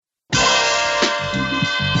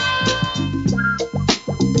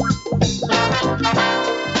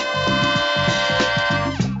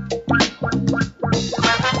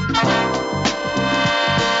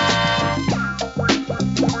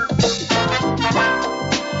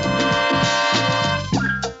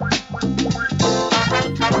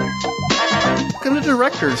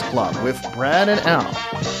Directors Club with Brad and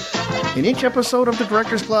Al. In each episode of the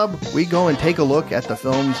Directors Club, we go and take a look at the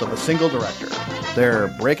films of a single director. Their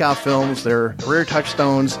breakout films, their career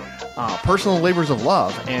touchstones, personal labors of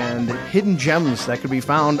love, and hidden gems that could be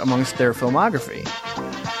found amongst their filmography.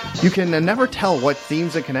 You can never tell what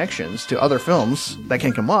themes and connections to other films that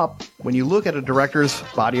can come up when you look at a director's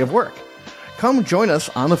body of work. Come join us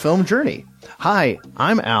on the film journey. Hi,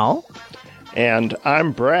 I'm Al. And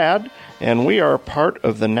I'm Brad, and we are part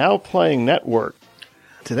of the Now Playing Network.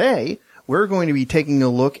 Today, we're going to be taking a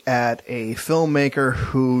look at a filmmaker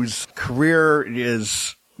whose career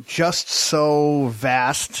is just so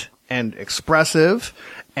vast and expressive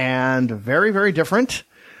and very, very different.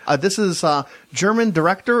 This is German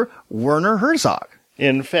director Werner Herzog.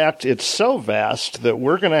 In fact, it's so vast that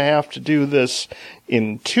we're going to have to do this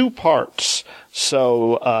in two parts.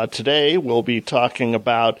 So today we'll be talking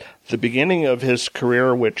about the beginning of his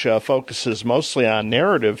career, which focuses mostly on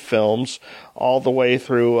narrative films, all the way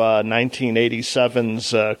through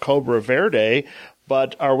 1987's Cobra Verde.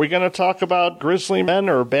 But are we going to talk about Grizzly Men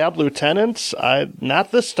or Bad Lieutenants?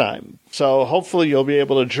 Not this time. So hopefully you'll be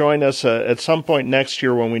able to join us at some point next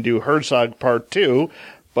year when we do Herzog Part 2.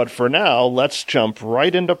 But for now, let's jump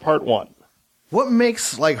right into Part 1. What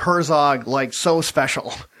makes Herzog so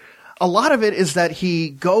special? A lot of it is that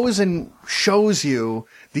he goes and shows you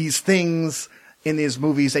these things in these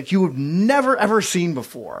movies that you have never ever seen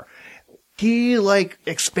before. He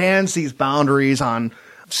expands these boundaries on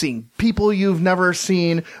seeing people you've never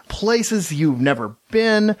seen, places you've never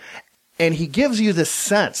been, and he gives you this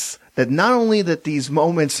sense that not only that these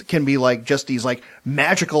moments can be just these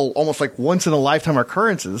magical, almost once in a lifetime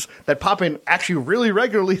occurrences that pop in actually really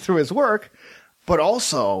regularly through his work, but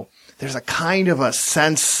also there's a kind of a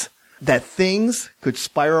sense that things could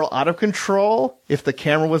spiral out of control if the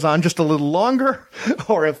camera was on just a little longer,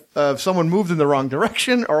 or if someone moved in the wrong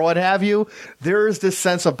direction, or what have you. There is this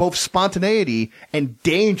sense of both spontaneity and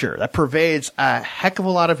danger that pervades a heck of a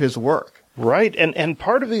lot of his work. Right, and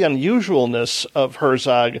part of the unusualness of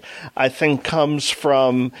Herzog, I think, comes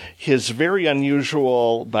from his very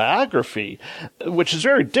unusual biography, which is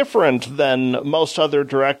very different than most other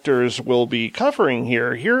directors will be covering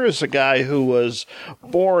here. Here is a guy who was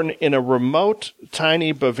born in a remote,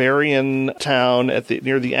 tiny Bavarian town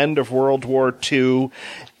near the end of World War II,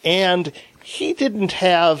 and he didn't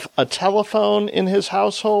have a telephone in his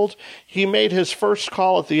household. He made his first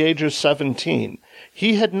call at the age of 17.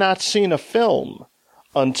 He had not seen a film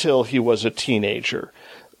until he was a teenager.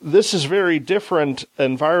 This is very different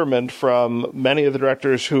environment from many of the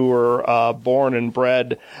directors who were born and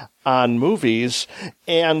bred on movies,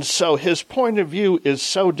 and so his point of view is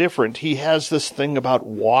so different. He has this thing about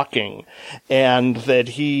walking, and that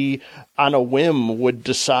he, on a whim, would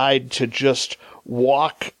decide to just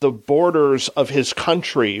walk the borders of his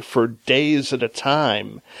country for days at a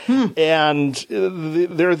time. And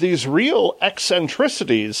there are these real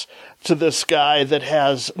eccentricities to this guy that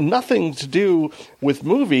has nothing to do with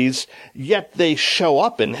movies, yet they show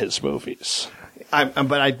up in his movies.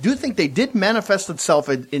 But I do think they did manifest itself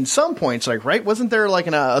in some points, right? Wasn't there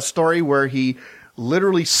a story where he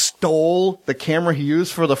literally stole the camera he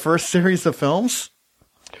used for the first series of films?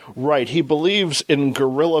 Right. He believes in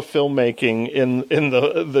guerrilla filmmaking in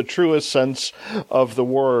the truest sense of the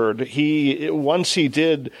word. Once he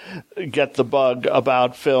did get the bug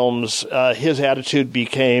about films, his attitude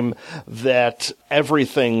became that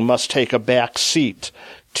everything must take a back seat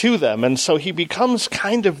to them. And so he becomes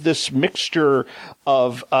kind of this mixture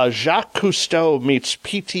of Jacques Cousteau meets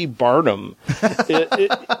P.T. Barnum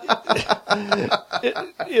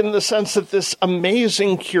in the sense that this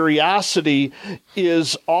amazing curiosity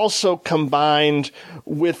is also combined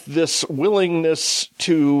with this willingness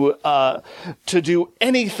to do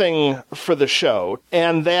anything for the show.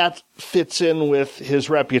 And that fits in with his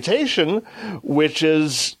reputation, which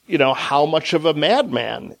is, how much of a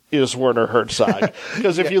madman is Werner Herzog?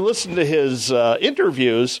 Because if you listen to his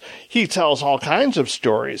interviews, he tells all kinds of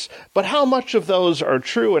stories. But how much of those are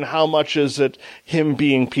true, and how much is it him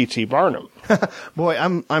being P.T. Barnum? Boy,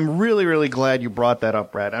 I'm really, really glad you brought that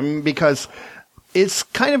up, Brad. Because it's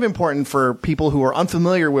kind of important for people who are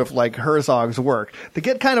unfamiliar with Herzog's work to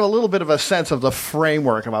get kind of a little bit of a sense of the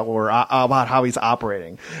framework about how he's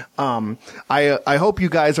operating. I hope you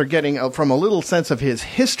guys are getting from a little sense of his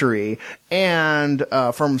history and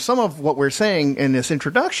from some of what we're saying in this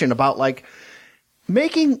introduction about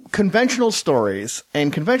making conventional stories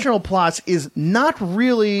and conventional plots is not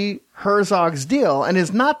really Herzog's deal, and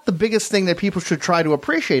is not the biggest thing that people should try to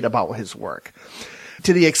appreciate about his work.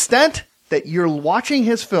 To the extent that you're watching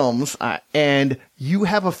his films and you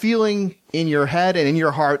have a feeling in your head and in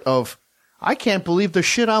your heart of, I can't believe the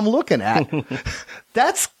shit I'm looking at.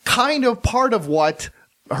 That's kind of part of what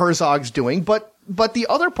Herzog's doing, but the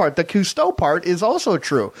other part, the Cousteau part, is also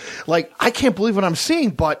true. Like, I can't believe what I'm seeing,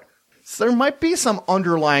 but there might be some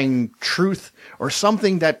underlying truth or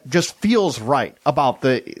something that just feels right about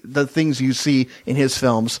the things you see in his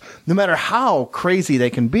films, no matter how crazy they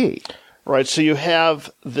can be. Right, so you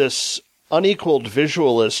have this unequaled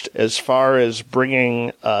visualist as far as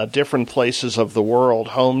bringing different places of the world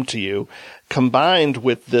home to you, combined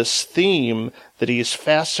with this theme that he's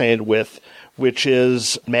fascinated with, which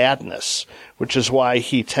is madness, which is why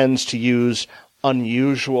he tends to use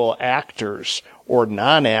unusual actors or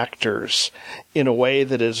non-actors in a way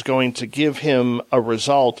that is going to give him a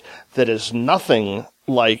result that is nothing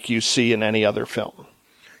like you see in any other film.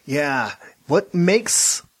 Yeah. What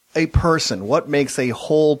makes a person, what makes a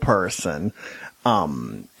whole person,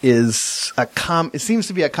 is it seems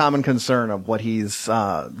to be a common concern of what he's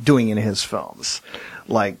doing in his films.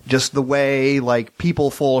 Like, just the way, like,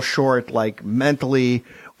 people fall short, like, mentally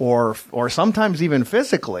or sometimes even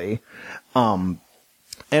physically.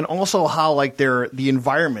 And also how, like, the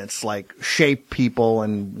environments, like, shape people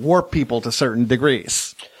and warp people to certain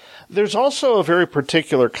degrees. There's also a very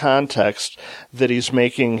particular context that he's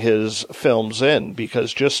making his films in,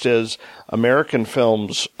 because just as American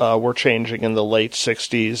films were changing in the late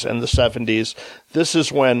 60s and the 70s, this is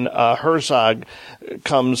when Herzog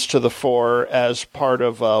comes to the fore as part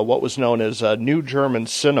of what was known as New German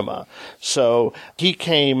Cinema. So he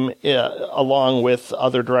came along with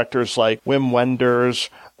other directors like Wim Wenders,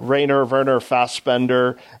 Rainer Werner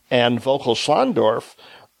Fassbender, and Vogel Schlöndorff,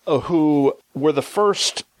 who were the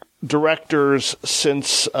first directors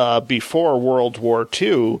since before World War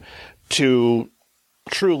II to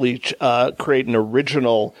truly create an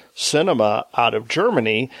original cinema out of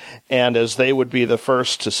Germany. And as they would be the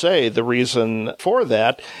first to say, the reason for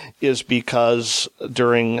that is because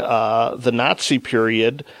during the Nazi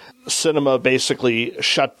period, cinema basically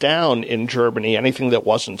shut down in Germany. Anything that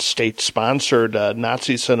wasn't state-sponsored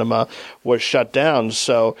Nazi cinema was shut down.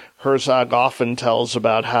 So Herzog often tells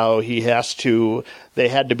about how they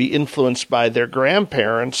had to be influenced by their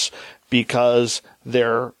grandparents because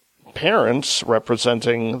their parents,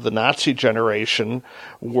 representing the Nazi generation,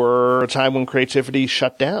 were a time when creativity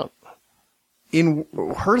shut down. In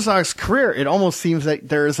Herzog's career, it almost seems that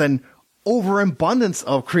there's an overabundance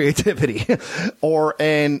of creativity or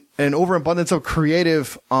an overabundance of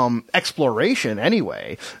creative exploration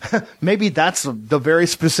anyway. Maybe that's the very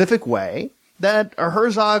specific way that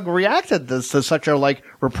Herzog reacted to such a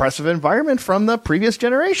repressive environment from the previous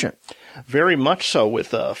generation. Very much so,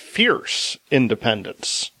 with a fierce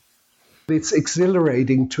independence. It's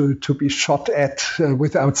exhilarating to be shot at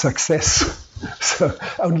without success. So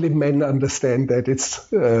only men understand that. It's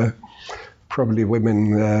probably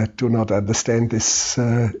women do not understand this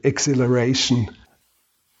exhilaration.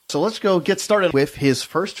 So let's go get started with his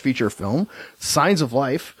first feature film, Signs of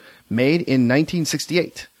Life, made in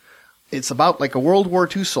 1968. It's about a World War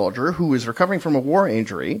II soldier who is recovering from a war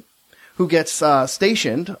injury, who gets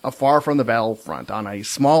stationed far from the battlefront on a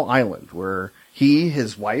small island where he,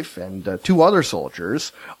 his wife, and two other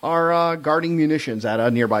soldiers are guarding munitions at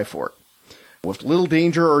a nearby fort. With little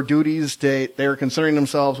danger or duties they're concerning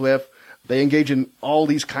themselves with, they engage in all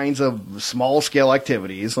these kinds of small-scale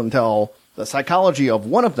activities until the psychology of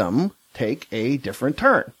one of them take a different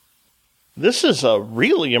turn. This is a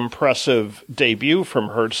really impressive debut from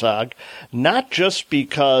Herzog, not just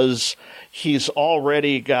because he's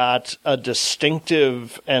already got a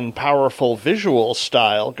distinctive and powerful visual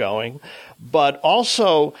style going, but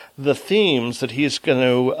also the themes that he's going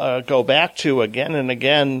to go back to again and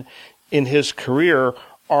again in his career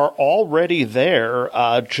are already there,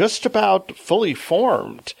 just about fully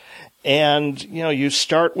formed. And, you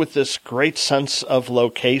start with this great sense of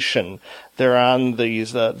location. They're on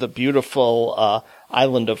the beautiful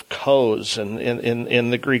island of Kos in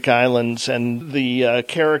the Greek islands, and the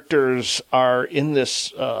characters are in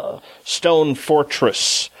this stone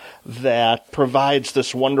fortress that provides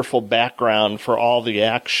this wonderful background for all the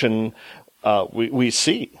action we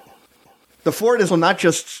see. The fort is not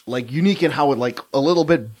just unique in how it a little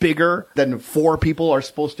bit bigger than four people are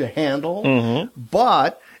supposed to handle,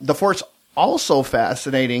 but the fort's also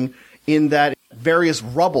fascinating in that various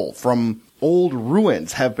rubble from old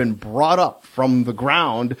ruins have been brought up from the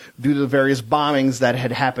ground due to the various bombings that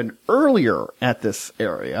had happened earlier at this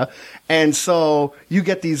area. And so you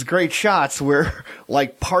get these great shots where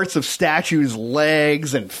like parts of statues'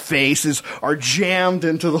 legs and faces are jammed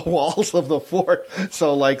into the walls of the fort.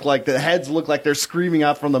 So like the heads look like they're screaming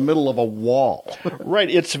out from the middle of a wall. Right.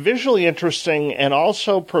 It's visually interesting and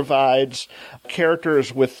also provides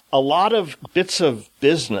characters with a lot of bits of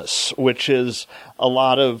business, which is a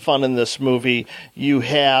lot of fun in this movie. You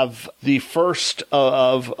have the first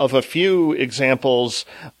of a few examples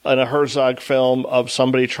in a Herzog film of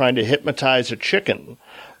somebody trying to hypnotize a chicken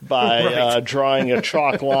by drawing a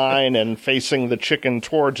chalk line and facing the chicken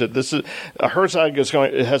towards it. This is Herzog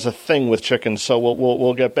has a thing with chickens, so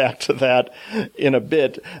we'll get back to that in a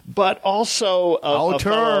bit. But also a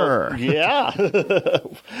fellow,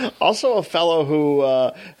 also a fellow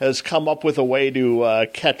who has come up with a way to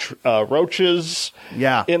catch roaches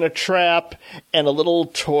in a trap, and a little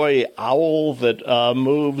toy owl that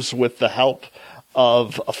moves with the help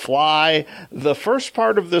of a fly. The first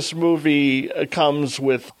part of this movie comes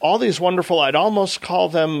with all these wonderful, I'd almost call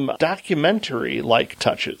them documentary-like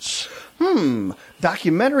touches.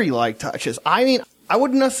 Documentary-like touches. I mean, I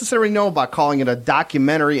wouldn't necessarily know about calling it a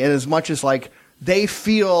documentary in as much as like they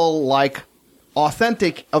feel like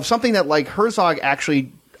authentic of something that like Herzog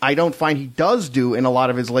actually I don't find he does do in a lot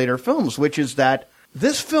of his later films, which is that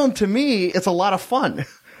this film to me, it's a lot of fun.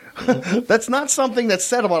 That's not something that's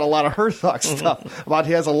said about a lot of Herzog stuff, about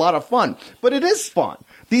he has a lot of fun. But it is fun.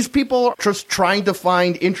 These people are just trying to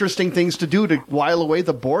find interesting things to do to while away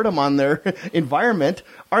the boredom on their environment,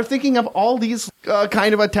 are thinking of all these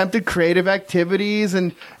kind of attempted creative activities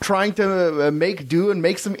and trying to make do and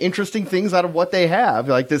make some interesting things out of what they have.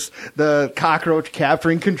 Like the cockroach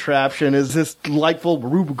capturing contraption is this delightful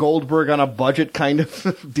Rube Goldberg on a budget kind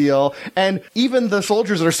of deal. And even the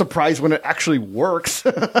soldiers are surprised when it actually works.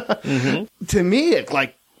 To me, it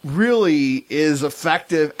like really is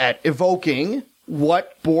effective at evoking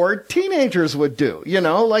what bored teenagers would do. You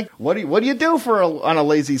know, like what do you do on a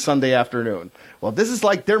lazy Sunday afternoon? Well, this is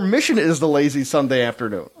like their mission is the lazy Sunday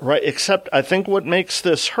afternoon. Right, except I think what makes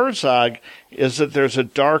this Herzog is that there's a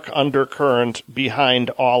dark undercurrent behind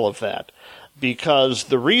all of that. Because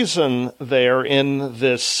the reason they're in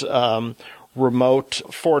this remote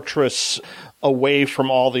fortress away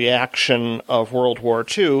from all the action of World War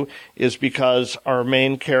II is because our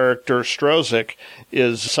main character, Strozik,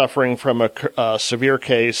 is suffering from a severe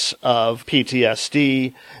case of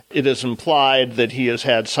PTSD. It is implied that he has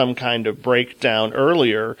had some kind of breakdown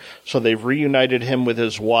earlier, so they've reunited him with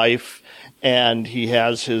his wife, and he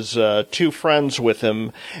has his two friends with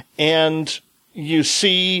him, and you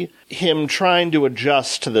see him trying to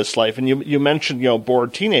adjust to this life. And you mentioned,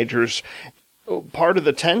 bored teenagers. Part of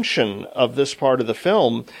the tension of this part of the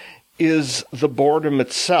film is the boredom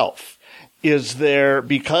itself. Is there,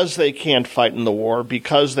 because they can't fight in the war,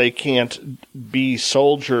 because they can't be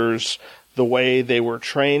soldiers the way they were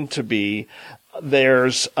trained to be,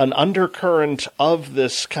 there's an undercurrent of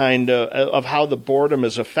this kind of how the boredom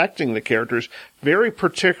is affecting the characters, very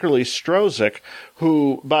particularly Strozik,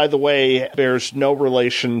 who, by the way, bears no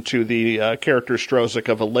relation to the character Strozik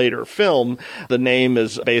of a later film. The name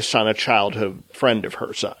is based on a childhood friend of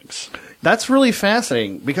Herzog's. That's really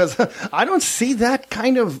fascinating because I don't see that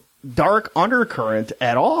kind of dark undercurrent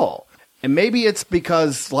at all. And maybe it's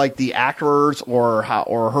because like the actors or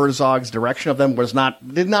Herzog's direction of them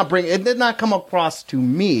did not come across to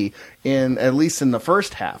me at least in the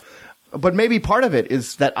first half. But maybe part of it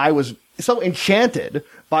is that I was so enchanted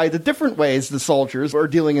by the different ways the soldiers are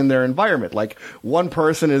dealing in their environment. Like one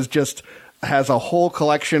person has a whole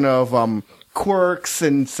collection of quirks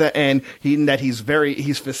and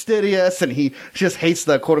he's fastidious and he just hates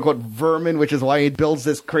the quote unquote vermin, which is why he builds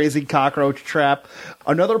this crazy cockroach trap.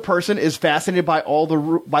 Another person is fascinated by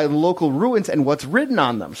by the local ruins and what's written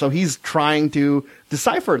on them, so he's trying to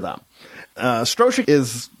decipher them. Strozik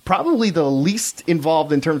is probably the least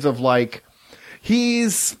involved in terms of like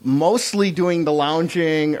he's mostly doing the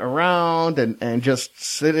lounging around and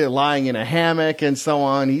just lying in a hammock and so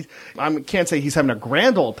on. I can't say he's having a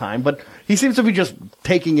grand old time, but he seems to be just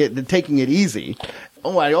taking it easy.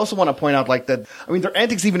 Oh, I also want to point out like that. I mean, their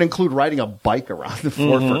antics even include riding a bike around the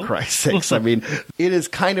fort for Christ's sakes. I mean, it is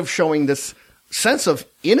kind of showing this sense of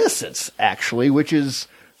innocence actually, which is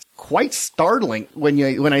quite startling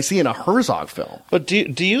when I see in a Herzog film. But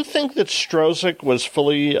do you think that Strozik was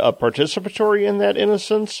fully participatory in that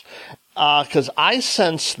innocence? Because I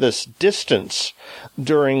sense this distance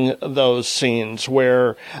during those scenes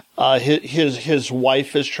where his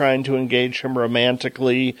wife is trying to engage him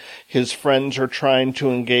romantically, his friends are trying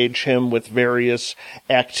to engage him with various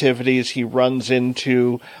activities. He runs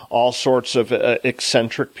into all sorts of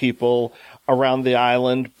eccentric people around the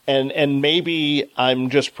island, and maybe I'm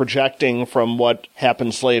just projecting from what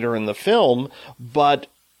happens later in the film, but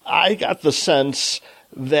I got the sense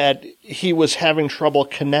that he was having trouble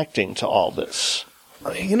connecting to all this.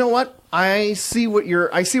 You know what? I see where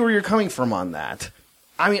you're coming from on that.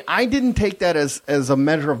 I mean, I didn't take that as a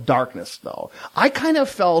measure of darkness, though. I kind of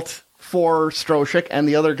felt for Stroshik and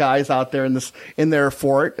the other guys out there in their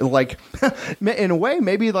fort, like in a way,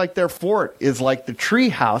 maybe like their fort is like the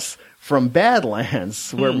treehouse from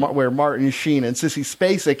Badlands, where Martin Sheen and Sissy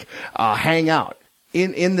Spacek hang out.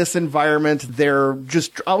 In this environment, they're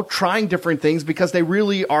just out trying different things because they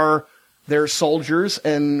really are, they're soldiers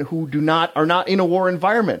and who are not in a war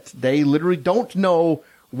environment. They literally don't know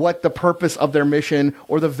what the purpose of their mission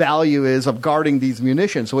or the value is of guarding these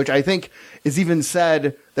munitions, which I think is even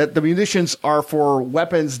said that the munitions are for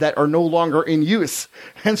weapons that are no longer in use.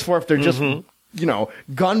 Henceforth, they're just,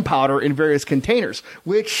 gunpowder in various containers,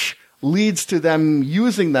 which leads to them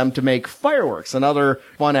using them to make fireworks and other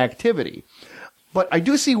fun activity. But I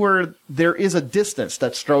do see where there is a distance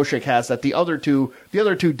that Stroshik has that the other two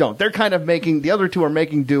don't. They're kind of the other two are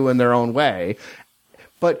making do in their own way.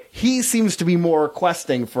 But he seems to be more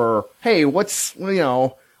questing for, hey, what's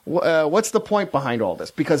the point behind all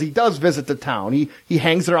this? Because he does visit the town. He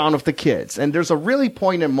hangs around with the kids. And there's a really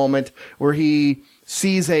poignant moment where he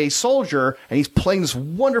sees a soldier and he's playing this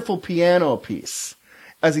wonderful piano piece.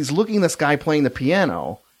 As he's looking at this guy playing the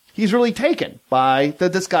piano, he's really taken by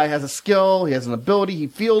that this guy has a skill, he has an ability, he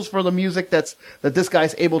feels for the music that this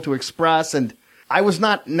guy's able to express. And I was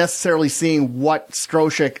not necessarily seeing what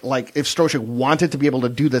Stroshik, like if Stroshik wanted to be able to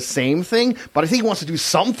do the same thing, but I think he wants to do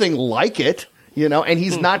something like it, and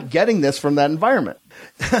he's not getting this from that environment.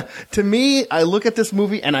 To me, I look at this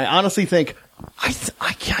movie and I honestly think, I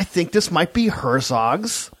think this might be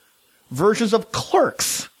Herzog's versions of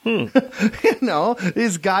Clerks.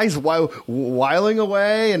 These guys whiling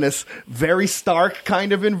away in this very stark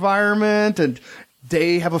kind of environment, and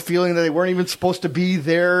they have a feeling that they weren't even supposed to be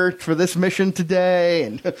there for this mission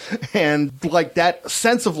today, and like that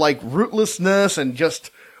sense of like rootlessness and just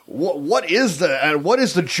what is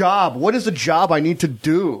the job? What is the job I need to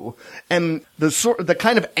do? And the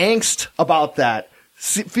kind of angst about that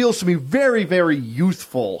feels to me very, very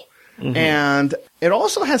youthful. Mm-hmm. And it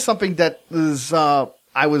also has something that is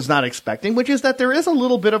I was not expecting, which is that there is a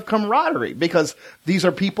little bit of camaraderie, because these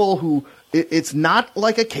are people who it's not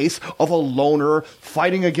like a case of a loner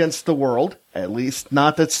fighting against the world, at least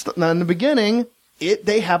not in the beginning.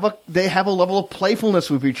 They have a level of playfulness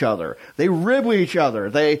with each other. They rib with each other.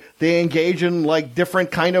 They engage in like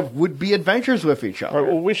different kind of would-be adventures with each other.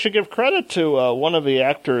 Well, we should give credit to one of the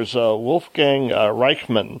actors, Wolfgang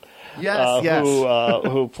Reichmann. Yes.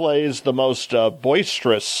 Who plays the most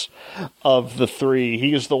boisterous of the three.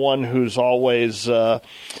 He's the one who's always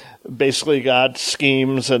basically got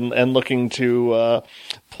schemes and looking to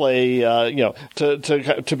play,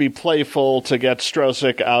 to be playful, to get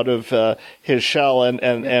Stroshik out of his shell,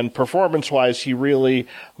 and performance-wise, he really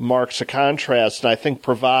marks a contrast, and I think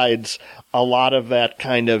provides a lot of that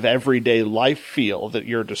kind of everyday life feel that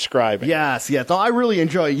you're describing. Yes. No, I really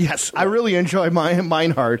enjoy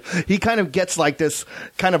Meinhard. He kind of gets like this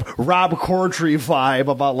kind of Rob Corddry vibe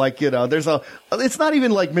about like, it's not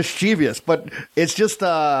even like mischievous, but it's just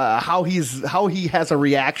how he has a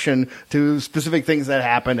reaction to specific things that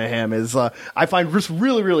happen to him is I find just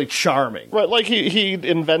really, really charming. Right, like he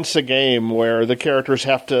invents a game where the characters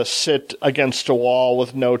have to sit against a wall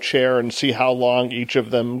with no chair and see how long each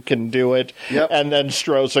of them can do it. Yep. And then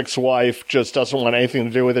Stroszik's wife just doesn't want anything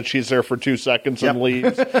to do with it. She's there for 2 seconds and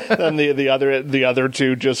leaves. Then the other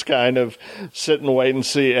two just kind of sit and wait and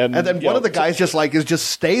see. And then one of the guys just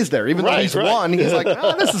stays there, even though he's won. He's like,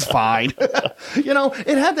 oh, this is fine.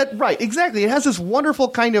 It had that right, exactly. It has this wonderful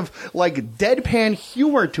kind of like deadpan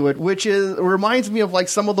humor to it, which reminds me of like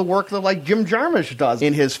some of the work that like Jim Jarmusch does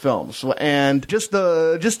in his films, and just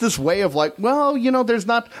this way of like, well, there's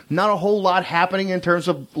not a whole lot happening in terms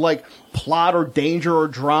of like plot or danger or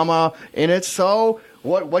drama in it. So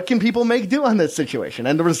what can people make do on this situation?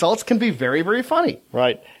 And the results can be very, very funny.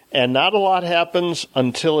 Right. And not a lot happens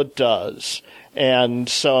until it does. And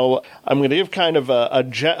so I'm going to give kind of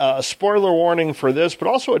a spoiler warning for this, but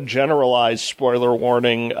also a generalized spoiler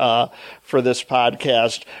warning for this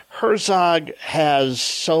podcast. Herzog has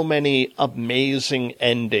so many amazing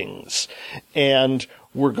endings. And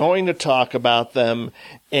We're going to talk about them.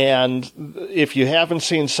 And if you haven't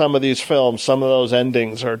seen some of these films, some of those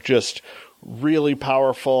endings are just really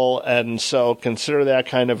powerful. And so consider that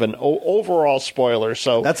kind of an overall spoiler.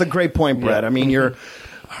 So that's a great point, Brett. Yeah. I mean,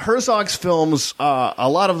 Herzog's films, a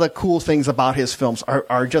lot of the cool things about his films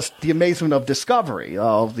are just the amazement of discovery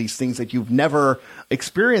of these things that you've never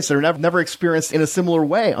experienced or never experienced in a similar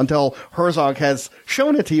way until Herzog has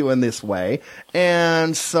shown it to you in this way.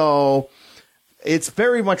 And so it's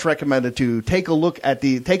very much recommended to take a look at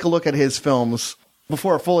his films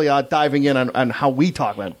before fully diving in on how we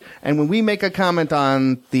talk about it. And when we make a comment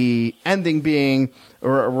on the ending being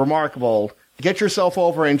remarkable, get yourself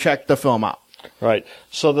over and check the film out. Right.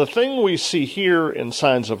 So the thing we see here in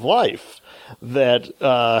Signs of Life that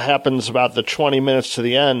happens about the 20 minutes to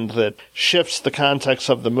the end that shifts the context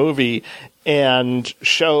of the movie and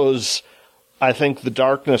shows, I think, the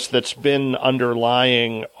darkness that's been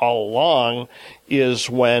underlying all along is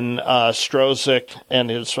when Strozik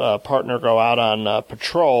and his partner go out on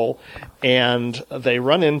patrol, and they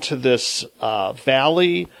run into this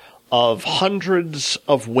valley of hundreds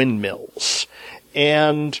of windmills.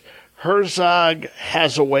 And Herzog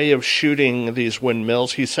has a way of shooting these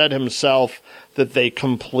windmills. He said himself that they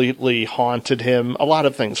completely haunted him. A lot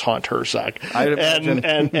of things haunt Herzog. I'd imagine.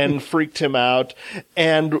 and freaked him out.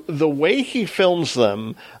 And the way he films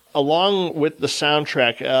them, along with the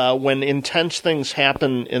soundtrack, when intense things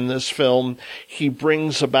happen in this film, he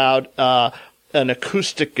brings about an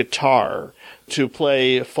acoustic guitar to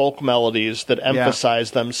play folk melodies that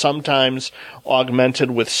emphasize them, sometimes augmented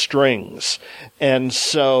with strings. And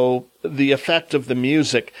so the effect of the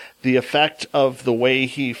music, the effect of the way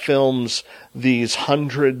he films these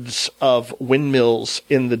hundreds of windmills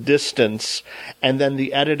in the distance, and then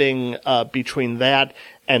the editing between that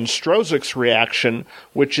and Strozik's reaction,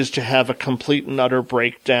 which is to have a complete and utter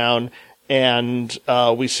breakdown. And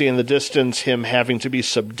we see in the distance him having to be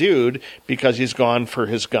subdued because he's gone for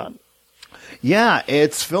his gun. Yeah,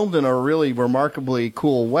 it's filmed in a really remarkably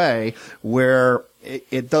cool way where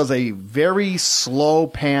it does a very slow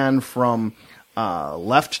pan from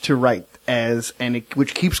left to right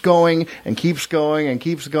which keeps going and keeps going and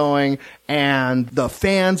keeps going, and the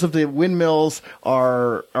fans of the windmills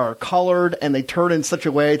are colored and they turn in such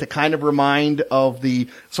a way to kind of remind of the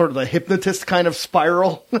sort of the hypnotist kind of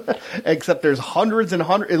spiral, except there's hundreds and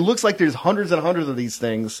hundreds. It looks like there's hundreds and hundreds of these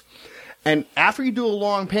things, and after you do a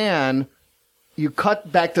long pan, you cut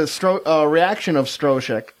back to the reaction of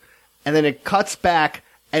Strozik, and then it cuts back,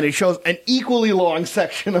 and it shows an equally long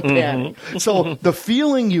section of panning. Mm-hmm. So the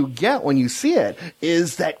feeling you get when you see it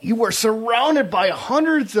is that you are surrounded by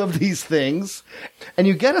hundreds of these things, and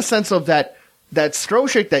you get a sense of that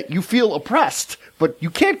Strozik that you feel oppressed, but you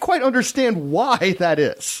can't quite understand why that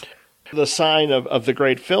is. The sign of the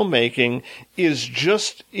great filmmaking is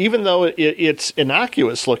just, even though it's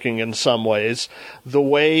innocuous looking in some ways, the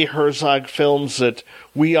way Herzog films it,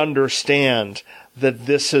 we understand that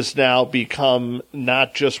this has now become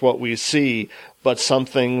not just what we see, but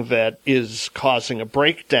something that is causing a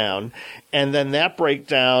breakdown. And then that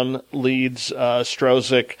breakdown leads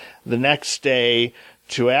Strozik the next day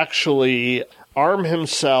to actually arm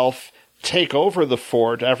himself, take over the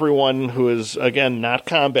fort. Everyone who is, again, not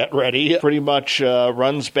combat ready pretty much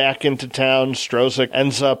runs back into town. Strozik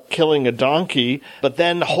ends up killing a donkey, but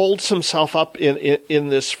then holds himself up in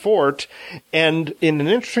this fort. And in an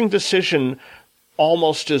interesting decision,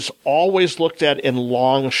 almost is always looked at in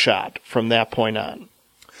long shot from that point on.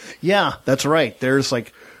 Yeah, that's right. There's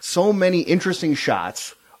like so many interesting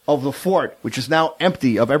shots of the fort, which is now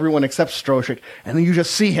empty of everyone except Strozik, and then you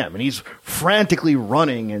just see him, and he's frantically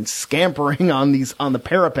running and scampering on the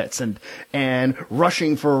parapets and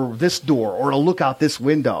rushing for this door or to look out this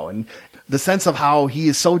window, and the sense of how he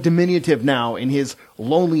is so diminutive now in his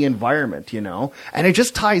lonely environment, and it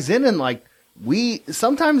just ties in and like.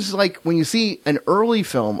 Sometimes, like, when you see an early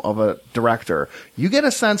film of a director, you get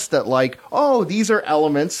a sense that, like, oh, these are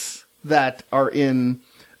elements that are in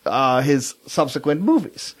his subsequent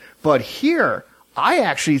movies. But here, I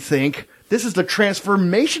actually think this is the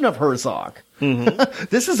transformation of Herzog. Mm-hmm.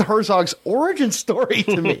 This is Herzog's origin story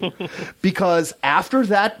to me. Because after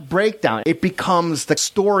that breakdown, it becomes the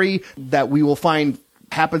story that we will find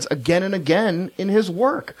happens again and again in his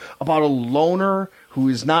work about a loner who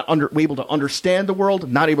is not able to understand the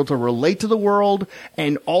world, not able to relate to the world,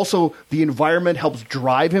 and also the environment helps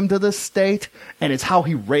drive him to this state, and it's how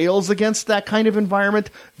he rails against that kind of environment.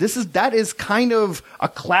 That is kind of a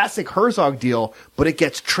classic Herzog deal, but it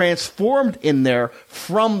gets transformed in there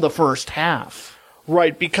from the first half.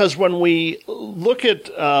 Right, because when we look at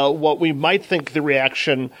what we might think the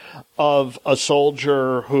reaction of a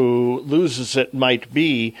soldier who loses it might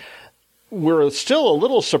be, we're still a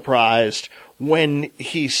little surprised when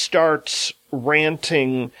he starts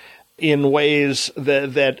ranting in ways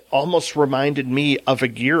that almost reminded me of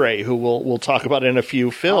Aguirre, who we'll talk about in a few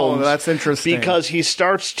films. Oh, that's interesting. Because he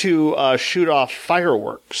starts to shoot off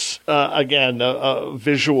fireworks. Again, a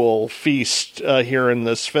visual feast here in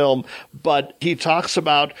this film. But he talks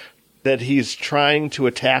about that he's trying to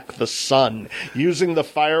attack the sun, using the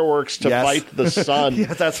fireworks to fight the sun.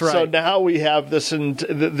 Yeah, that's right. So now we have this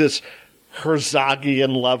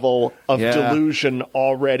Herzogian level of delusion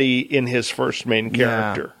already in his first main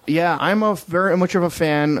character. Yeah, I'm very much of a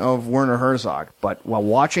fan of Werner Herzog, but while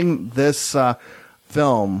watching this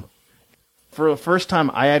film, for the first time,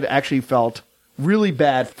 I had actually felt really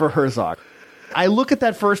bad for Herzog. I look at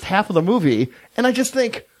that first half of the movie, and I just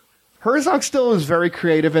think Herzog still is very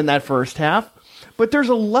creative in that first half, but there's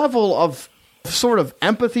a level of sort of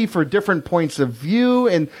empathy for different points of view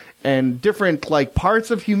and different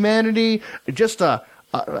parts of humanity, just a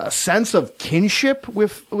sense of kinship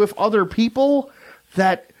with other people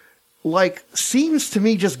that seems to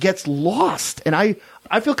me just gets lost. And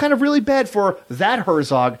I feel kind of really bad for that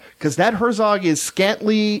Herzog, because that Herzog is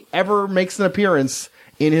scantly ever makes an appearance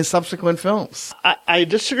in his subsequent films. I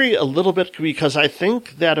disagree a little bit, because I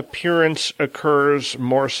think that appearance occurs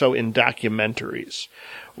more so in documentaries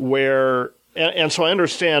where. And so I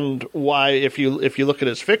understand why, if you look at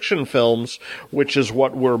his fiction films, which is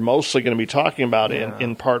what we're mostly going to be talking about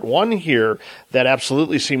in part one here, that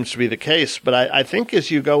absolutely seems to be the case. But I think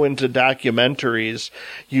as you go into documentaries,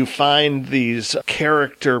 you find these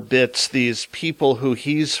character bits, these people who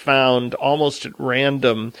he's found almost at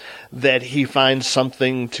random that he finds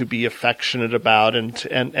something to be affectionate about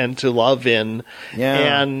and to love in.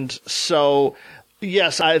 Yeah. And so,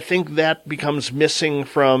 yes, I think that becomes missing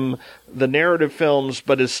from the narrative films,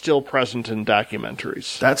 but is still present in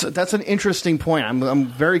documentaries. That's an interesting point. I'm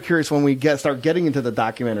very curious when we start getting into the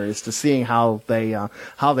documentaries to seeing how they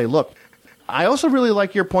look. I also really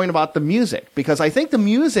like your point about the music, because I think the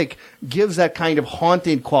music gives that kind of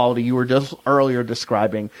haunting quality you were just earlier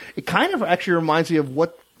describing. It kind of actually reminds me of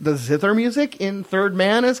what the zither music in Third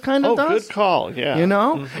Man does. Oh, good call, yeah. You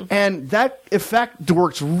know? Mm-hmm. And that effect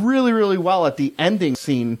works really, really well at the ending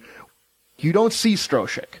scene. You don't see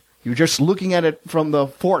Stroshik. You're just looking at it from the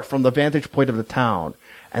fort, from the vantage point of the town.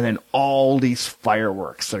 And then all these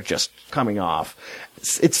fireworks are just coming off.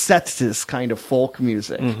 It sets this kind of folk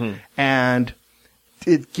music. Mm-hmm. And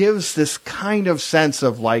it gives this kind of sense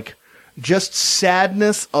of just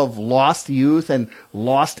sadness of lost youth and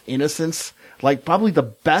lost innocence. Probably the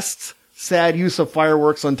best sad use of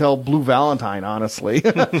fireworks until Blue Valentine, honestly.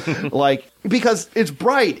 Because it's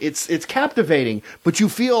bright, it's captivating, but you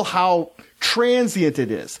feel how transient it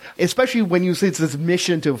is, especially when you see it's this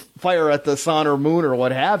mission to fire at the sun or moon or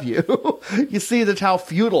what have you. You see that's how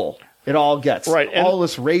futile it all gets. Right. And all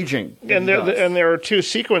this raging. And there are two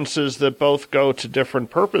sequences that both go to different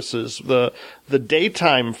purposes. The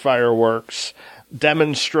daytime fireworks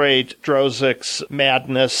demonstrate Drozik's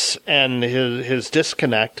madness and his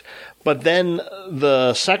disconnect. But then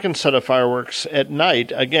the second set of fireworks at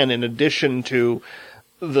night, again, in addition to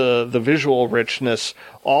the visual richness,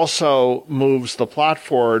 also moves the plot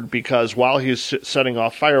forward, because while he's setting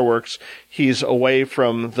off fireworks, he's away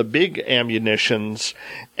from the big ammunitions,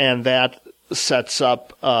 and that sets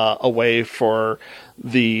up a way for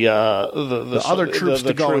the other troops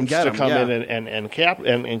to go and get him, come in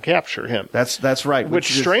and capture him. That's right.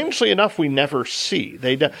 Which strangely enough, we never see.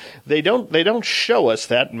 They don't show us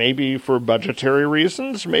that. Maybe for budgetary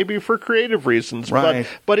reasons, maybe for creative reasons. Right.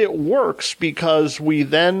 But it works, because we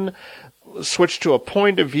then switch to a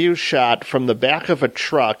point of view shot from the back of a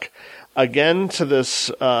truck, again to this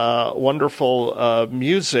wonderful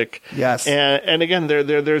music. Yes. And again,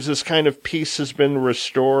 there's this kind of peace has been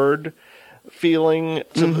restored feeling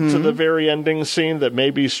to the very ending scene, that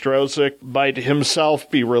maybe Strozik might himself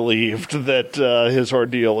be relieved that his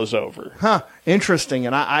ordeal is over. Huh. Interesting.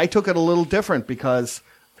 And I took it a little different, because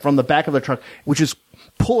from the back of the truck, which is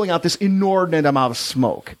pulling out this inordinate amount of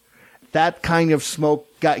smoke, that kind of smoke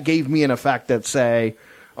gave me an effect that say,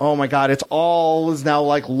 oh my God, it's all is now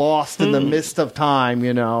lost in the mist of time,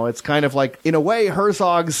 you know. It's kind of in a way,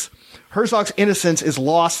 Herzog's innocence is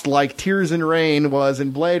lost like Tears in Rain was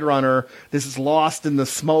in Blade Runner. This is lost in the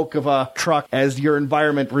smoke of a truck as your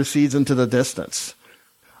environment recedes into the distance.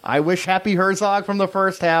 I wish Happy Herzog from the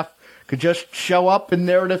first half could just show up in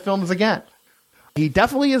narrative films again. He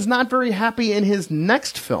definitely is not very happy in his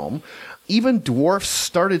next film. Even Dwarfs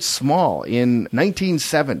started small in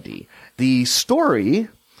 1970. The story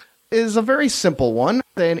is a very simple one.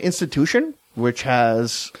 An institution which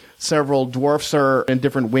has several dwarfs are in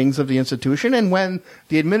different wings of the institution, and when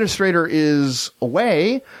the administrator is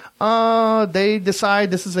away, they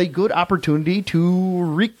decide this is a good opportunity to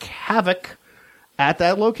wreak havoc at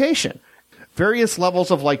that location. Various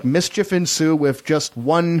levels of mischief ensue with just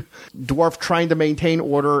one dwarf trying to maintain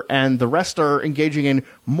order, and the rest are engaging in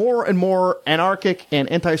more and more anarchic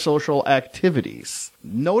and antisocial activities.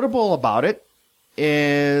 Notable about it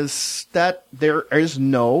is that there is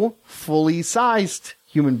no fully sized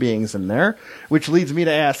human beings in there, which leads me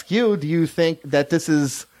to ask you, do you think that this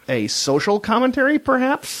is a social commentary,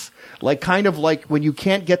 perhaps? Kind of like when you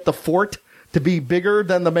can't get the fort to be bigger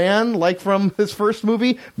than the man, like from his first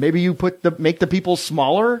movie, maybe you make the people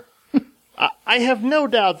smaller? I have no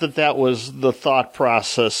doubt that was the thought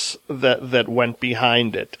process that went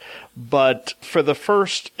behind it. But for the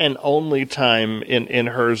first and only time in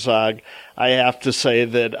Herzog, I have to say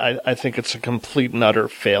that I think it's a complete and utter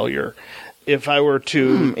failure. If I were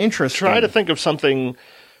to try to think of something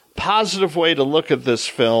positive way to look at this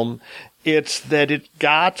film, it's that it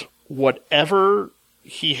got whatever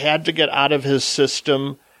he had to get out of his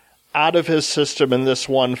system in this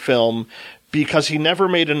one film, because he never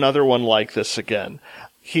made another one like this again.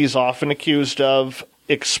 He's often accused of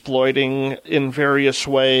exploiting in various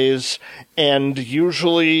ways, and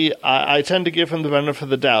usually I tend to give him the benefit of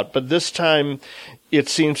the doubt. But this time, it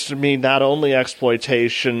seems to me not only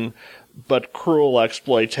exploitation, but cruel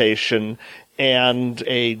exploitation and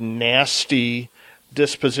a nasty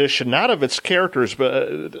disposition, not of its characters,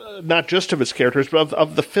 but not just of its characters, but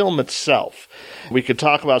of the film itself. We could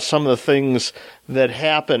talk about some of the things that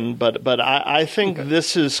happen, but I think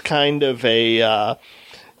this is kind of a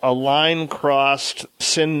line crossed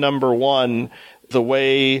sin number one. The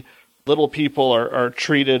way little people are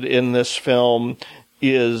treated in this film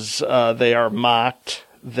is they are mocked,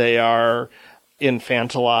 they are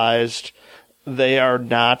infantilized, they are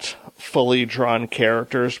not fully drawn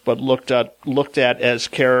characters, but looked at as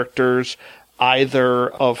characters either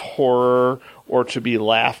of horror or to be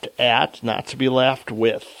laughed at, not to be laughed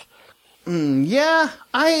with. Yeah,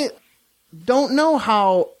 I don't know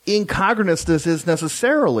how incongruous this is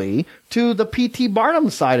necessarily to the P.T. Barnum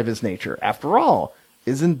side of his nature. After all,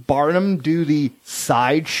 isn't Barnum do the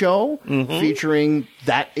sideshow featuring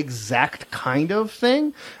that exact kind of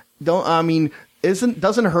thing?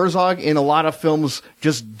 Doesn't Herzog in a lot of films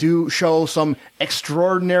just show some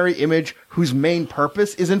extraordinary image whose main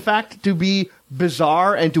purpose is in fact to be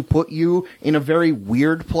bizarre and to put you in a very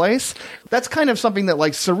weird place? That's kind of something that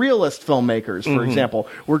surrealist filmmakers, for example,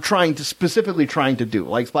 were specifically trying to do,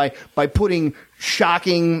 by putting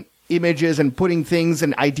shocking images and putting things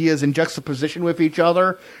and ideas in juxtaposition with each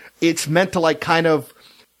other. It's meant to kind of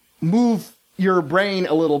move your brain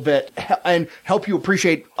a little bit and help you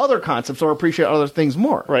appreciate other concepts or appreciate other things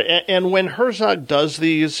more. Right. And when Herzog does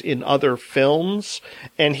these in other films,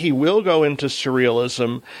 and he will go into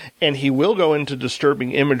surrealism and he will go into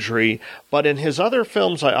disturbing imagery, but in his other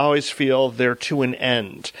films, I always feel they're to an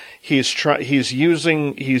end. He's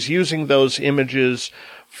using those images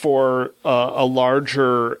for a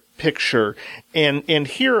larger picture, and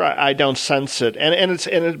here I don't sense it.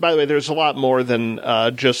 And by the way, there's a lot more than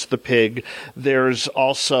just the pig. There's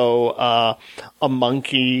also a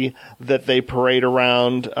monkey that they parade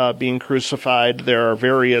around being crucified. There are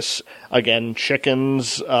various, again,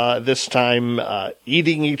 chickens. This time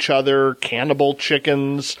eating each other, cannibal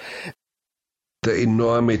chickens. The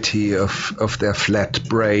enormity of their flat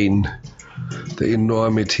brain, the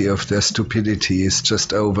enormity of their stupidity is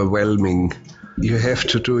just overwhelming. You have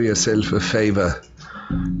to do yourself a favor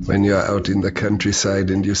when you're out in the countryside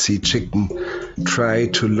and you see chicken. Try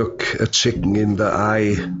to look a chicken in the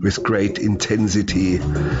eye with great intensity,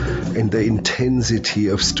 and the intensity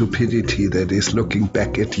of stupidity that is looking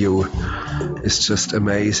back at you is just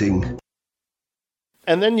amazing.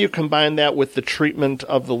 And then you combine that with the treatment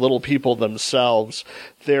of the little people themselves.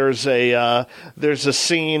 There's a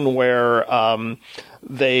scene where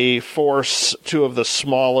they force two of the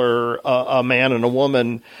smaller, a man and a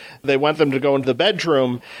woman, they want them to go into the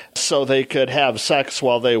bedroom so they could have sex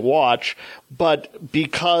while they watch. But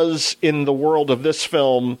because in the world of this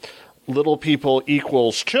film, little people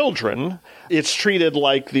equals children, it's treated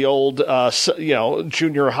like the old,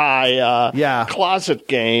 junior high closet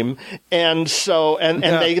game, and so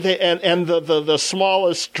the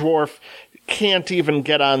smallest dwarf can't even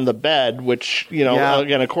get on the bed, which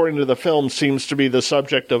again, according to the film, seems to be the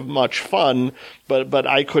subject of much fun, but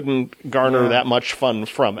I couldn't garner that much fun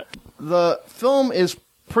from it. The film is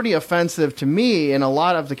pretty offensive to me in a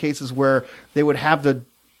lot of the cases where they would have the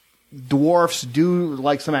dwarfs do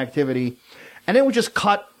like some activity, and it would just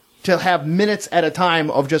cut to have minutes at a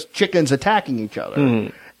time of just chickens attacking each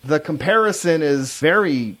other. The comparison is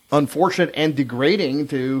very unfortunate and degrading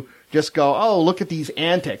to just go, oh, look at these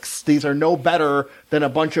antics. These are no better than a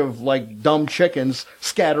bunch of, like, dumb chickens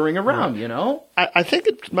scattering around, you know? I think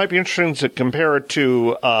it might be interesting to compare it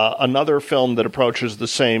to another film that approaches the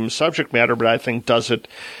same subject matter, but I think does it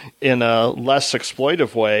in a less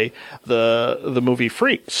exploitive way. The movie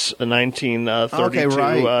Freaks, the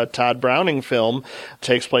 1932 Todd Browning film,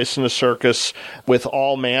 takes place in a circus with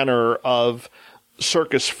all manner of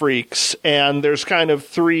circus freaks, and there's kind of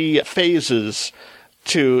 3 phases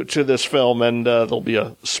to this film, and there'll be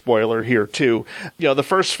a spoiler here too. You know, the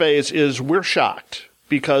first phase is we're shocked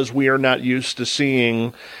because we are not used to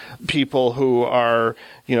seeing people who are,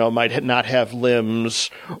 you know, might not have limbs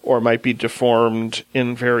or might be deformed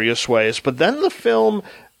in various ways. But then the film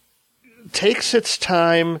takes its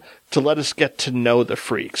time to let us get to know the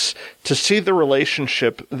freaks, to see the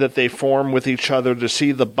relationship that they form with each other, to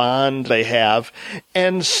see the bond they have.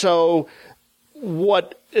 And so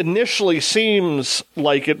what initially seems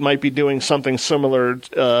like it might be doing something similar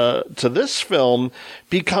to this film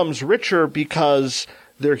becomes richer because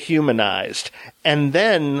they're humanized. And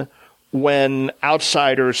then when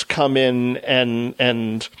outsiders come in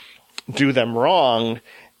and do them wrong,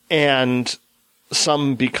 and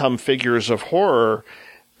some become figures of horror,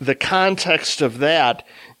 the context of that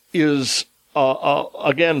is,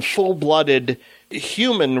 again, full-blooded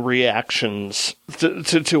human reactions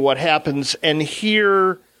to what happens, and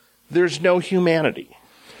here there's no humanity.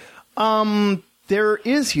 There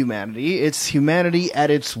is humanity. It's humanity at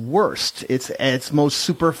its worst. It's at its most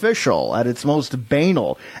superficial, at its most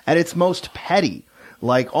banal, at its most petty.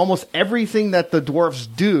 Like almost everything that the dwarfs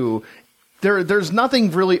do, there's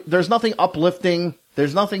nothing really. There's nothing uplifting.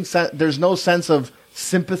 There's nothing. There's no sense of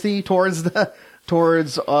sympathy towards them.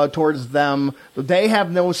 They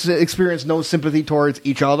have no experience, no sympathy towards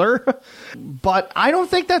each other. But I don't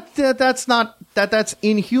think that's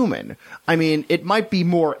inhuman. I mean, it might be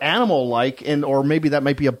more animal-like, or maybe that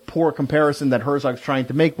might be a poor comparison that Herzog's trying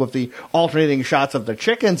to make with the alternating shots of the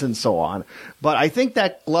chickens and so on. But I think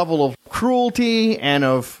that level of cruelty and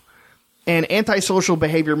antisocial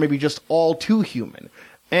behavior may be just all too human.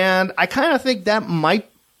 And I kind of think that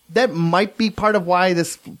might be part of why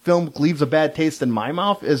this film leaves a bad taste in my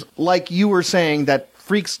mouth, is like you were saying that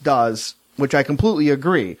Freaks does, which I completely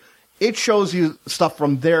agree. It shows you stuff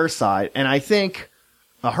from their side, and I think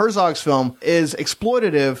Herzog's film is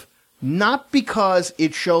exploitative not because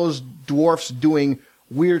it shows dwarfs doing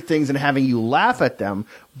weird things and having you laugh at them,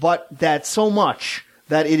 but that so much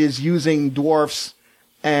that it is using dwarfs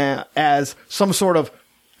as some sort of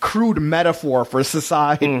crude metaphor for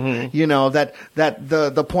society. Mm-hmm. You know, that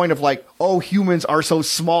the point of like, oh, humans are so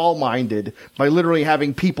small-minded, by literally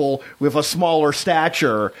having people with a smaller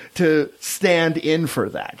stature to stand in for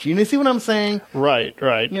that. You see what I'm saying? Right.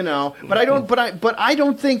 You know, but I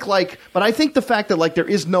think the fact that like there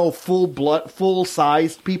is no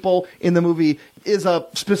full-sized people in the movie is a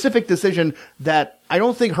specific decision that I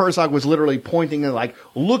don't think Herzog was literally pointing and like,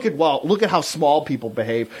 look at how small people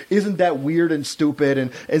behave. Isn't that weird and stupid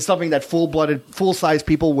and something that full-sized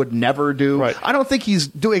people would never do? Right. I don't think he's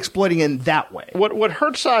exploiting in that way. What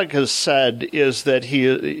Herzog has said is that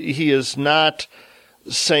he is not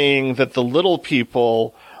saying that the little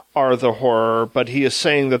people are the horror, but he is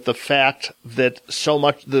saying that the fact that so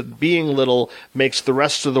much that being little makes the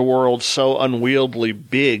rest of the world so unwieldy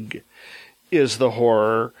big is the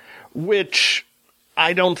horror, which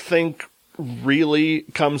I don't think really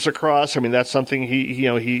comes across. I mean, that's something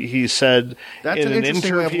he said that's in an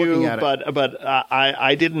interview, way of looking at it. but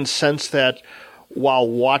I didn't sense that while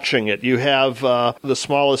watching it. You have the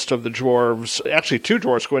smallest of the dwarves, actually 2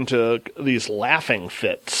 dwarves, go into these laughing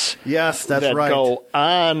fits. Yes, that's that right. Go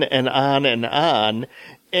on and on and on,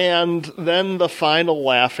 and then the final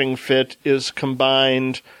laughing fit is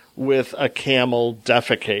combined with a camel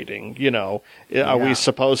defecating. You know, are we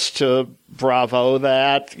supposed to bravo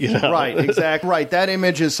that? You know? Right, exactly. Right, that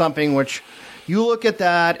image is something which you look at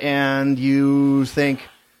that and you think,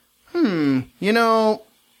 you know,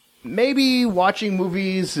 maybe watching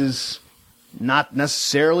movies is not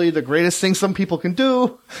necessarily the greatest thing some people can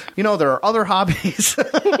do. You know, there are other hobbies.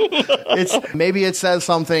 Maybe it says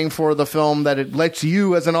something for the film that it lets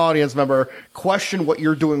you as an audience member question what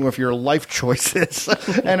you're doing with your life choices.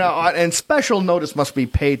 And special notice must be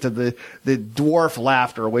paid to the dwarf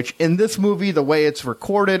laughter, which in this movie, the way it's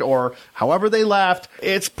recorded or however they laughed,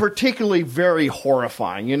 it's particularly very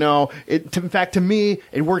horrifying. You know, in fact, to me,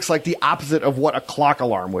 it works like the opposite of what a clock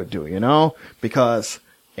alarm would do, you know, because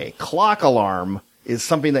a clock alarm is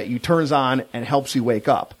something that you turns on and helps you wake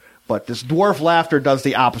up. But this dwarf laughter does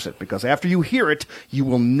the opposite, because after you hear it, you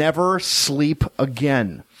will never sleep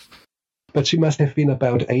again. But she must have been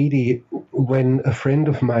about 80 when a friend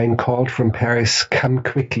of mine called from Paris, "Come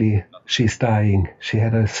quickly, she's dying." She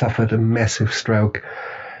had suffered a massive stroke.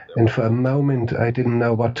 And for a moment, I didn't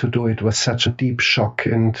know what to do. It was such a deep shock,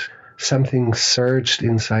 and something surged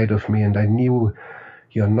inside of me, and I knew,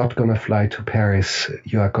 you're not going to fly to Paris,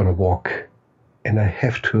 you are going to walk. And I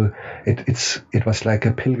have to, it was like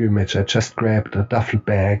a pilgrimage. I just grabbed a duffel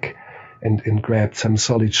bag and grabbed some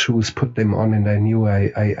solid shoes, put them on, and I knew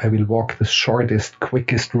I will walk the shortest,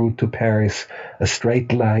 quickest route to Paris, a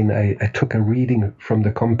straight line. I took a reading from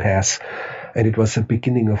the compass, and it was the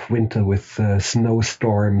beginning of winter with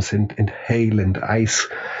snowstorms and hail and ice.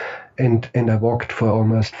 And I walked for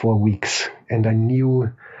almost 4 weeks, and I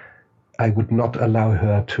knew I would not allow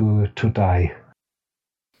her to die.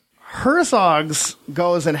 Herzog's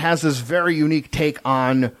goes and has this very unique take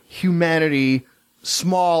on humanity,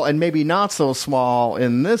 small and maybe not so small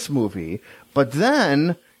in this movie. But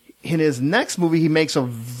then, in his next movie, he makes a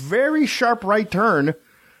very sharp right turn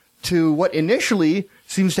to what initially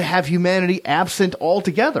seems to have humanity absent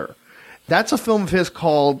altogether. That's a film of his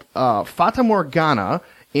called Fata Morgana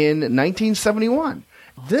in 1971.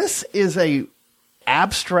 This is a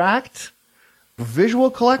abstract visual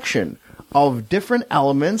collection of different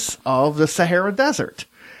elements of the Sahara Desert,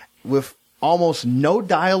 with almost no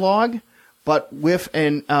dialogue, but with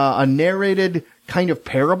a narrated kind of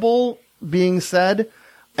parable being said,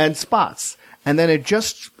 and spots. And then it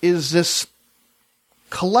just is this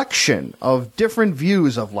collection of different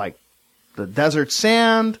views of, like, the desert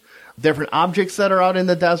sand, different objects that are out in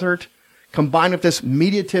the desert, combined with this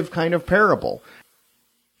mediative kind of parable.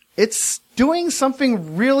 It's doing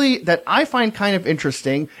something really that I find kind of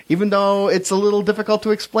interesting, even though it's a little difficult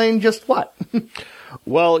to explain just what.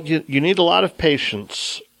 Well, you need a lot of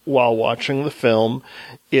patience while watching the film.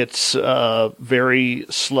 It's very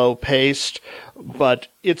slow-paced, but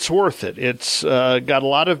it's worth it. It's got a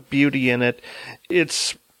lot of beauty in it.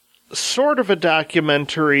 It's sort of a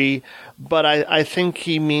documentary, but I think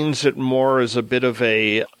he means it more as a bit of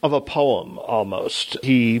a poem almost.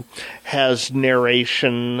 He has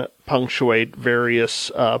narration punctuate various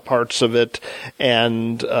parts of it,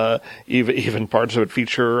 and even parts of it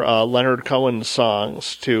feature Leonard Cohen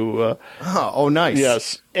songs too. Oh, nice.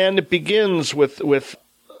 Yes, and it begins with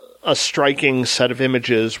a striking set of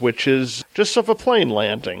images, which is just of a plane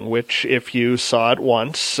landing, which if you saw it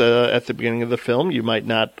once at the beginning of the film, you might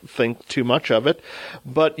not think too much of it,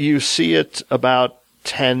 but you see it about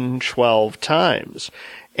 10, 12 times.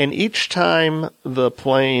 And each time the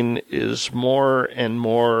plane is more and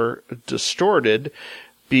more distorted,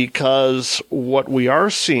 because what we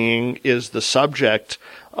are seeing is the subject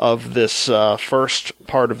of this first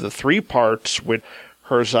part of the 3 parts, which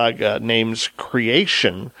Herzog names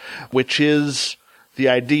creation, which is the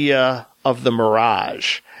idea of the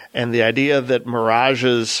mirage, and the idea that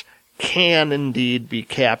mirages can indeed be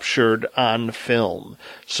captured on film.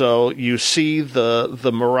 So you see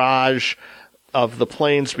the mirage of the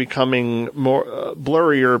planes becoming more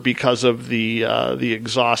blurrier because of the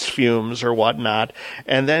exhaust fumes or whatnot,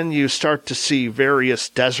 and then you start to see various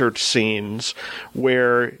desert scenes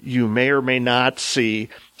where you may or may not see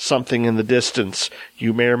something in the distance.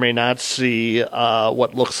 You may or may not see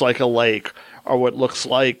what looks like a lake, or what looks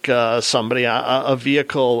like somebody, a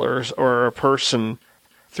vehicle or a person.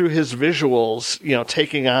 Through his visuals,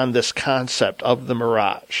 taking on this concept of the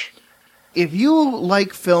mirage. If you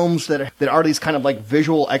like films that are these kind of like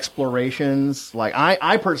visual explorations, like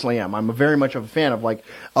I personally am, I'm very much of a fan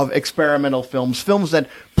of experimental films that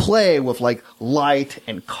play with like light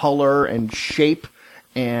and color and shape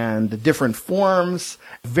and different forms,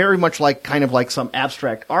 very much like kind of like some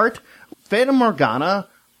abstract art. Fata Morgana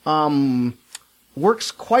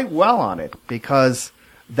works quite well on it, because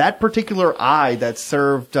that particular eye that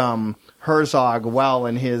served Herzog well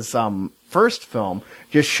in his first film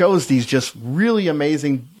just shows these just really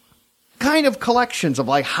amazing kind of collections of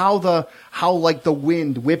like how the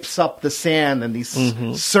wind whips up the sand and these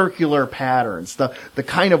circular patterns, the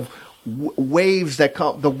kind of waves that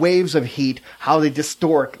come, the waves of heat, how they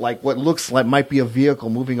distort like what looks like might be a vehicle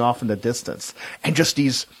moving off in the distance, and just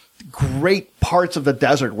these great parts of the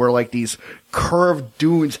desert where like these curved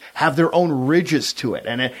dunes have their own ridges to it,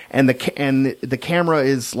 and the camera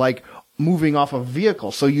is like moving off a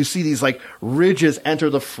vehicle, so you see these like ridges enter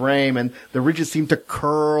the frame, and the ridges seem to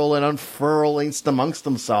curl and unfurl amongst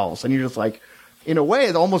themselves, and you're just like, in a way,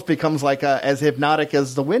 it almost becomes like as hypnotic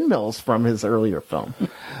as the windmills from his earlier film.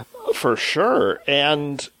 For sure.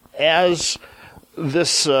 And as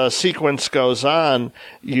this sequence goes on,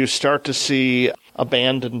 you start to see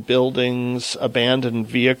abandoned buildings, abandoned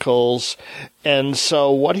vehicles. And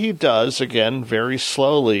so what he does, again, very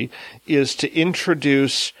slowly, is to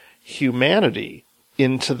introduce humanity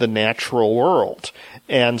into the natural world.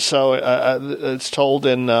 And so it's told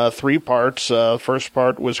in 3 parts. First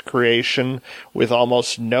part was creation with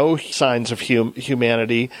almost no signs of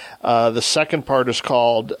humanity. The second part is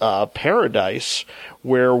called Paradise,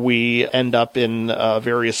 where we end up in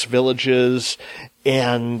various villages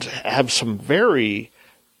and have some very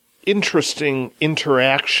interesting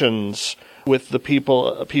interactions with the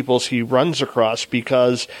peoples he runs across,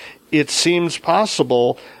 because it seems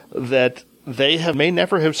possible that they may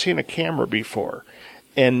never have seen a camera before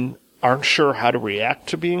and aren't sure how to react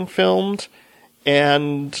to being filmed.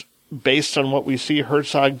 And based on what we see,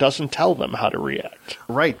 Herzog doesn't tell them how to react.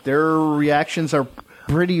 Right. Their reactions are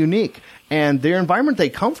pretty unique. And their environment they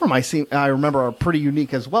come from, I remember, are pretty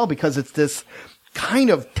unique as well, because it's this kind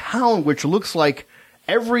of town which looks like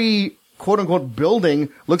every quote-unquote building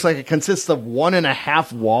looks like it consists of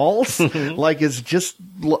 1.5 walls. Like it's just,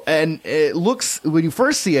 and it looks, when you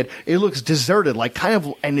first see it, it looks deserted, like kind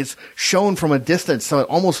of, and it's shown from a distance, so it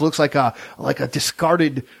almost looks like a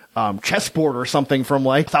discarded chessboard or something from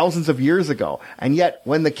like thousands of years ago. And yet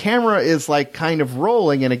when the camera is like kind of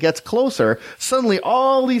rolling and it gets closer, suddenly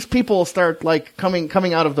all these people start like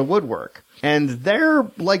coming out of the woodwork. And their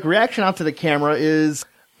like reaction out to the camera is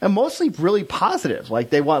mostly really positive. Like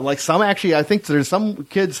they want, like some actually, I think there's some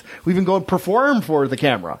kids who even go and perform for the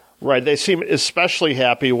camera. Right. They seem especially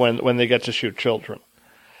happy when they get to shoot children.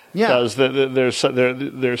 Yeah. Because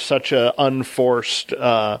there's such a unforced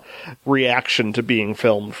reaction to being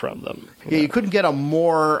filmed from them. Yeah, you couldn't get a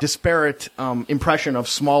more disparate impression of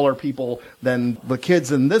smaller people than the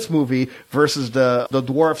kids in this movie versus the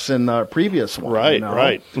dwarfs in the previous one. Right, you know?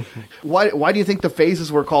 right. Why do you think the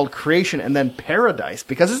phases were called creation and then paradise?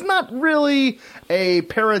 Because it's not really a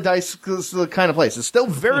paradise kind of place. It's still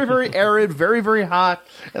very, very arid, very, very hot,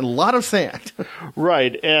 and a lot of sand.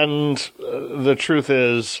 Right, and the truth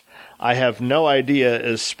is, I have no idea,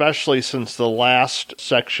 especially since the last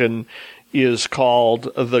section is called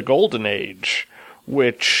The Golden Age,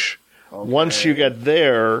 which, once you get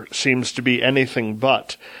there, seems to be anything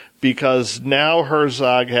but. Because now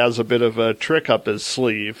Herzog has a bit of a trick up his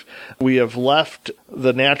sleeve. We have left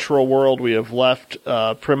the natural world, we have left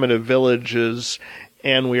primitive villages,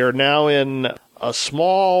 and we are now in a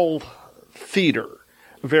small theater.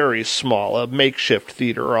 Very small, a makeshift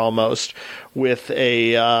theater almost, with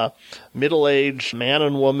a middle-aged man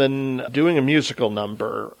and woman doing a musical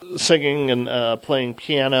number, singing and playing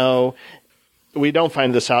piano. We don't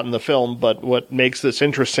find this out in the film, but what makes this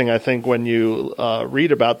interesting, I think, when you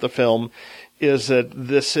read about the film, is that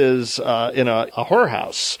this is in a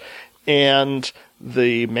whorehouse. And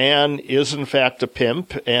the man is, in fact, a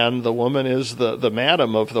pimp, and the woman is the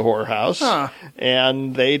madam of the whorehouse. Huh.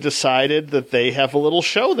 And they decided that they have a little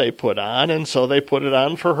show they put on, and so they put it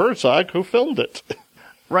on for Herzog, who filmed it.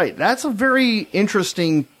 Right. That's a very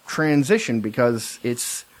interesting transition, because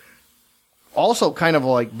it's also kind of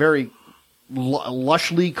like very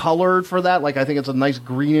lushly colored for that. Like I think it's a nice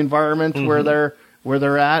green environment where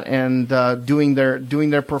they're at and doing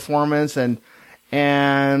their performance, and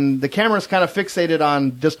the camera's kind of fixated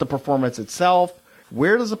on just the performance itself.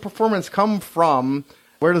 Where does the performance come from?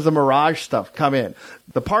 Where does the mirage stuff come in?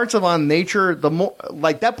 The parts of on nature,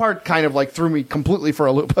 that part kind of like threw me completely for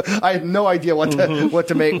a loop. I had no idea what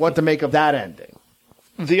to make of that ending.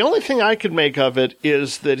 The only thing I could make of it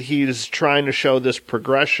is that he's trying to show this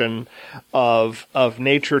progression of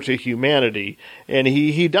nature to humanity, and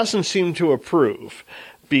he doesn't seem to approve.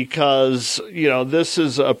 Because, this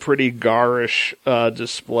is a pretty garish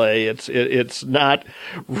display. It's not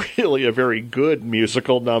really a very good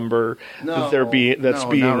musical number that's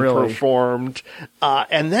being performed.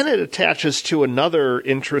 And then it attaches to another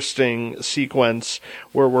interesting sequence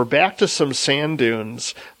where we're back to some sand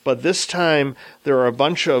dunes, but this time there are a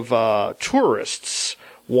bunch of tourists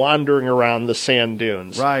wandering around the sand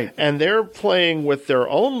dunes. Right. And they're playing with their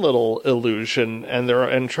own little illusion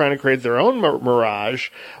and trying to create their own mirage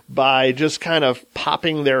by just kind of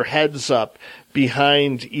popping their heads up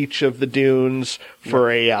behind each of the dunes for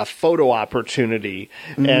a photo opportunity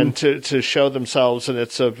and to show themselves. And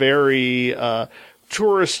it's a very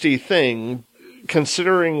touristy thing.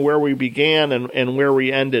 Considering where we began and where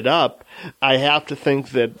we ended up, I have to think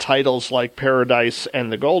that titles like Paradise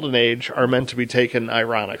and The Golden Age are meant to be taken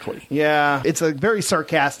ironically. Yeah, it's a very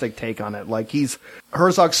sarcastic take on it. Like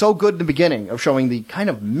Herzog's so good in the beginning of showing the kind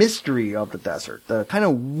of mystery of the desert, the kind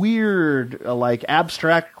of weird, like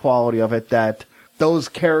abstract quality of it, that those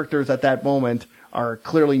characters at that moment are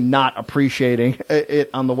clearly not appreciating it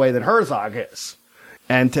on the way that Herzog is.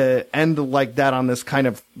 And to end like that on this kind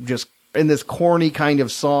of just in this corny kind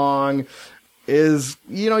of song is,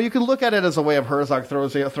 you can look at it as a way of Herzog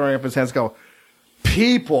throwing up his hands and go,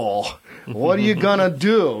 people, what are you gonna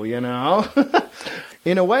do,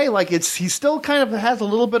 In a way, like he still kind of has a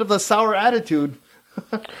little bit of the sour attitude,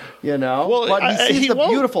 Well, but he sees the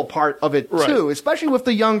beautiful part of it too, especially with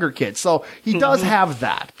the younger kids. So he does have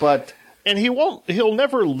that, but. And he'll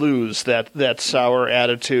never lose that sour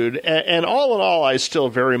attitude. And all in all, I still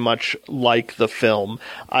very much like the film.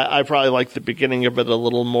 I probably like the beginning of it a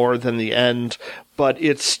little more than the end, but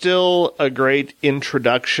it's still a great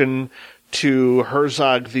introduction to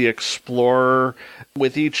Herzog the Explorer.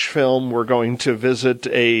 With each film, we're going to visit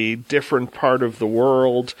a different part of the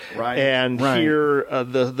world. Right. And here,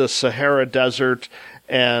 the Sahara Desert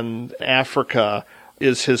and Africa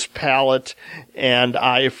is his palette, and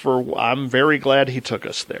I'm very glad he took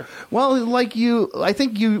us there. Well, I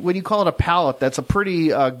think when you call it a palette, that's a pretty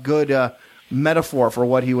good metaphor for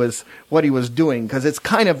what he was doing, because it's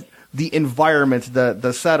kind of the environment,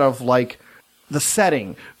 the set of the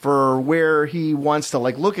setting for where he wants to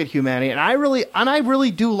look at humanity, and I really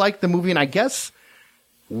do like the movie. And I guess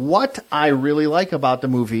what I really like about the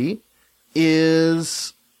movie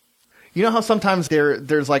is, how sometimes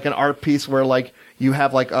there's an art piece where you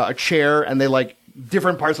have a chair and they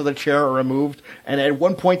different parts of the chair are removed, and at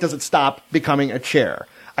one point does it stop becoming a chair.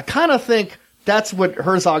 I kind of think that's what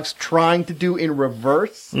Herzog's trying to do in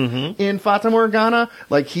reverse in Fata Morgana.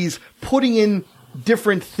 He's putting in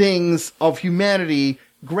different things of humanity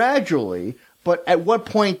gradually, but at what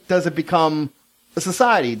point does it become a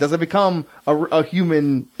society? Does it become a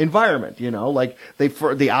human environment?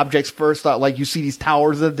 The objects first thought, you see these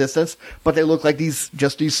towers in the distance, but they look like these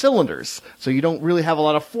cylinders. So you don't really have a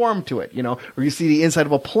lot of form to it, or you see the inside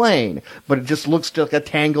of a plane, but it just looks like a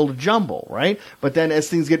tangled jumble, right? But then as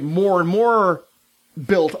things get more and more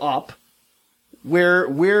built up,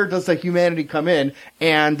 where does the humanity come in?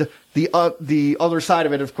 And the other side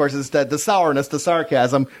of it, of course, is that the sourness, the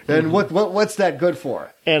sarcasm, and what's that good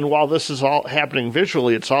for? And while this is all happening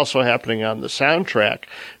visually, it's also happening on the soundtrack,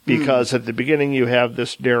 because at the beginning you have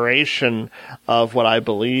this narration of what I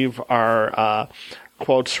believe are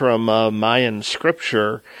quotes from Mayan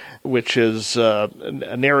scripture, which is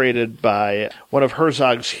narrated by one of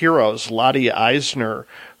Herzog's heroes, Lottie Eisner,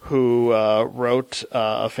 who wrote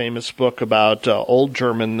a famous book about old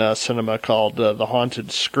German cinema called The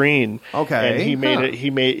Haunted Screen. Okay.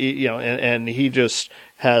 And and he just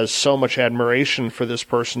has so much admiration for this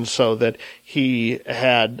person, so that he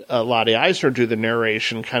had Lottie Eisner do the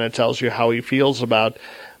narration. Kind of tells you how he feels about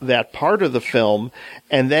that part of the film.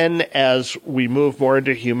 And then as we move more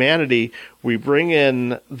into humanity, we bring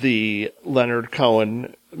in the Leonard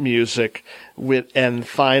Cohen music and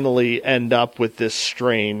finally end up with this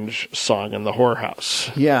strange song in the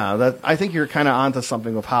whorehouse. Yeah, I think you're kind of onto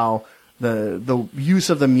something of how the use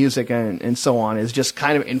of the music and so on is just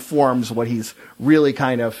kind of informs what he's really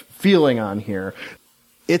kind of feeling on here.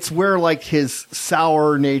 It's where his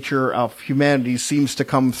sour nature of humanity seems to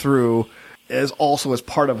come through as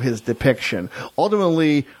part of his depiction.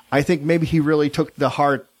 Ultimately, I think maybe he really took to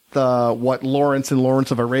heart what Lawrence in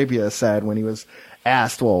Lawrence of Arabia said when he was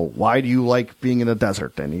asked, well, why do you like being in the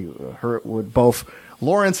desert? And both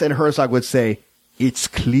Lawrence and Herzog would say, it's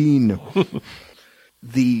clean.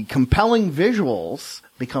 The compelling visuals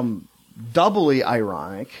become doubly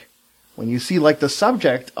ironic when you see the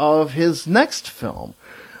subject of his next film,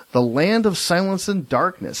 The Land of Silence and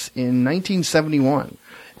Darkness, in 1971.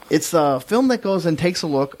 It's a film that goes and takes a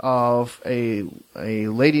look of a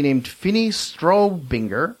lady named Finny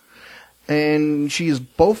Strobinger, and she is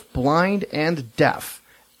both blind and deaf.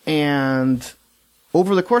 And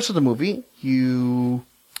over the course of the movie, you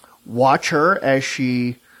watch her as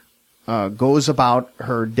she goes about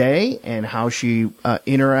her day and how she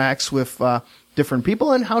interacts with different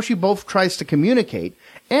people, and how she both tries to communicate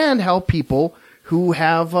and help people who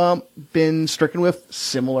have been stricken with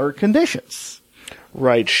similar conditions.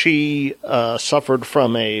 Right. She suffered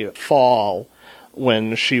from a fall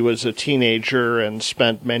when she was a teenager and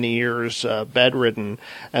spent many years bedridden,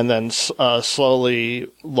 and then slowly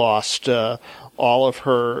lost all of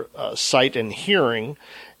her sight and hearing.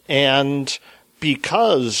 And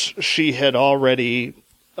because she had already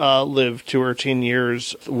lived to her teen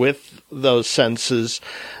years with those senses,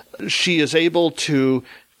 she is able to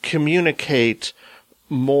communicate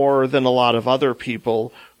more than a lot of other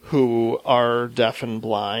people who are deaf and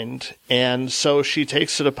blind. And so she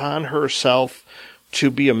takes it upon herself to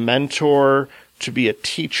be a mentor, to be a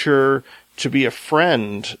teacher, to be a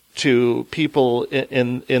friend to people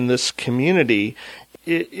in this community.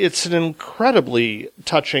 It's an incredibly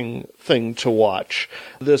touching thing to watch.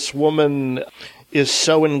 This woman is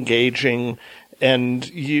so engaging, and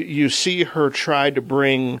you see her try to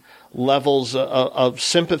bring levels of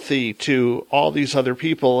sympathy to all these other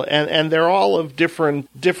people, and they're all of different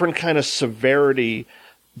kind of severity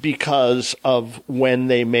because of when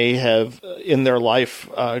they may have in their life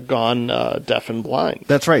gone deaf and blind.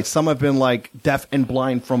 That's right. Some have been like deaf and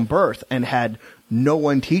blind from birth and had no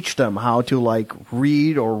one teach them how to like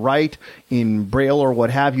read or write in Braille or what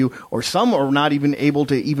have you, or some are not even able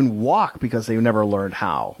to even walk because they never learned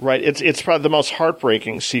how. Right. It's probably the most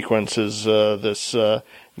heartbreaking sequence is this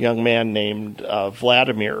young man named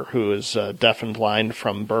Vladimir, who is deaf and blind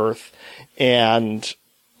from birth and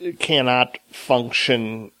cannot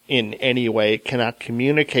function in any way, cannot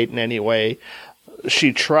communicate in any way.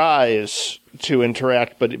 She tries to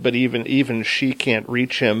interact, but even she can't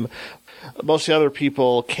reach him. Most of the other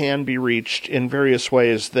people can be reached in various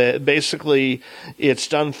ways. Basically, it's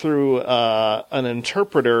done through an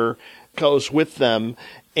interpreter, goes with them,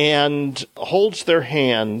 and holds their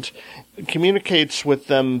hand, communicates with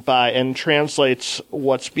them and translates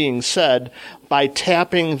what's being said by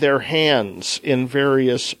tapping their hands in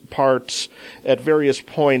various parts at various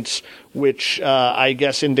points, which I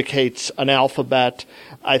guess indicates an alphabet.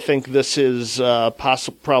 I think this is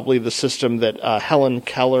probably the system that Helen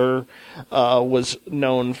Keller was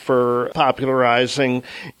known for popularizing.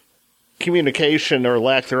 Communication, or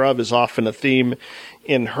lack thereof, is often a theme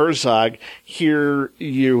in Herzog. Here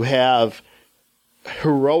you have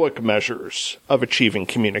heroic measures of achieving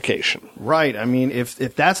communication. Right. I mean, if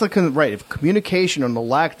that's if communication and the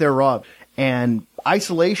lack thereof and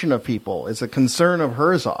isolation of people is a concern of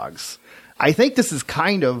Herzog's, I think this is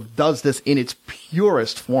does this in its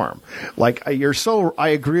purest form. Like, I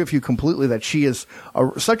agree with you completely that she is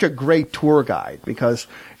such a great tour guide, because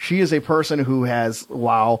she is a person who has,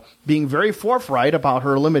 while being very forthright about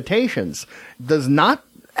her limitations, does not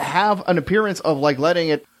have an appearance of like letting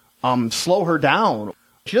it slow her down.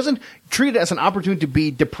 She doesn't treat it as an opportunity to be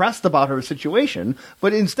depressed about her situation,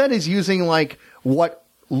 but instead is using like what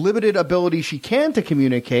limited ability she can to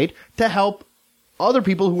communicate to help other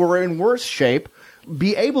people who are in worse shape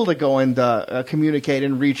be able to go and communicate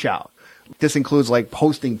and reach out. This includes like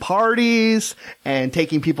hosting parties and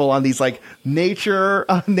taking people on these like nature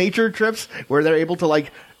trips where they're able to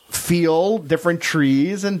like feel different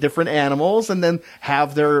trees and different animals, and then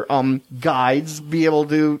have their guides be able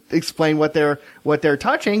to explain what they're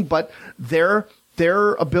touching. But their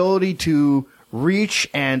ability to reach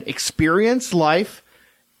and experience life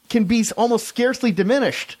can be almost scarcely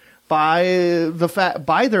diminished by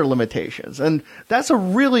their limitations. And that's a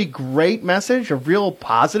really great message, a real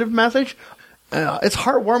positive message. It's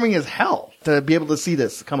heartwarming as hell to be able to see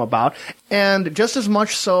this come about. And just as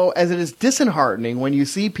much so as it is disheartening when you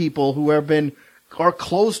see people who are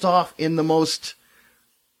closed off in the most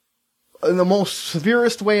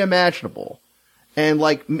severest way imaginable. And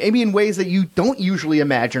like maybe in ways that you don't usually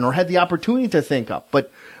imagine or had the opportunity to think of. But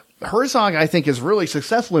Herzog, I think, is really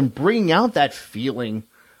successful in bringing out that feeling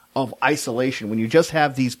of isolation when you just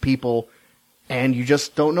have these people and you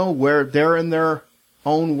just don't know where they're in their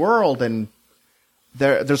own world, and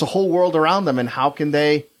there's a whole world around them, and how can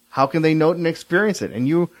they note and experience it, and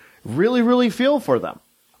you really, really feel for them.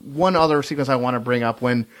 One other sequence I want to bring up,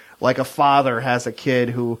 when like a father has a kid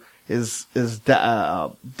who is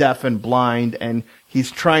deaf and blind, and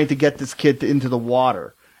he's trying to get this kid into the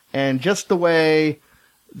water, and just the way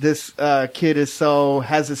this kid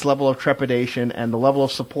has this level of trepidation and the level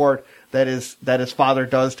of support that his father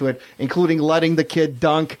does to it, including letting the kid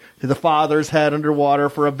dunk to the father's head underwater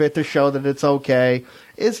for a bit to show that it's okay.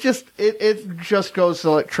 It's just it just goes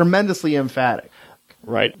so tremendously emphatic.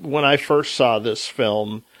 Right. When I first saw this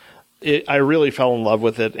film, I really fell in love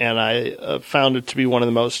with it, and I found it to be one of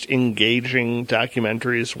the most engaging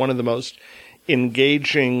documentaries, one of the most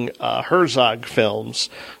engaging Herzog films.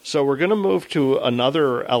 So we're going to move to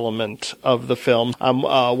another element of the film. I'm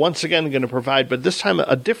once again going to provide, but this time,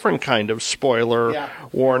 a different kind of spoiler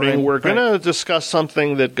warning. Right. We're going to discuss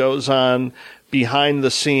something that goes on behind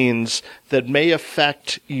the scenes that may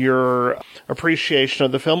affect your appreciation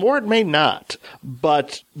of the film, or it may not.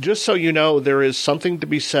 But just so you know, there is something to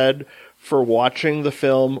be said for watching the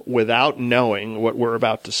film without knowing what we're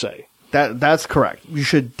about to say. That's correct. You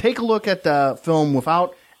should take a look at the film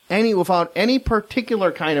without any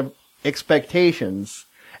particular kind of expectations,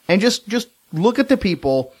 and just look at the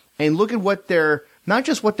people and look at what they're, not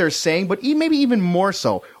just what they're saying, but maybe even more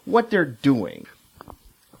so what they're doing.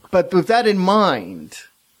 But with that in mind,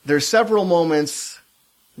 there's several moments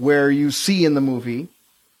where you see in the movie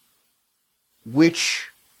which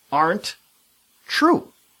aren't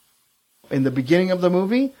true. In the beginning of the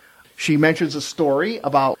movie, she mentions a story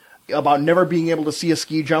about never being able to see a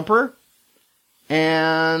ski jumper,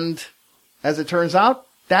 and as it turns out,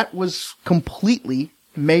 that was completely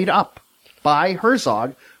made up by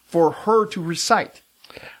Herzog for her to recite.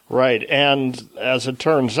 Right, and as it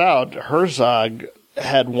turns out, Herzog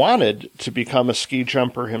had wanted to become a ski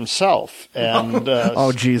jumper himself, and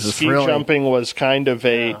oh Jesus, ski really? jumping was kind of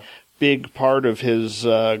a big part of his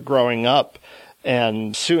growing up.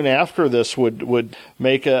 And soon after this would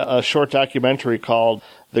make a short documentary called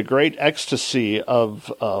The Great Ecstasy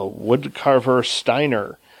of Woodcarver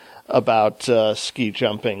Steiner about ski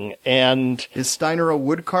jumping. And is Steiner a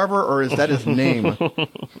woodcarver, or is that his name?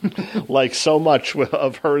 Like so much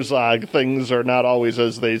of Herzog, things are not always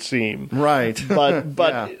as they seem. Right. But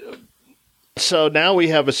yeah. So now we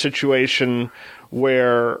have a situation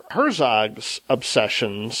where Herzog's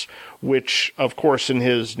obsessions, which, of course, in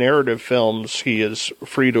his narrative films he is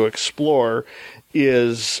free to explore,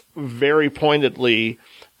 is very pointedly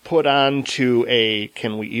put onto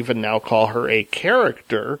can we even now call her a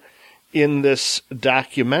character in this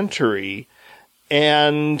documentary.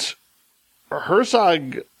 And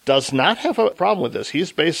Herzog does not have a problem with this.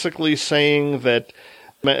 He's basically saying that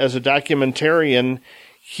as a documentarian,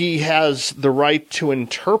 he has the right to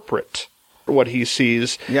interpret what he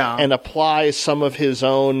sees and apply some of his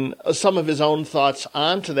own thoughts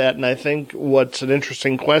onto that. And I think what's an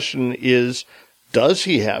interesting question is, does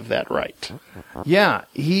he have that right? Yeah,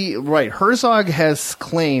 Herzog has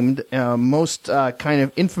claimed, most kind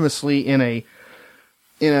of infamously in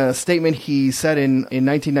a statement he said in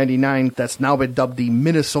 1999 that's now been dubbed the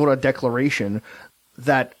Minnesota Declaration,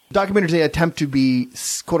 that documentaries they attempt to be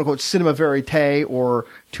quote-unquote cinema verite, or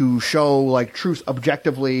to show like truth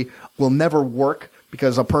objectively, will never work,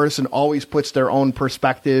 because a person always puts their own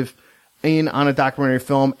perspective on a documentary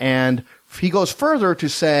film. And he goes further to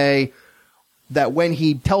say that when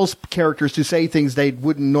he tells characters to say things they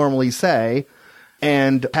wouldn't normally say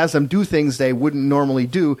and has them do things they wouldn't normally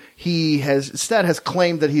do, he has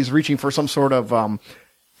claimed that he's reaching for some sort of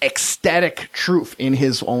ecstatic truth, in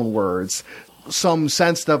his own words, some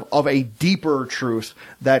sense of a deeper truth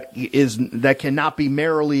that cannot be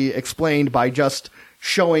merely explained by just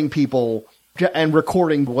showing people and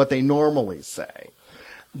recording what they normally say.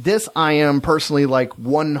 This I am personally like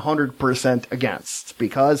 100% against,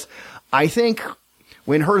 because I think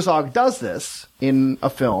when Herzog does this in a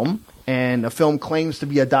film, and a film claims to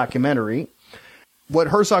be a documentary, what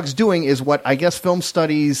Herzog's doing is what I guess film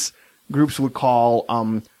studies groups would call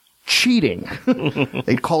cheating.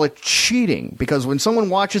 They'd call it cheating, because when someone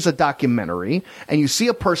watches a documentary and you see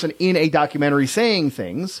a person in a documentary saying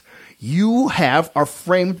things, you are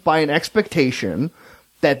framed by an expectation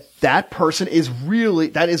that person is really,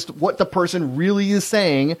 that is what the person really is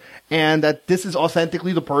saying, and that this is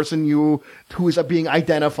authentically the person who is being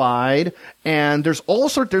identified. And there's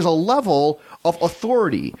a level of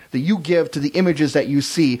authority that you give to the images that you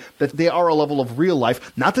see, that they are a level of real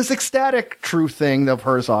life, not this ecstatic true thing of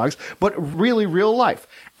Herzog's, but really real life.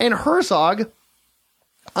 And Herzog,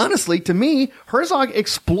 honestly, to me, Herzog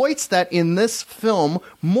exploits that in this film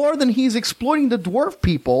more than he's exploiting the dwarf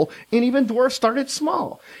people, and even Dwarf Started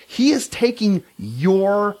Small. He is taking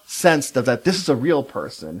your sense that this is a real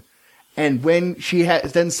person, and when she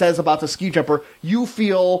then says about the ski jumper, you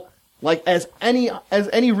feel like, as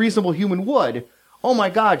any reasonable human would, oh my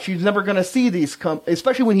God, she's never going to see these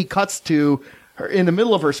especially when he cuts to her in the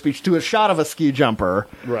middle of her speech to a shot of a ski jumper.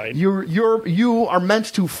 Right. You are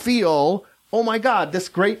meant to feel, oh my God, this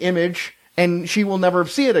great image, and she will never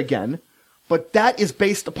see it again. But that is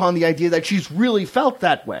based upon the idea that she's really felt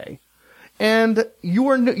that way. And you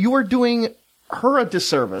are doing her a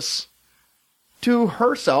disservice to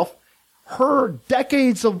herself, her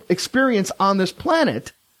decades of experience on this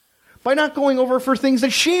planet, by not going over for things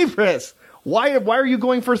that she is. Why are you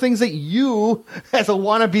going for things that you, as a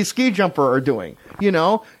wannabe ski jumper, are doing? You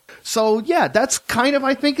know? So, yeah, that's kind of,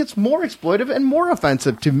 I think it's more exploitive and more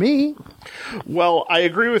offensive to me. Well, I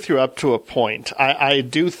agree with you up to a point. I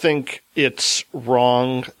do think it's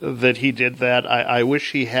wrong that he did that. I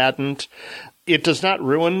wish he hadn't. It does not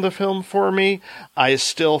ruin the film for me. I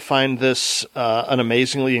still find this an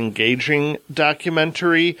amazingly engaging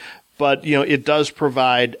documentary, but, you know, it does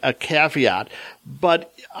provide a caveat.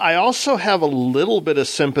 But I also have a little bit of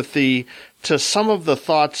sympathy to some of the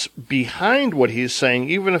thoughts behind what he's saying,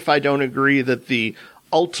 even if I don't agree that the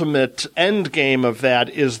ultimate end game of that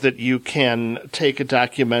is that you can take a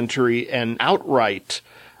documentary and outright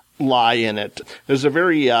lie in it. There's a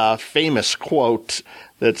very famous quote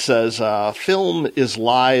that says, film is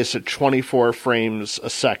lies at 24 frames a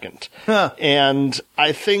second. Huh. And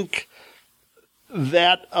I think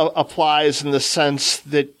that applies in the sense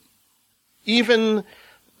that even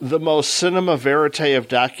the most cinema verite of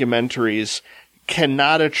documentaries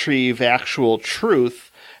cannot achieve actual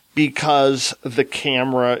truth because the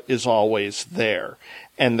camera is always there.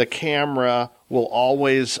 And the camera will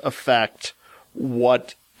always affect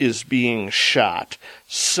what is being shot.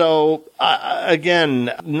 So,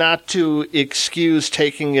 again, not to excuse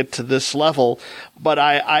taking it to this level, but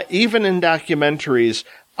I even in documentaries,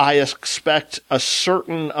 I expect a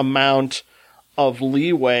certain amount of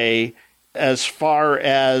leeway as far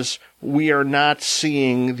as we are not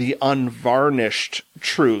seeing the unvarnished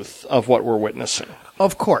truth of what we're witnessing.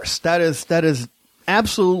 Of course, that is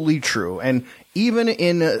absolutely true. And even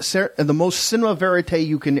in the most cinema verite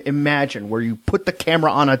you can imagine, where you put the camera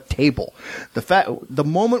on a table, the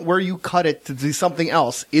moment where you cut it to do something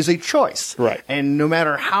else is a choice. Right. And no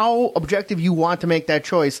matter how objective you want to make that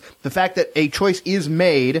choice, the fact that a choice is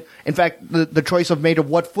made, in fact, the choice of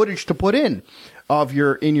what footage to put in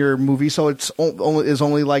your movie, so it's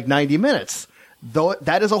only like 90 minutes. Though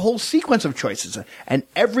that is a whole sequence of choices, and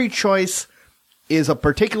every choice is a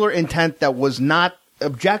particular intent that was not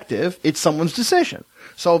objective. It's someone's decision.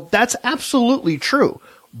 So that's absolutely true.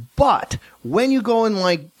 But when you go in,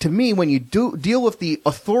 when you deal with the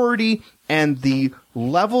authority and the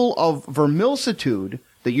level of vermilsitude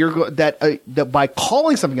that by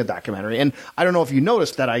calling something a documentary, and I don't know if you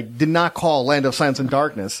noticed that I did not call Land of Silence and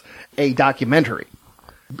Darkness a documentary.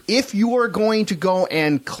 If you are going to go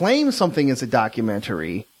and claim something as a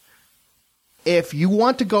documentary, if you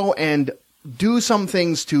want to go and do some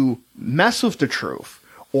things to mess with the truth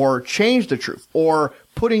or change the truth or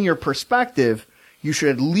put in your perspective, you should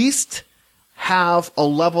at least have a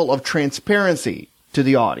level of transparency to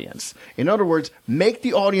the audience. In other words, make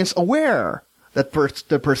the audience aware that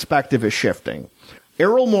the perspective is shifting.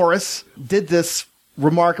 Errol Morris did this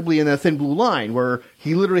remarkably in The Thin Blue Line, where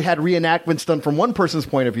he literally had reenactments done from one person's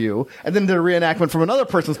point of view and then did a reenactment from another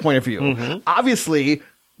person's point of view. Mm-hmm. Obviously,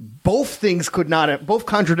 both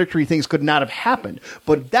contradictory things could not have happened.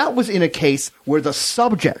 But that was in a case where the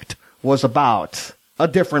subject was about a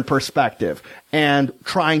different perspective and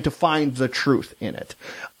trying to find the truth in it.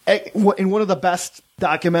 In one of the best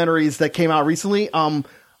documentaries that came out recently,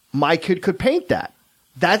 My Kid Could Paint That.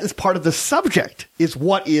 That is part of the subject, is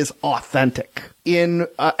what is authentic. In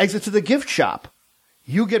Exit to the Gift Shop,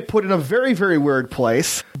 you get put in a very, very weird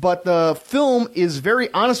place, but the film is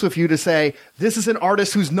very honest with you to say, this is an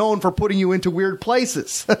artist who's known for putting you into weird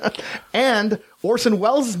places. And Orson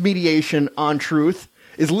Welles' mediation on truth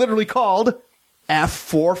is literally called F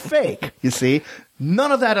for fake, you see.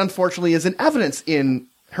 None of that, unfortunately, is in evidence in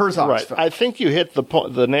Herzog's film. I think you hit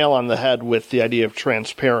the nail on the head with the idea of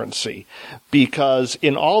transparency, because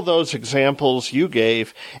in all those examples you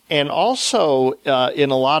gave, and also in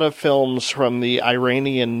a lot of films from the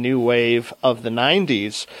Iranian New Wave of the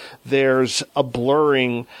 90s, there's a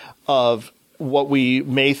blurring of what we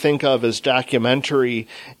may think of as documentary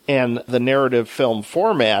and the narrative film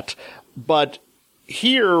format, but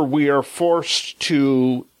here we are forced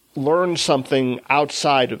to learn something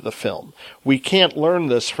outside of the film. We can't learn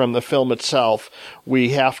this from the film itself. We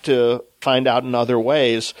have to find out in other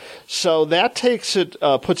ways. So that takes it,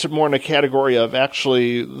 puts it more in a category of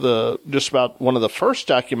actually just about one of the first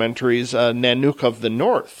documentaries, Nanook of the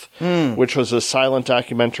North, which was a silent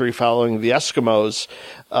documentary following the Eskimos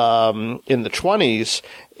in the 20s.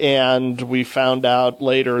 And we found out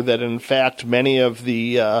later that, in fact, many of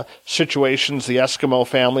the situations the Eskimo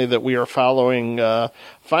family that we are following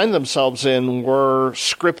find themselves in were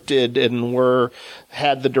scripted and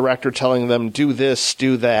had the director telling them, do this,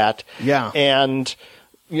 do that. Yeah. And,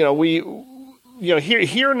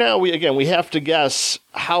 here now we have to guess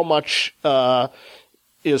how much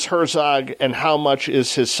is Herzog and how much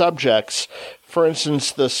is his subjects. For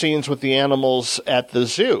instance, the scenes with the animals at the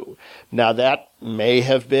zoo. Now, that may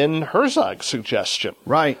have been Herzog's suggestion.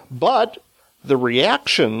 Right. But the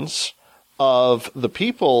reactions of the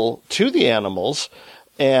people to the animals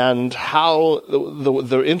and how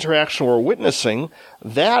the interaction we're witnessing,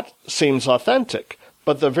 that seems authentic.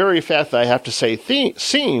 But the very fact that I have to say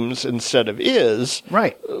seems instead of is,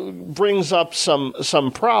 right, brings up some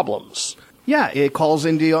problems. Yeah, it calls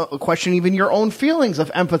into question even your own feelings of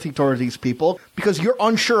empathy toward these people, because you're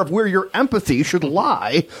unsure of where your empathy should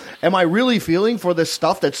lie. Am I really feeling for this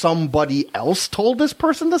stuff that somebody else told this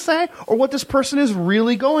person to say, or what this person is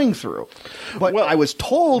really going through? But I was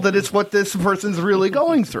told that it's what this person's really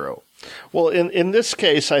going through. Well, in this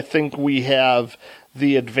case, I think we have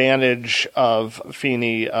the advantage of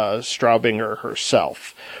Feenie Straubinger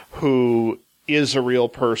herself, who is a real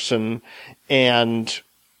person, and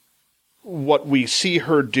what we see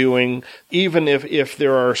her doing, even if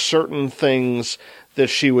there are certain things that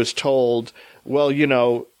she was told, well, you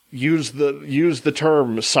know, use the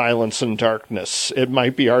term silence and darkness. It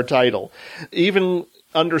might be our title. Even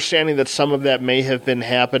understanding that some of that may have been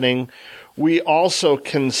happening, we also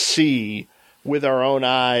can see with our own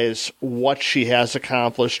eyes what she has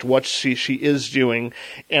accomplished, what she is doing,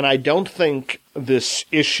 and I don't think this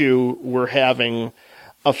issue we're having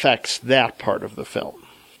affects that part of the film.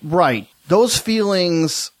 Right. Those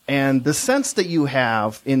feelings and the sense that you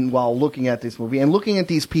have while looking at this movie and looking at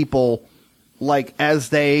these people, like as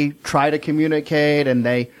they try to communicate and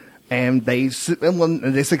they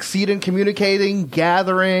succeed in communicating,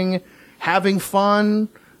 gathering, having fun,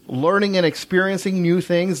 learning and experiencing new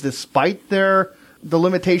things despite the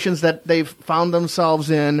limitations that they've found themselves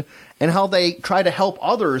in, and how they try to help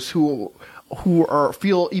others who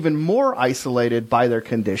feel even more isolated by their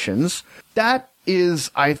conditions. That is,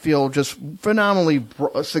 I feel, just phenomenally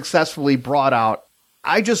successfully brought out.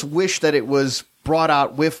 I just wish that it was brought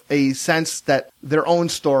out with a sense that their own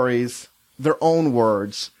stories, their own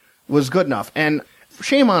words, was good enough. And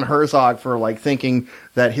shame on Herzog for thinking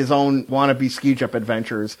that his own wannabe ski jump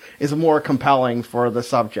adventures is more compelling for the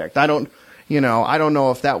subject. I don't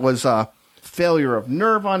know if that was a failure of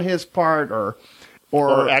nerve on his part or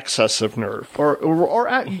excess of nerve.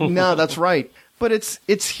 No, that's right. But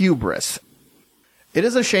it's hubris. It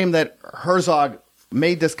is a shame that Herzog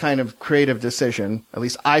made this kind of creative decision. At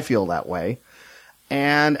least I feel that way.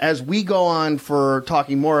 And as we go on for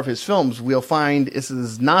talking more of his films, we'll find this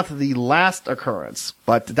is not the last occurrence,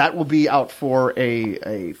 but that will be out for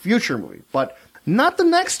a future movie. But not the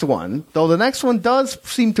next one, though the next one does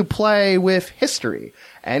seem to play with history.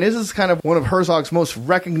 And this is kind of one of Herzog's most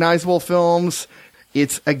recognizable films.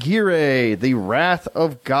 It's Aguirre, The Wrath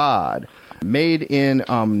of God, made in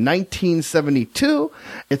 1972.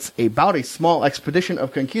 It's about a small expedition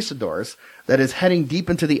of conquistadors that is heading deep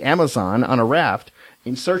into the Amazon on a raft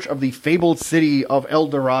in search of the fabled city of El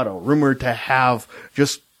Dorado, rumored to have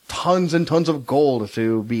just tons and tons of gold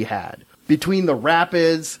to be had. Between the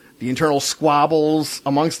rapids, the internal squabbles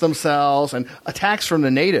amongst themselves, and attacks from the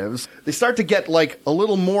natives, they start to get a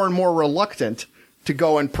little more and more reluctant to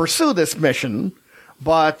go and pursue this mission.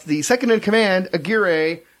 But the second in command,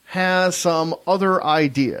 Aguirre, has some other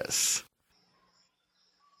ideas.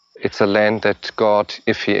 It's a land that God,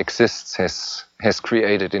 if he exists, has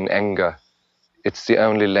created in anger. It's the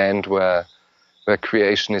only land where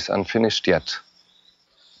creation is unfinished yet.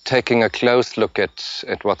 Taking a close look at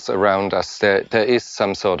what's around us, there is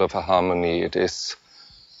some sort of a harmony. It is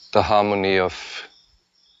the harmony of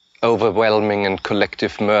overwhelming and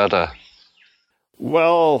collective murder.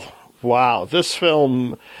 Well, wow, this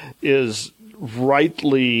film is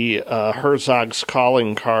rightly Herzog's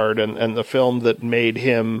calling card and the film that made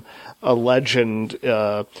him a legend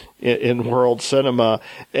in world cinema,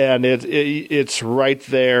 and it's right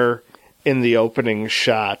there in the opening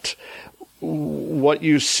shot. What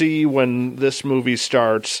you see when this movie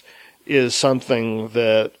starts is something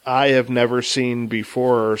that I have never seen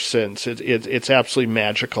before or since. It's absolutely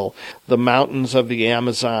magical. The mountains of the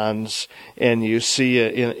Amazons, and you see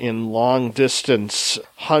in long distance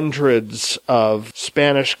hundreds of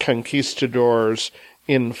Spanish conquistadors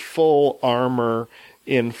in full armor,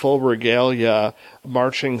 in full regalia,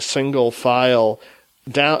 marching single file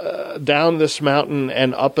down this mountain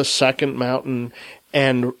and up a second mountain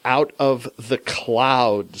and out of the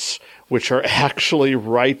clouds, which are actually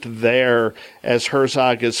right there as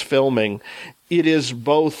Herzog is filming. It is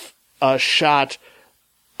both a shot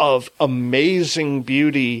of amazing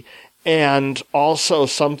beauty and also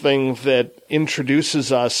something that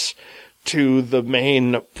introduces us to the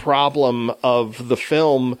main problem of the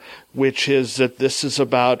film, which is that this is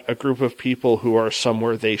about a group of people who are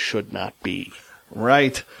somewhere they should not be.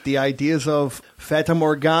 Right. The ideas of Fata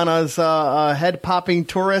Morgana's head-popping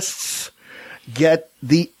tourists get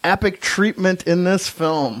the epic treatment in this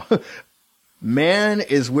film. Man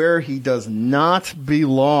is where he does not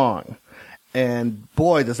belong. And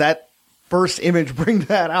boy, does that first image bring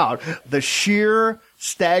that out. The sheer,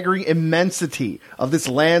 staggering immensity of this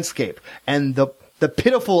landscape and the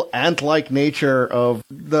pitiful ant-like nature of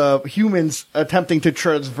the humans attempting to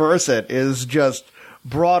traverse it is just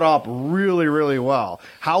brought up really, really well.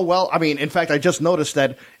 How well? I mean, in fact, I just noticed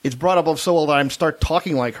that it's brought up so well that I'm start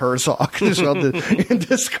talking like Herzog in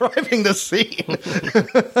describing the scene.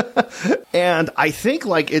 And I think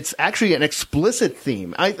like it's actually an explicit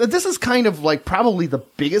theme. This is kind of like probably the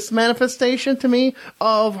biggest manifestation to me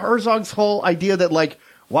of Herzog's whole idea that like,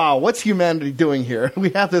 wow, what's humanity doing here? We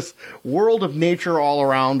have this world of nature all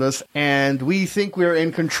around us, and we think we're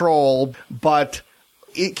in control, but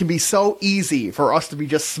it can be so easy for us to be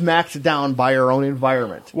just smacked down by our own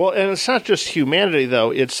environment. Well, and it's not just humanity,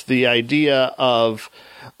 though. It's the idea of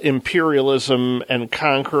imperialism and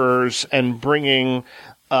conquerors and bringing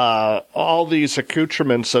all these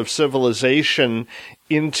accoutrements of civilization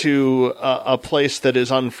into a place that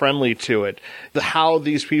is unfriendly to it. How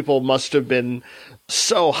these people must have been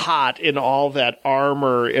so hot in all that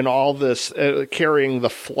armor, in all this, carrying the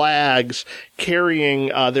flags, carrying,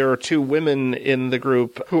 there are two women in the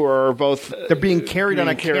group who are both... They're being carried on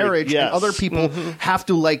a carriage, yes. And other people have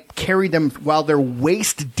to, like, carry them while they're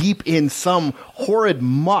waist deep in some horrid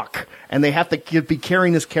muck, and they have to be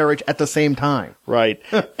carrying this carriage at the same time. Right.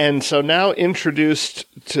 And so now introduced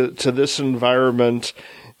to this environment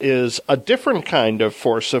is a different kind of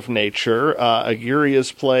force of nature. Aguirre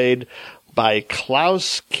is played by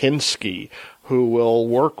Klaus Kinski, who will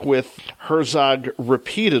work with Herzog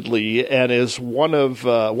repeatedly and is one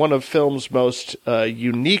of film's most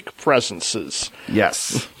unique presences.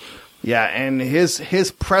 Yes. Yeah, and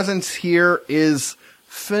his presence here is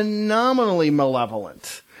phenomenally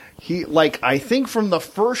malevolent. He, like, I think from the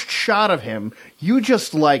first shot of him, you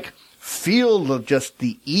just, like, feel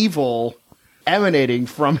the evil emanating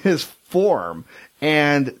from his form.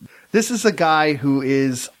 And this is a guy who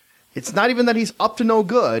is... It's not even that he's up to no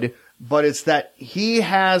good, but it's that he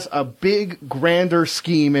has a big, grander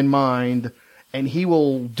scheme in mind, and he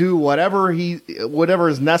will do whatever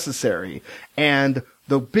is necessary. And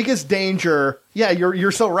the biggest danger, yeah,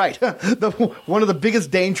 you're so right. One of the biggest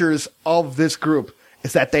dangers of this group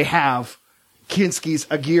is that they have Kinski's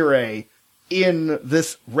Aguirre in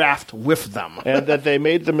this raft with them. And that they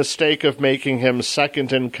made the mistake of making him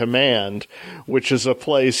second in command, which is a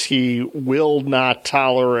place he will not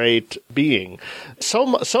tolerate being. So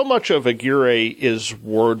much of Aguirre is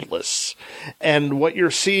wordless. And what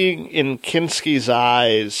you're seeing in Kinski's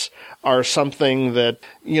eyes are something that,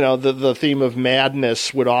 you know, the theme of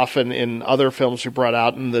madness would often in other films be brought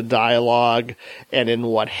out in the dialogue and in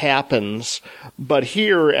what happens. But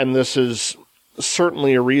here, and this is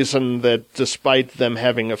certainly a reason that despite them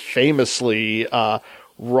having a famously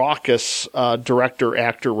raucous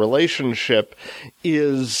director-actor relationship,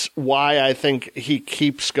 is why I think he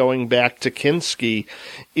keeps going back to Kinski,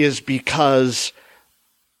 is because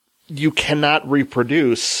you cannot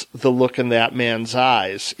reproduce the look in that man's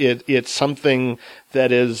eyes. It's something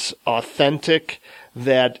that is authentic,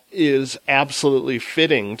 that is absolutely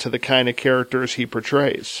fitting to the kind of characters he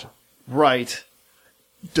portrays. Right.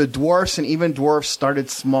 The dwarfs and even dwarfs started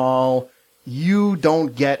small. You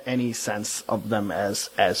don't get any sense of them as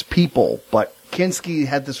people. But Kinski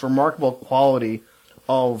had this remarkable quality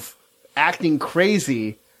of acting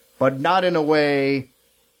crazy, but not in a way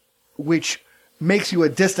which makes you a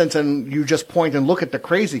distance and you just point and look at the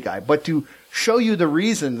crazy guy, but to show you the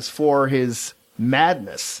reasons for his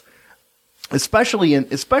madness, especially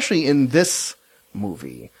in this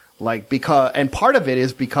movie. And part of it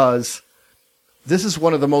is because this is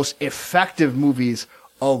one of the most effective movies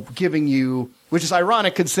of giving you, which is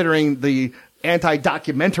ironic considering the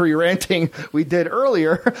anti-documentary ranting we did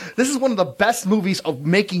earlier. This is one of the best movies of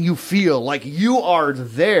making you feel like you are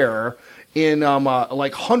there in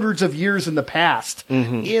like hundreds of years in the past,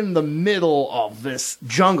 in the middle of this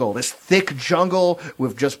jungle, this thick jungle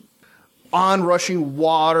with just onrushing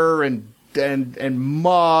water and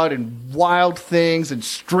mud and wild things and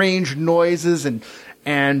strange noises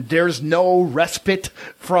and there's no respite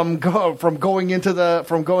from going into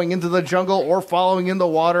the jungle or following in the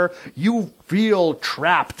water. You feel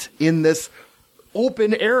trapped in this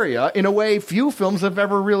open area in a way few films have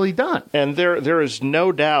ever really done. And there is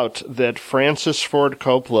no doubt that Francis Ford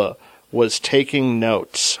Coppola was taking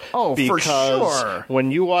notes. Oh, for sure. Because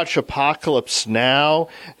when you watch Apocalypse Now,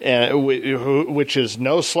 which is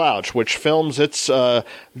no slouch, which films its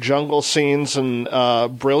jungle scenes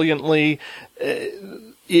and brilliantly,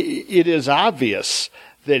 it is obvious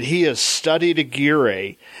that he has studied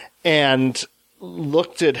Aguirre and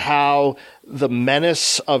looked at how the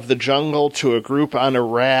menace of the jungle to a group on a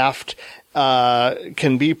raft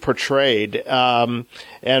can be portrayed.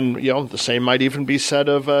 And, the same might even be said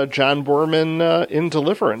of John Boorman in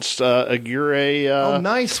Deliverance. Aguirre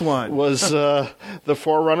nice one. was the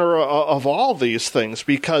forerunner of all these things,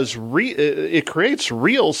 because it creates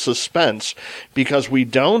real suspense, because we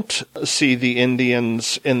don't see the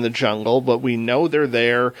Indians in the jungle, but we know they're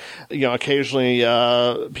there. Occasionally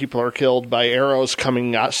people are killed by arrows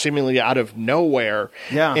coming out seemingly out of nowhere.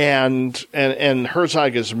 Yeah. And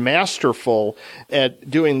Herzog is masterful at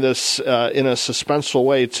doing this in a suspenseful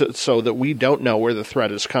way so that we don't know where the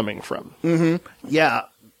threat is coming from. Mm-hmm. Yeah.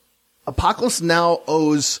 Apocalypse Now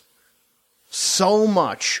owes so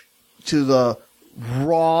much to the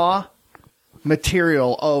raw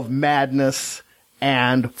material of madness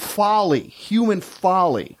and folly, human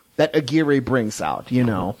folly, that Aguirre brings out,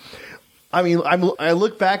 I mean, I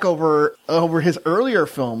look back over his earlier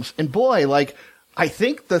films, and boy, I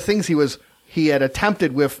think the things he had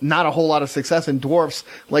attempted with not a whole lot of success in Dwarfs,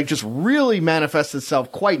 just really manifests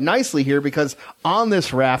itself quite nicely here, because on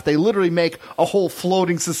this raft, they literally make a whole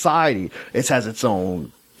floating society. It has its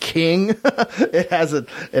own king. It has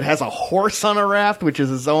a horse on a raft, which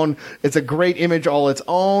is its own. It's a great image all its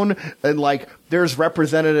own. And there's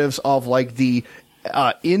representatives of the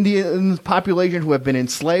Indian population who have been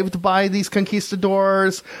enslaved by these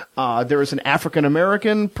conquistadors. There is an African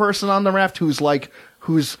American person on the raft whose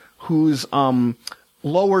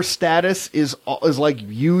lower status is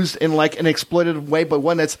used in an exploitative way, but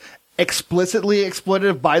one that's explicitly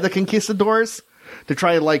exploitative by the conquistadors to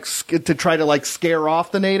try to scare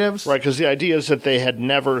off the natives. Right, because the idea is that they had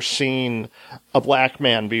never seen a black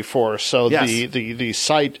man before, so yes. the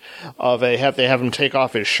sight of they have him take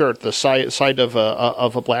off his shirt, the sight of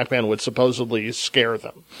a black man would supposedly scare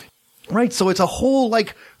them. Right, so it's a whole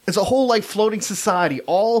floating society,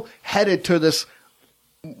 all headed to this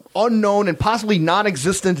unknown and possibly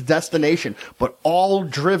non-existent destination, but all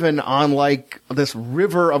driven on this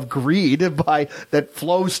river of greed that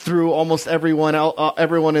flows through almost everyone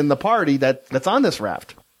in the party that's on this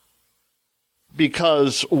raft.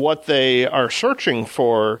 Because what they are searching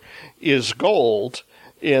for is gold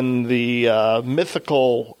in the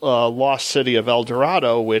mythical lost city of El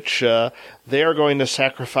Dorado, which they are going to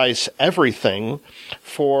sacrifice everything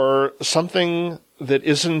for something that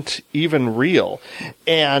isn't even real.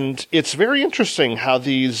 And it's very interesting how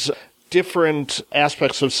these different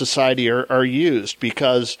aspects of society are used,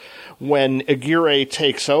 because when Aguirre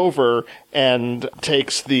takes over and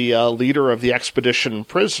takes the leader of the expedition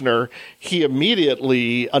prisoner, he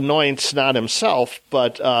immediately anoints not himself,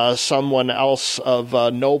 but someone else of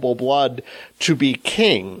noble blood to be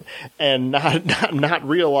king. And not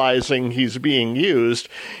realizing he's being used,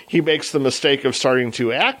 he makes the mistake of starting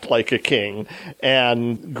to act like a king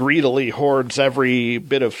and greedily hoards every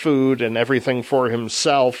bit of food and everything for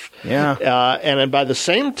himself. Yeah. And then by the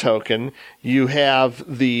same token, you have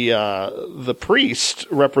the priest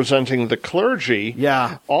representing the clergy.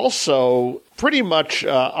 Yeah. Also pretty much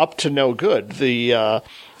up to no good. The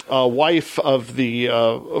wife of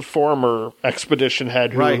the former expedition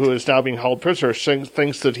head, who is now being held prisoner,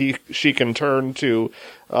 thinks that she can turn to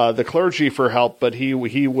the clergy for help, but he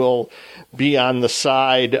will be on the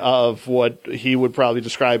side of what he would probably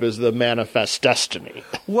describe as the manifest destiny.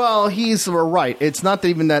 Well, he's right. It's not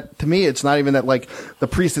even that, to me, it's not even that the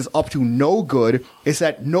priest is up to no good. It's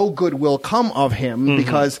that no good will come of him,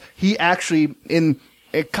 because he actually, in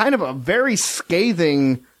a kind of a very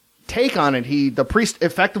scathing take on it, the priest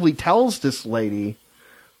effectively tells this lady,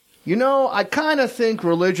 I kind of think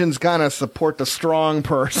religion's gonna support the strong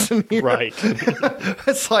person here. Right.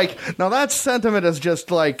 It's now that sentiment is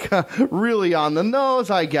just really on the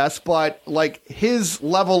nose, I guess, but his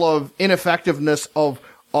level of ineffectiveness or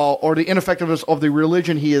the ineffectiveness of the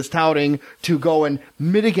religion he is touting to go and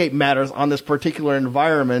mitigate matters on this particular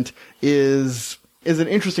environment is an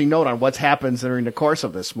interesting note on what's happened during the course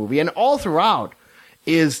of this movie. And all throughout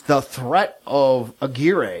is the threat of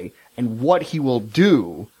Aguirre and what he will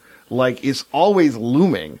do, is always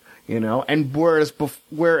looming, and whereas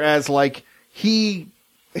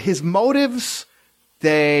his motives,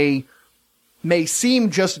 they may seem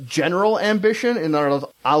just general ambition in order to,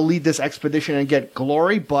 I'll lead this expedition and get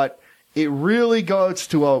glory, but it really goes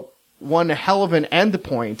to one hell of an end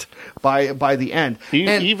point by the end.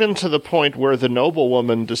 Even to the point where the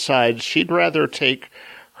noblewoman decides she'd rather take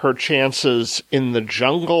her chances in the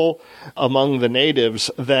jungle among the natives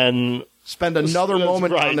than spend another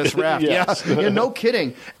moment on this raft. Yes. Yeah, no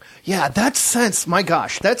kidding. Yeah, that sense, my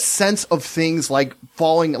gosh, that sense of things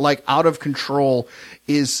falling out of control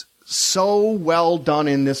is so well done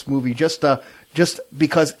in this movie. Just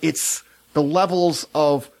because it's the levels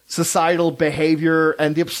of societal behavior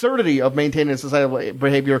and the absurdity of maintaining societal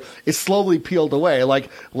behavior is slowly peeled away. Like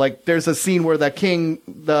there's a scene where the king,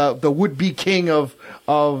 the would-be king of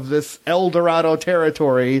this El Dorado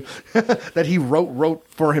territory that he wrote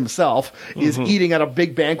for himself is eating at a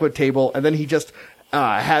big banquet table, and then he just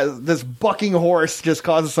has this bucking horse just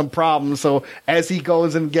causes some problems. So as he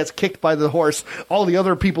goes and gets kicked by the horse, all the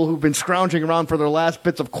other people who've been scrounging around for their last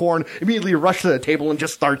bits of corn immediately rush to the table and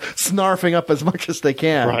just start snarfing up as much as they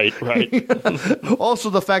can. Right. Also,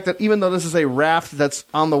 the fact that even though this is a raft that's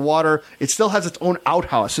on the water, it still has its own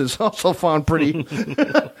outhouse is also found pretty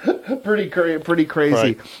crazy.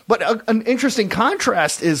 Right. But an interesting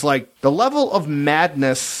contrast is like the level of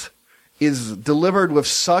madness is delivered with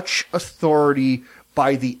such authority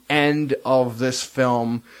by the end of this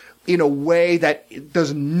film in a way that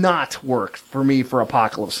does not work for me for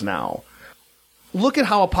Apocalypse Now. Look at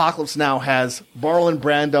how Apocalypse Now has Marlon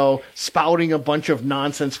Brando spouting a bunch of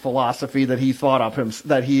nonsense philosophy that he thought up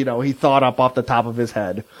he thought up off the top of his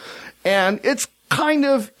head. And it's kind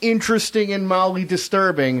of interesting and mildly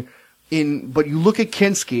disturbing. But you look at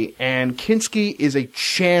Kinski, and Kinski is a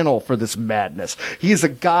channel for this madness. He is a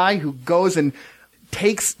guy who goes and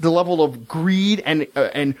takes the level of greed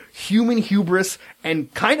and human hubris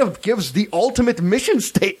and kind of gives the ultimate mission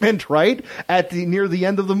statement, right? Near the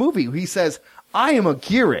end of the movie. He says, I am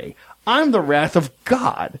Aguirre. I'm the wrath of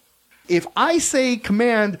God. If I say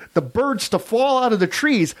command the birds to fall out of the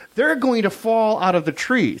trees, they're going to fall out of the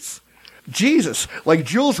trees. Jesus, like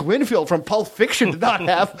Jules Winfield from Pulp Fiction did not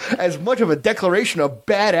have as much of a declaration of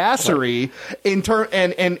badassery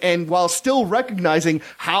and while still recognizing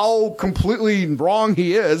how completely wrong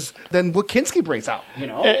he is than what Kinski brings out, you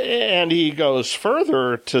know? And he goes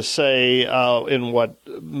further to say, in what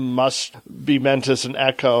must be meant as an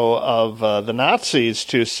echo of the Nazis,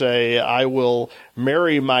 to say, I will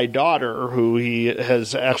marry my daughter, who he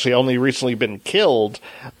has actually only recently been killed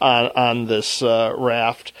on this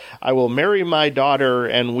raft. I will marry my daughter,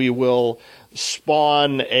 and we will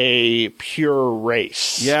spawn a pure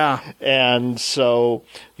race. Yeah. And so,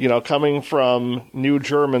 you know, coming from New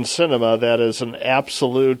German cinema, that is an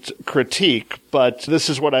absolute critique. But this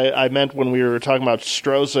is what I meant when we were talking about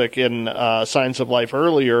Strozik in Signs of Life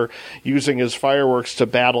earlier, using his fireworks to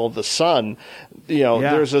battle the sun. You know,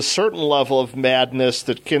 there's a certain level of madness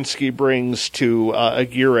that Kinski brings to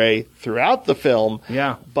Aguirre throughout the film.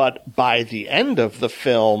 Yeah. But by the end of the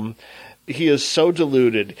film, he is so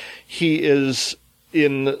deluded. He is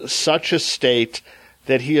in such a state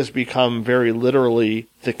that he has become very literally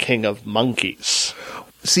the king of monkeys.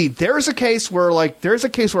 See, there's a case where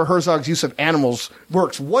Herzog's use of animals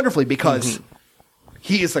works wonderfully because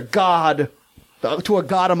he is a god to a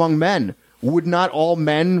god among men. Would not all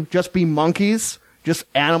men just be monkeys, just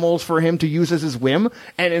animals for him to use as his whim?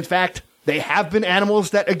 And in fact, they have been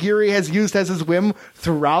animals that Aguirre has used as his whim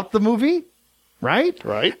throughout the movie, right?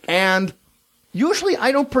 Right. And usually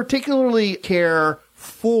I don't particularly care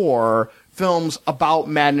for films about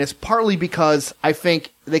madness, partly because I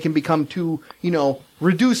think they can become too,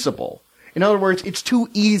 reducible. In other words, it's too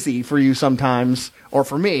easy for you sometimes, or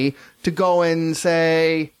for me, to go and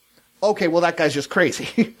say, okay, well, that guy's just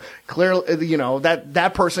crazy. Clearly,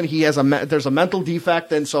 that person, there's a mental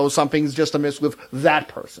defect, and so something's just amiss with that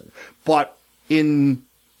person. But in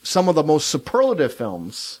some of the most superlative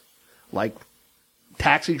films, like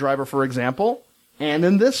Taxi Driver, for example, and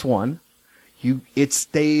in this one,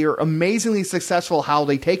 they are amazingly successful how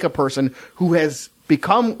they take a person who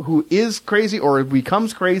is crazy or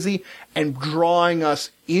becomes crazy and drawing us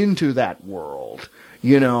into that world.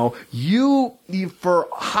 For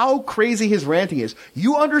how crazy his ranting is,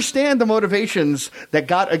 you understand the motivations that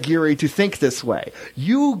got Aguirre to think this way.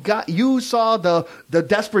 You saw the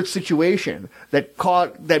desperate situation that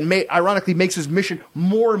ironically makes his mission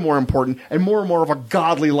more and more important and more of a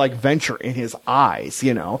godly-like venture in his eyes,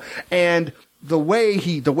 and the way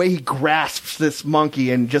he grasps this monkey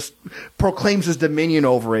and just proclaims his dominion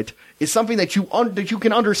over it is something that you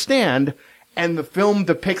can understand. And the film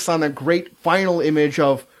depicts on a great final image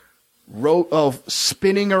of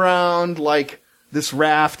spinning around like this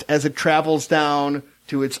raft as it travels down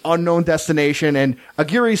to its unknown destination and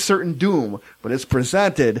Aguirre's certain doom, but it's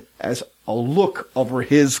presented as a look over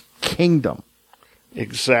his kingdom.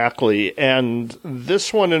 Exactly. And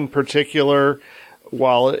this one in particular,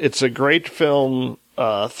 while it's a great film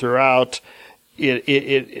throughout,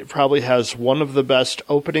 it probably has one of the best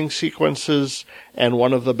opening sequences and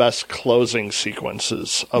one of the best closing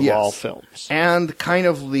sequences of all films. And kind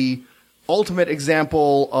of the ultimate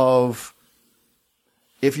example of,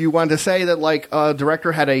 if you want to say that like a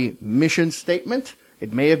director had a mission statement,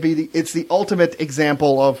 it's the ultimate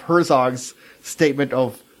example of Herzog's statement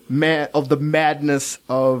of the madness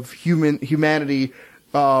of humanity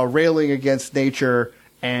railing against nature,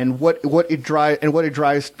 and what it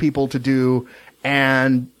drives people to do,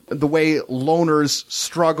 and the way loners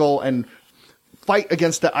struggle and fight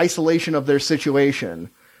against the isolation of their situation.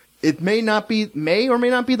 It may or may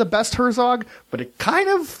not be the best Herzog, but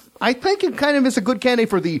I think it kind of is a good candidate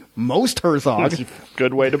for the most Herzog. That's a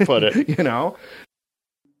good way to put it. You know?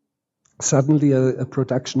 Suddenly a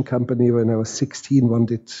production company when I was 16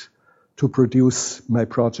 wanted to produce my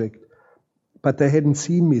project. But they hadn't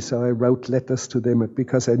seen me, so I wrote letters to them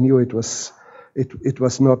because I knew it was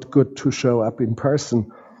not good to show up in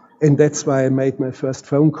person. And that's why I made my first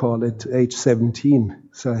phone call at age 17.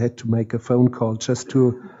 So I had to make a phone call just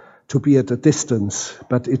to be at a distance.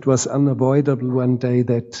 But it was unavoidable one day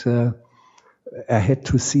that I had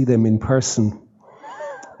to see them in person.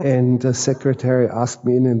 And the secretary asked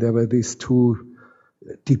me in, and there were these two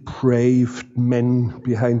depraved men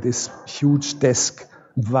behind this huge desk,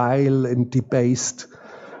 vile and debased.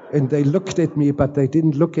 And they looked at me, but they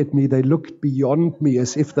didn't look at me. They looked beyond me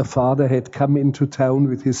as if the father had come into town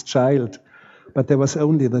with his child. But there was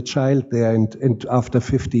only the child there. And after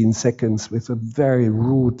 15 seconds, with a very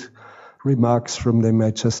rude remarks from them, I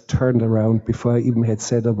just turned around. Before I even had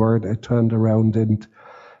said a word, I turned around and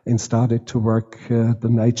started to work the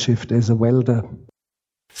night shift as a welder.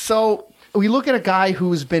 So we look at a guy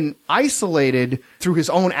who's been isolated through his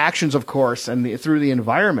own actions, of course, and through the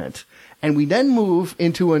environment. And we then move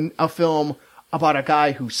into a film about a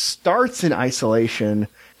guy who starts in isolation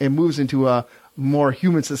and moves into a more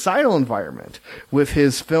human societal environment with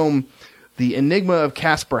his film, The Enigma of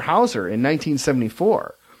Caspar Hauser, in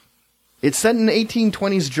 1974. It's set in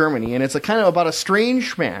 1820s Germany, and it's a kind of about a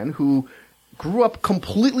strange man who grew up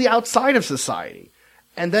completely outside of society.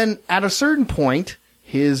 And then at a certain point,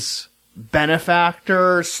 his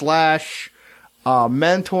benefactor /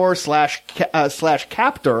 mentor /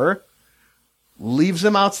 captor leaves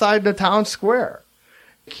him outside the town square.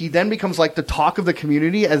 He then becomes like the talk of the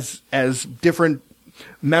community as different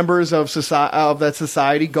members of that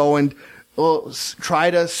society go and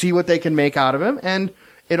try to see what they can make out of him. And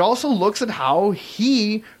it also looks at how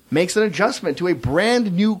he makes an adjustment to a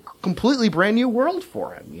completely brand new world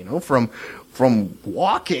for him, you know, from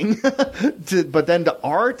walking but then to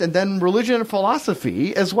art and then religion and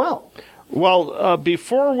philosophy as well. Well,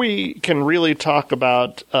 before we can really talk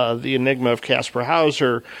about The Enigma of Caspar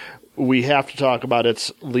Hauser, we have to talk about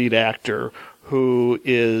its lead actor, who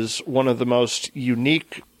is one of the most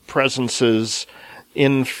unique presences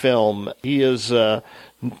in film. He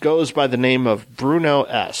goes by the name of Bruno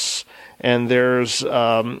S., and there's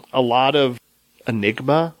a lot of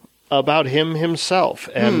enigma about him himself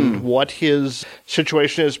and what his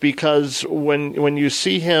situation is, because when you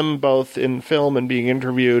see him both in film and being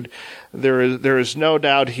interviewed, there is no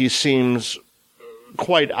doubt he seems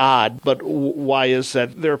quite odd. But why is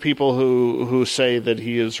that? There are people who say that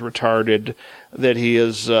he is retarded, that he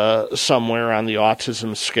is somewhere on the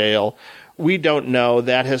autism scale. We don't know.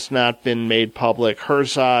 That has not been made public.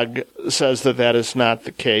 Herzog says that is not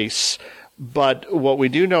the case. But what we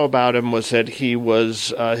do know about him was that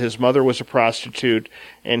his mother was a prostitute,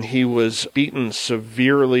 and he was beaten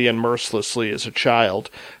severely and mercilessly as a child,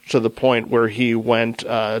 to the point where he went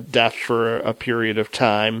deaf for a period of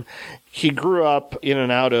time. He grew up in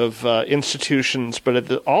and out of institutions, but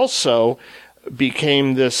it also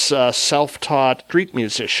became this self-taught street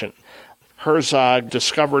musician. Herzog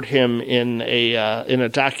discovered him in a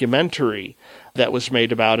documentary that was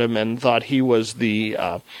made about him and thought he was the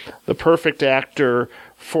perfect actor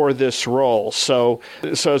for this role. So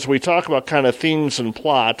as we talk about kind of themes and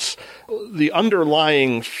plots, the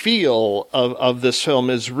underlying feel of this film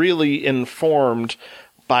is really informed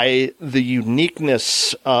by the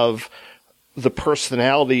uniqueness of the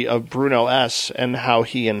personality of Bruno S. and how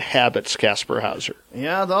he inhabits Caspar Hauser.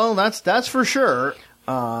 Yeah, though, that's for sure.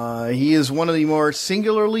 He is one of the more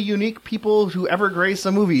singularly unique people who ever grace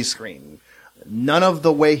a movie screen. None of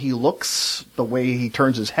the way he looks, the way he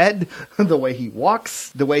turns his head, the way he walks,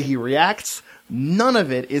 the way he reacts, none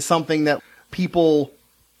of it is something that people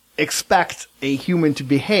expect a human to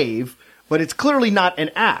behave, but it's clearly not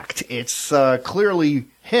an act. It's clearly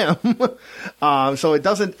him. So it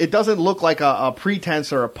doesn't look like a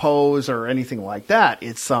pretense or a pose or anything like that.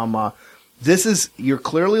 It's you're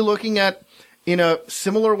clearly looking at, in a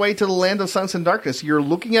similar way to The Land of Suns and Darkness, you're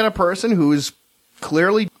looking at a person who is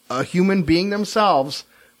clearly a human being themselves,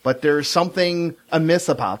 but there's something amiss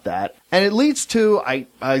about that. And it leads to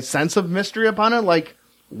a sense of mystery upon it, like,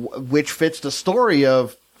 which fits the story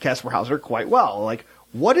of Caspar Hauser quite well. Like,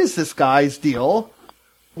 what is this guy's deal?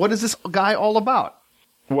 What is this guy all about?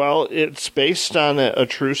 Well, it's based on a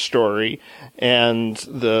true story, and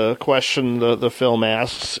the question the film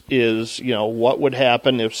asks is, what would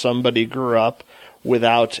happen if somebody grew up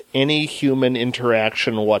without any human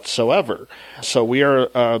interaction whatsoever? So we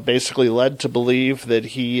are basically led to believe that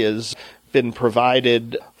he has been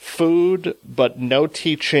provided food, but no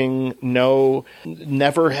teaching,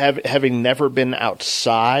 having never been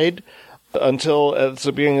outside. Until at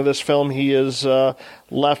the beginning of this film, he is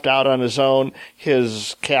left out on his own.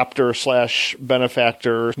 His captor /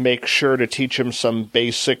 benefactor makes sure to teach him some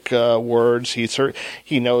basic words.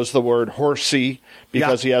 He knows the word horsey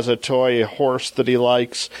because he has a toy horse that he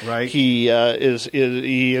likes. Right. He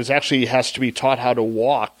actually has to be taught how to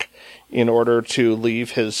walk in order to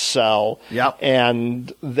leave his cell. Yep.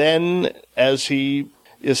 And then as he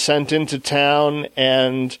is sent into town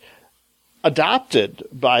and adopted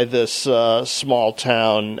by this small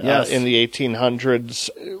town in the 1800s,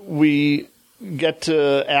 we get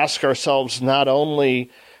to ask ourselves not only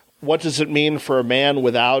what does it mean for a man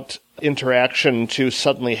without interaction to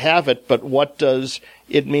suddenly have it, but what does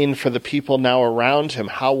it mean for the people now around him?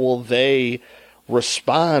 How will they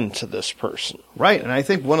respond to this person? Right, and I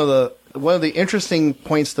think one of the interesting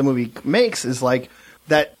points the movie makes is like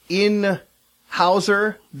that in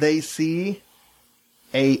Hauser they see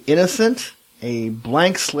a innocent, a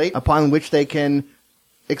blank slate upon which they can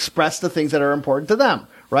express the things that are important to them.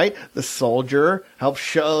 Right, the soldier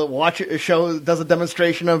helps does a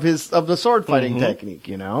demonstration of the sword fighting technique.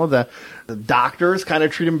 The doctors kind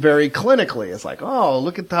of treat him very clinically. It's like, oh,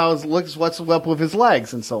 look what's up with his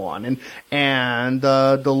legs and so on. And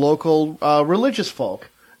the local religious folk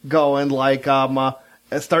go and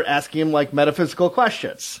start asking him like metaphysical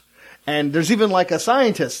questions. And there's even like a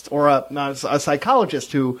scientist or a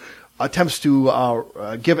psychologist who attempts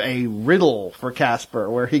to give a riddle for Casper,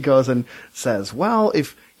 where he goes and says, well,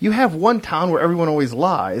 if you have one town where everyone always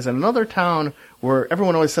lies and another town where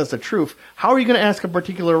everyone always says the truth, how are you going to ask a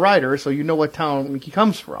particular writer so you know what town he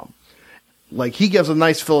comes from? Like, he gives a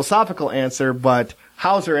nice philosophical answer, but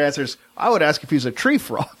Hauser answers, I would ask if he's a tree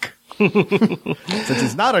frog. Since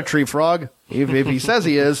he's not a tree frog, if he says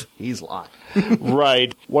he is, he's lying.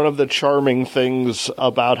 Right. One of the charming things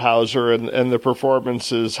about Hauser and the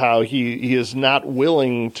performance is how he is not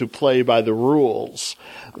willing to play by the rules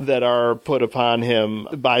that are put upon him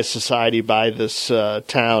by society, by this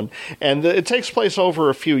town. And it takes place over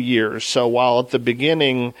a few years. So while at the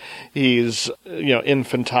beginning he's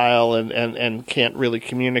infantile and can't really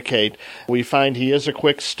communicate, we find he is a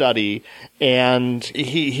quick study, and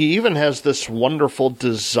he even has this wonderful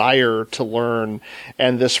desire to learn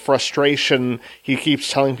and this frustration. He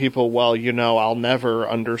keeps telling people, well, I'll never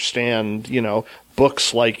understand,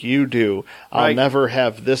 books like you do. I'll never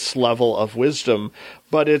have this level of wisdom.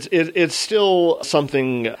 But it's still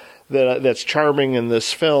something that's charming in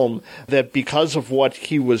this film, that because of what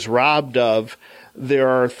he was robbed of, there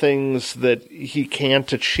are things that he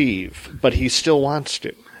can't achieve, but he still wants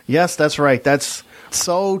to. Yes, that's right. That's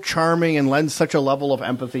so charming and lends such a level of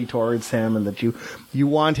empathy towards him, and that you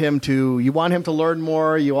want him to learn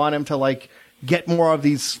more. You want him to get more of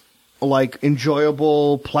these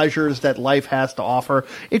enjoyable pleasures that life has to offer.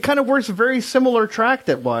 It kind of works a very similar track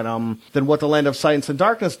than what The Land of Silence and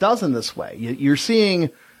Darkness does in this way.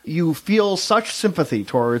 You feel such sympathy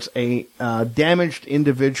towards a damaged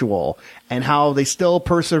individual and how they still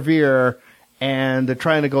persevere and they're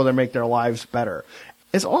trying to go there and make their lives better.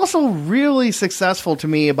 It's also really successful to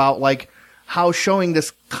me about how showing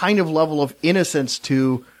this kind of level of innocence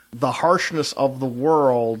to the harshness of the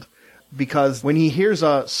world, because when he hears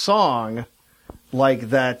a song like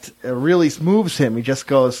that, it really moves him. He just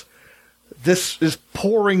goes, this is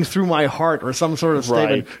pouring through my heart, or some sort of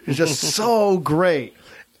statement. Right. It's just so great.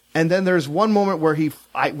 And then there's one moment where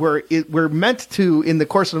we're meant to, in the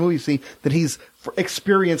course of the movie, see that he's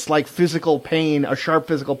experienced physical pain, a sharp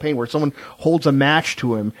physical pain, where someone holds a match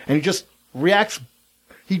to him and he just reacts,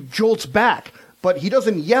 he jolts back, but he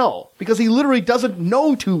doesn't yell because he literally doesn't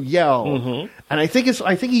know to yell. Mm-hmm. And I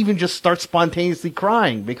think he even just starts spontaneously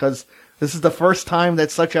crying because this is the first time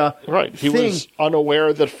that such a He thing. was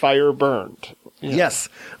unaware that fire burned. Yeah. Yes,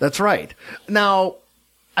 that's right. Now,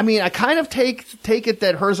 I mean, I kind of take it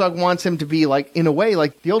that Herzog wants him to be in a way,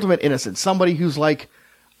 the ultimate innocent, somebody who's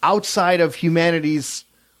outside of humanity's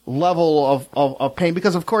level of pain,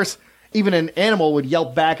 because of course even an animal would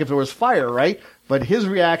yelp back if there was fire, right? But his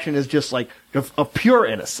reaction is just of pure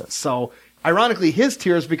innocence. So ironically, his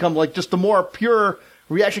tears become just a more pure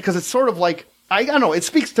reaction, because it's sort of I don't know, it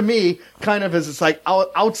speaks to me kind of as it's like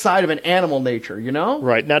outside of an animal nature, you know?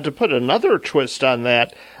 Right. Now, to put another twist on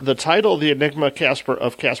that, the title, The Enigma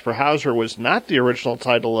of Caspar Hauser, was not the original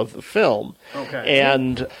title of the film. Okay.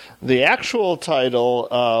 And the actual title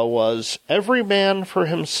was Every Man for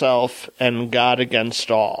Himself and God Against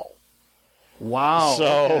All. Wow.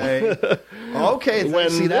 So, okay, when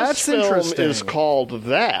see, that's this film interesting. is called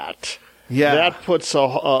that, Yeah. that puts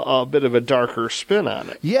a bit of a darker spin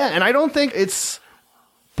on it. Yeah, and I don't think it's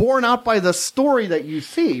borne out by the story that you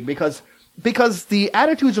see, because the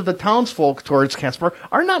attitudes of the townsfolk towards Caspar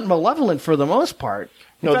are not malevolent for the most part.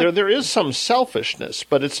 In No, fact, there is some selfishness,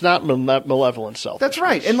 but it's not malevolent selfishness. that's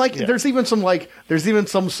right. And Yeah. there's even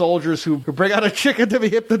some soldiers who bring out a chicken to be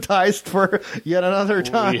hypnotized for yet another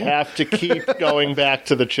time. We have to keep going back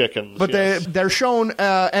to the chickens. But yes. they're shown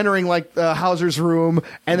entering Hauser's room,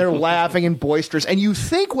 and they're laughing and boisterous. And you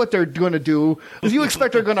think what they're going to do is you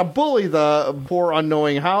expect they're going to bully the poor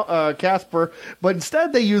unknowing Caspar, but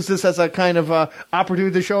instead they use this as a kind of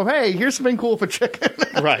opportunity to show, hey, here's something cool for chicken.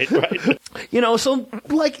 Right. So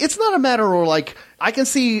it's not a matter of I can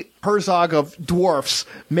see Herzog of dwarfs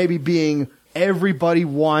maybe being. Everybody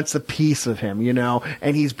wants a piece of him,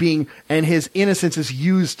 and his innocence is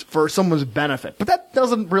used for someone's benefit. But that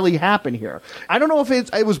doesn't really happen here. I don't know if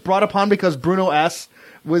it was brought upon because Bruno S.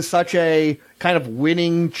 was such a kind of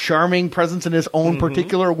winning, charming presence in his own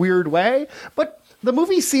particular weird way. But the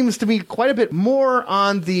movie seems to be quite a bit more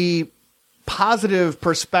on the positive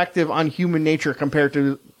perspective on human nature compared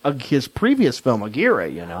to his previous film,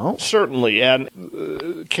 Aguirre, Certainly, and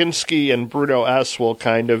Kinski and Bruno S. will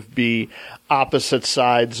kind of be opposite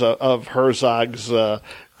sides of Herzog's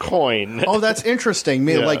coin. Oh, that's interesting.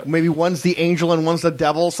 Maybe one's the angel and one's the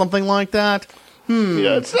devil, something like that.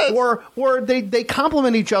 Yeah, Or they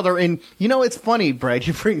complement each other in, it's funny, Brad,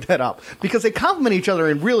 you bring that up, because they complement each other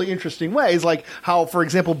in really interesting ways, like how, for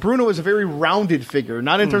example, Bruno is a very rounded figure,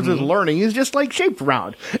 not in terms of his learning, he's just shaped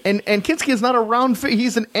round. And Kinski is not a round figure,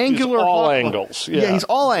 he's an angular. He's all angles. Yeah, he's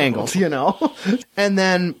all angles, And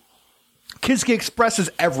then Kinski expresses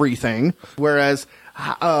everything, whereas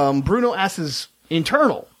Bruno S. is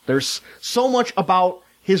internal. There's so much about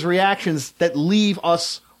his reactions that leave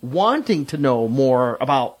us wanting to know more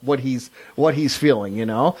about what he's feeling,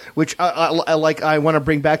 which I want to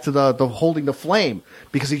bring back to the holding the flame,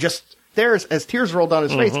 because he just stares as tears roll down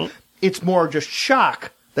his face. It's more just shock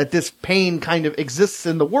that this pain kind of exists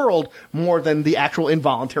in the world more than the actual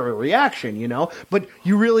involuntary reaction, But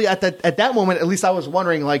you really at that moment, at least I was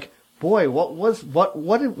wondering, boy, what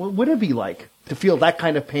would it be like to feel that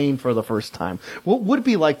kind of pain for the first time? What would it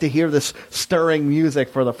be like to hear this stirring music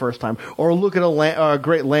for the first time, or look at a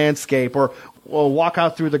great landscape, or walk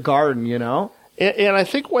out through the garden, And I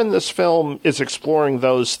think when this film is exploring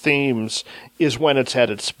those themes is when it's at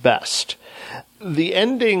its best. The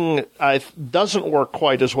ending doesn't work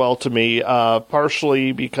quite as well to me,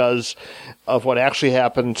 partially because of what actually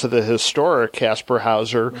happened to the historic Caspar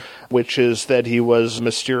Hauser, which is that he was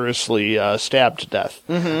mysteriously stabbed to death.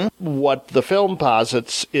 What the film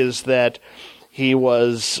posits is that he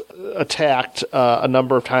was attacked a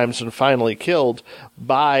number of times and finally killed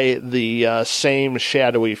by the same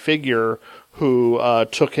shadowy figure who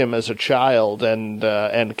took him as a child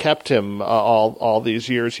and kept him all these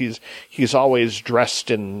years. He's always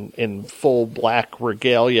dressed in full black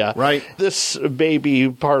regalia. Right. This may be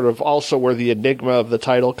part of also where the enigma of the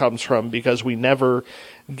title comes from, because we never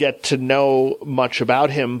get to know much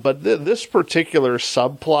about him. But this particular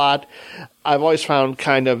subplot, I've always found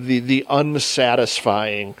kind of the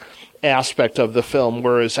unsatisfying aspect of the film,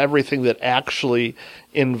 whereas everything that actually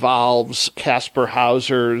involves Caspar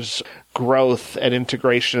Hauser's growth and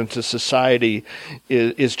integration into society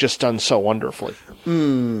is just done so wonderfully.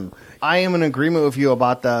 I am in agreement with you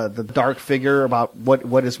about the dark figure, about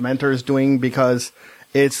what his mentor is doing, because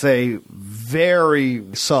it's a very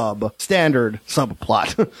standard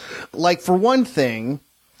subplot. For one thing,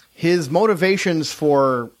 his motivations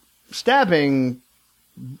for stabbing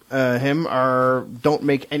him don't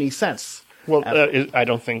make any sense. Well, I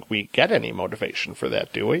don't think we get any motivation for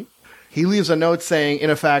that, do we? He leaves a note saying, in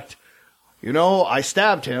effect, I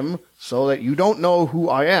stabbed him so that you don't know who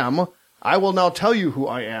I am. I will now tell you who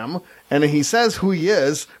I am. And he says who he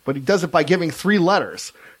is, but he does it by giving 3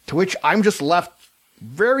 letters, to which I'm just left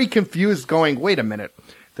very confused going, wait a minute.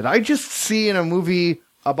 Did I just see in a movie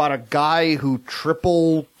about a guy who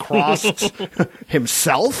triple-crossed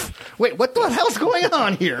himself? Wait, what the hell's going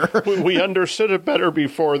on here? We understood it better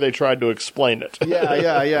before they tried to explain it.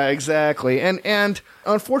 Yeah, exactly. And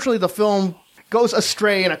unfortunately, the film goes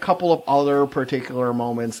astray in a couple of other particular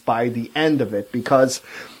moments by the end of it, because,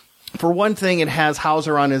 for one thing, it has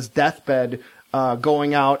Hauser on his deathbed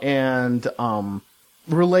going out and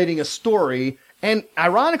relating a story. And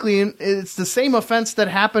ironically, it's the same offense that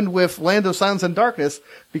happened with Land of Silence and Darkness,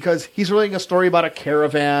 because he's relating a story about a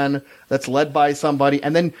caravan that's led by somebody,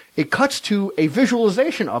 and then it cuts to a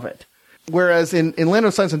visualization of it. Whereas in Land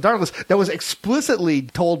of Silence and Darkness, that was explicitly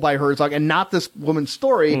told by Herzog and not this woman's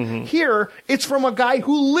story. Mm-hmm. Here, it's from a guy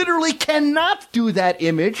who literally cannot do that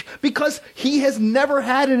image because he has never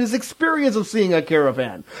had in his experience of seeing a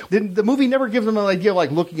caravan. The movie never gives him an idea of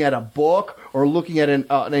like looking at a book or looking at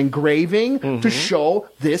an engraving to show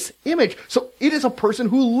this image. So it is a person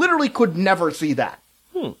who literally could never see that.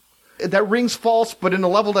 That rings false, but in a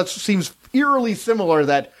level that seems eerily similar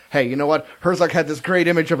that, hey, you know what? Herzog had this great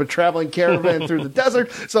image of a traveling caravan through the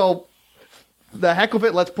desert, so the heck of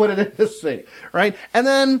it, let's put it in this scene, right? And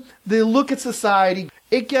then the look at society,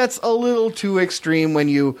 it gets a little too extreme when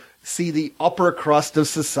you see the upper crust of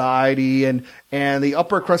society, and the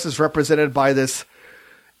upper crust is represented by this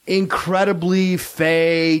incredibly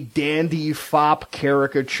fey, dandy fop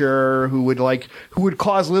caricature who would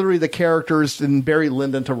cause literally the characters in Barry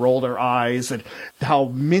Lyndon to roll their eyes at how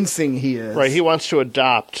mincing he is. Right, he wants to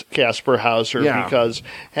adopt Kaspar Hauser because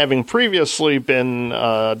having previously been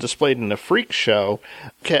displayed in a freak show,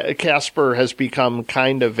 Kaspar has become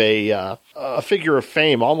kind of a figure of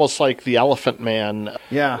fame, almost like the Elephant Man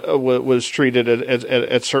was treated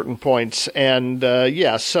at certain points. And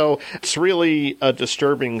so it's really a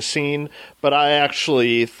disturbing scene, but I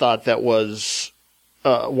actually thought that was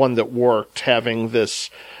one that worked, having this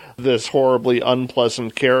horribly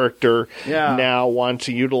unpleasant character now want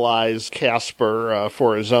to utilize Kaspar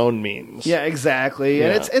for his own means. Yeah, exactly.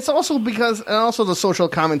 Yeah. And it's also because the social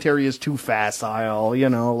commentary is too facile,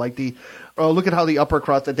 like look at how the upper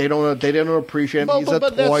crust that they don't appreciate. Well,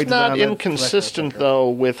 but that's not inconsistent though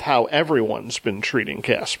with how everyone's been treating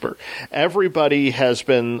Kaspar. Everybody has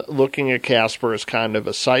been looking at Kaspar as kind of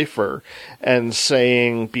a cipher and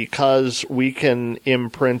saying, because we can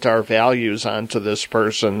imprint our values onto this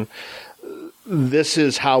person, this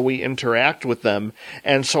is how we interact with them.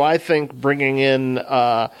 And so I think bringing in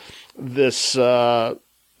this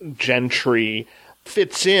Gentry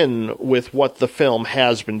fits in with what the film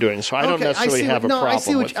has been doing. So I don't necessarily have a problem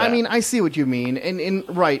with that. I see what you mean. And in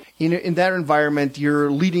that environment,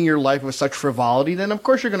 you're leading your life with such frivolity, then of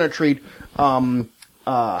course you're going to treat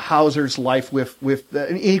Hauser's life with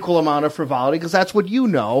an equal amount of frivolity, because that's what you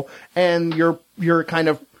know, and you're kind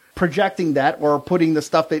of projecting that or putting the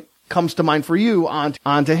stuff that comes to mind for you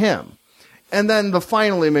onto him. And then the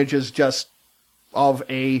final image is just of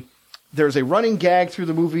there's a running gag through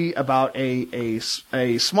the movie about a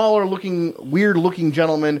smaller looking, weird looking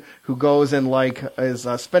gentleman who goes and is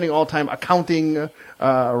spending all time accounting,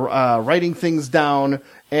 writing things down,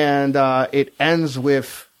 and it ends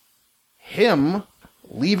with him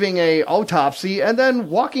leaving a autopsy and then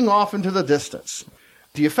walking off into the distance.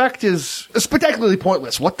 The effect is spectacularly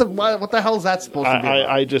pointless. What the hell is that supposed to be?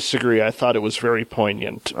 I disagree. I thought it was very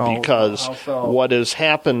poignant because what has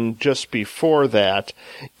happened just before that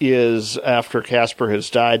is after Kaspar has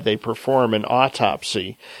died, they perform an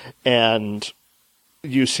autopsy, and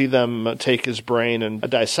you see them take his brain and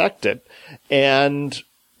dissect it, and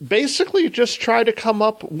basically just try to come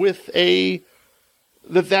up with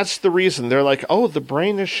that's the reason. They're like, oh, the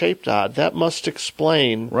brain is shaped odd. That must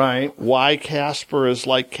explain why Kaspar is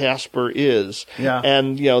like Kaspar is. Yeah.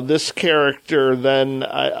 And, this character then,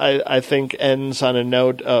 I think, ends on a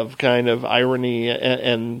note of kind of irony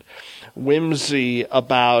and whimsy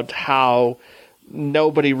about how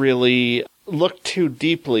nobody really looked too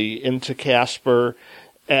deeply into Kaspar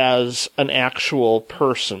as an actual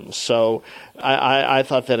person. So I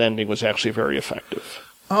thought that ending was actually very effective.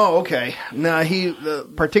 Oh, okay. Now the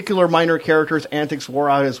particular minor character's antics wore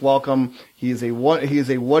out his welcome. He is a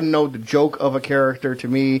one-note joke of a character to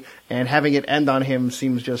me, and having it end on him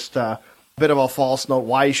seems just a bit of a false note.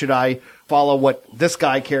 Why should I follow what this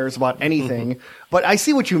guy cares about anything? Mm-hmm. But I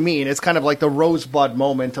see what you mean. It's kind of like the Rosebud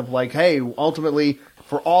moment of like, hey, ultimately,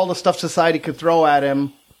 for all the stuff society could throw at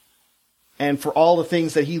him, and for all the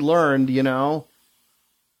things that he learned,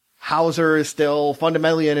 Hauser is still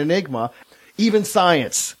fundamentally an enigma. Even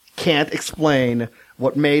science can't explain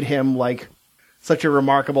what made him such a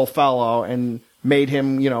remarkable fellow and made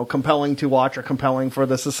him, compelling to watch or compelling for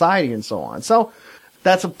the society and so on. So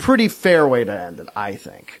that's a pretty fair way to end it, I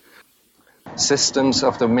think. Systems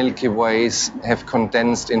of the Milky Ways have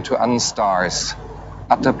condensed into unstars.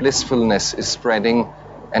 Utter blissfulness is spreading,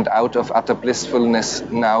 and out of utter blissfulness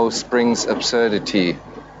now springs absurdity.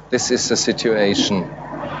 This is the situation.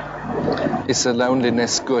 Is the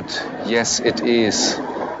loneliness good? Yes, it is.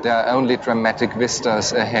 There are only dramatic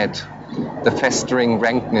vistas ahead. the festering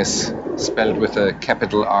rankness, spelled with a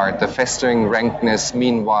capital R, the festering rankness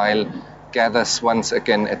meanwhile gathers once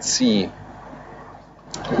again at sea.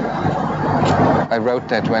 I wrote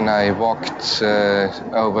that when I walked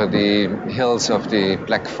over the hills of the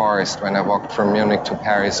Black Forest, when I walked from Munich to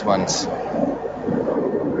Paris once.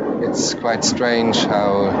 It's quite strange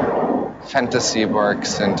how fantasy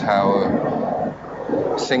works and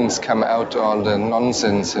how things come out, all the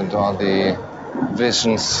nonsense and all the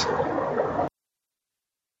visions.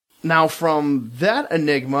 Now, from that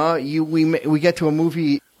enigma, we get to a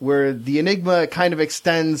movie where the enigma kind of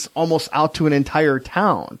extends almost out to an entire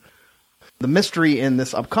town. The mystery in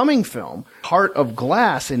this upcoming film, Heart of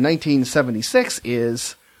Glass in 1976,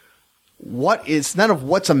 is none of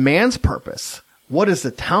what's a man's purpose, what is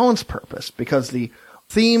the town's purpose? Because the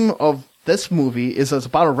theme of this movie is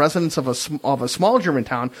about a residents of a small German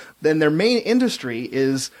town. Then their main industry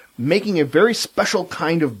is making a very special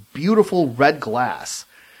kind of beautiful red glass.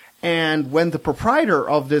 And when the proprietor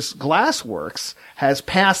of this glass works has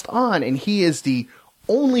passed on, and he is the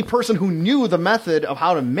only person who knew the method of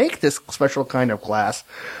how to make this special kind of glass,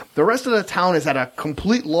 the rest of the town is at a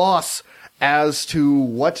complete loss as to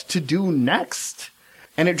what to do next.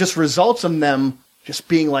 And it just results in them just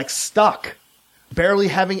being like stuck, barely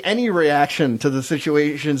having any reaction to the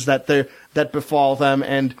situations that befall them,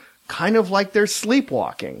 and kind of like they're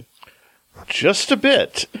sleepwalking. Just a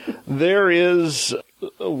bit. There is,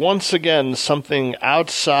 once again, something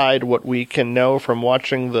outside what we can know from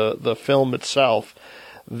watching the film itself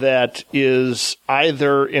that is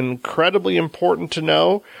either incredibly important to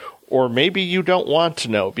know, or maybe you don't want to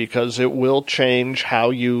know, because it will change how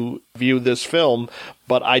you view this film.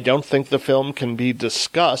 But I don't think the film can be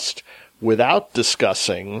discussed without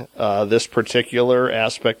discussing this particular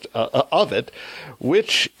aspect of it,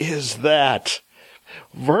 which is that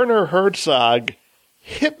Werner Herzog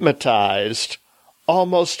hypnotized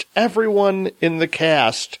almost everyone in the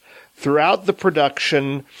cast throughout the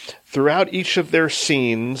production, throughout each of their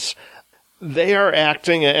scenes. They are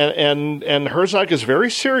acting, and Herzog is very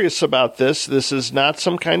serious about this. This is not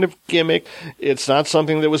some kind of gimmick. It's not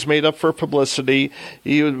something that was made up for publicity.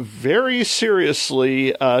 He very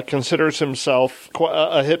seriously considers himself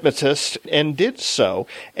a hypnotist, and did so.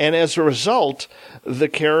 And as a result, the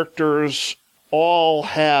characters all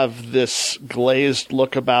have this glazed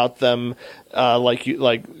look about them, like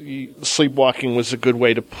sleepwalking was a good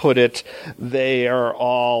way to put it. They are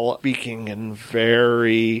all speaking in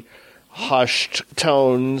very hushed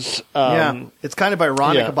tones. It's kind of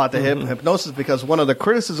ironic about the hypnosis, because one of the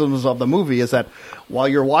criticisms of the movie is that while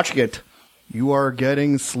you're watching it, you are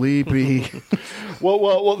getting sleepy.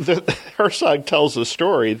 Herzog tells a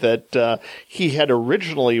story that he had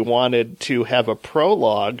originally wanted to have a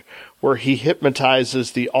prologue where he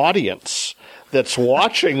hypnotizes the audience that's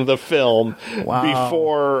watching the film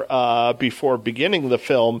before beginning the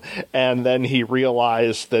film, and then he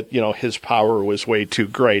realized that his power was way too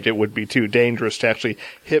great. It would be too dangerous to actually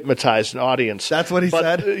hypnotize an audience. That's what he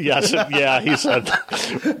said. Yes, he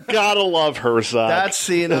said. Gotta love Herzog. That's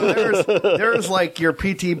there's like your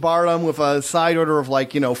P.T. Barnum with a side order of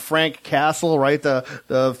Frank Castle, right?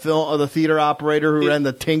 The theater operator who ran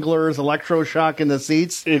the Tinglers, electroshock in the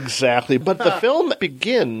seats. Exactly, but the film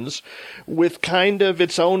begins with kind of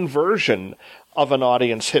its own version of an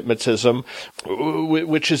audience hypnotism,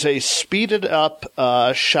 which is a speeded up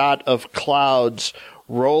shot of clouds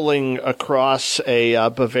rolling across a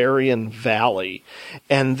Bavarian valley.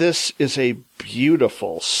 And this is a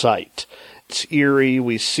beautiful sight. It's eerie.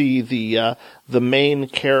 We see the main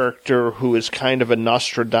character, who is kind of a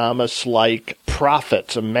Nostradamus-like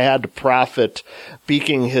prophet, a mad prophet,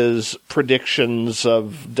 speaking his predictions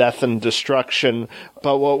of death and destruction.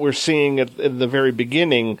 But what we're seeing in the very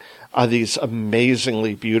beginning are these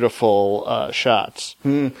amazingly beautiful shots.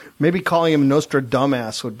 Maybe calling him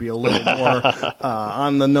Nostradamus would be a little more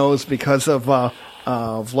on the nose, because of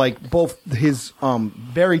like both his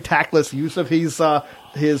very tactless use of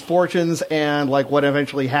his fortunes and like what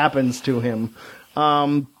eventually happens to him.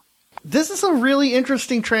 This is a really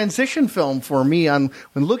interesting transition film for me when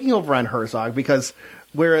looking over on Herzog, because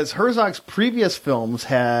whereas Herzog's previous films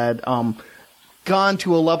had gone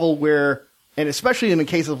to a level where, and especially in the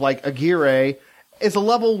case of like Aguirre, is a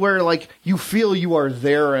level where like you feel you are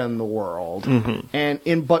there in the world,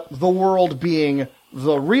 but the world being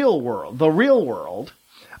the real world.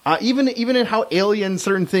 Even in how alien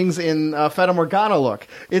certain things in Fata Morgana look,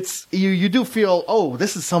 it's you do feel, oh,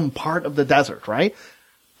 this is some part of the desert, right?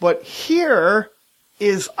 But here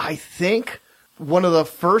is, I think, one of the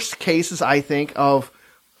first cases, I think, of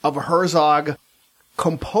Herzog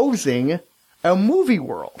composing a movie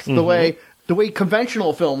world. The the way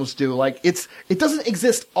conventional films do. Like, it doesn't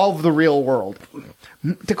exist of the real world.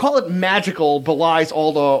 To call it magical belies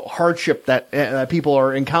all the hardship that people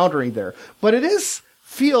are encountering there. But it is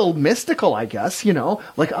feel mystical, I guess,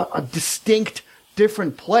 like a distinct,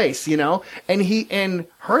 different place, And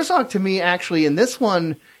Herzog, to me, actually, in this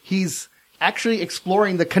one, he's actually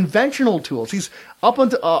exploring the conventional tools. He's up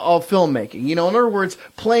into of filmmaking, in other words,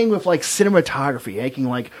 playing with like cinematography, making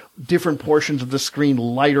like different portions of the screen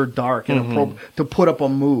light or dark and to put up a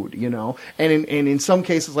mood, and in some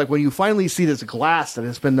cases, like when you finally see this glass that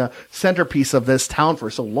has been the centerpiece of this town for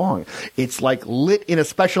so long, it's like lit in a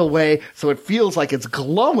special way so it feels like it's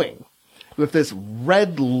glowing with this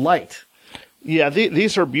red light. Yeah,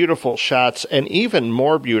 these are beautiful shots, and even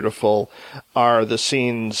more beautiful are the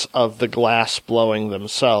scenes of the glass blowing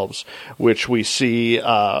themselves, which we see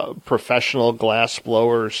professional glass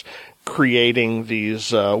blowers creating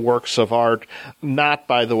these works of art, not,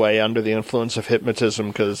 by the way, under the influence of hypnotism,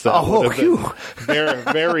 because that would have been very,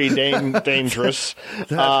 very dangerous.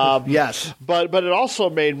 Yes. But it also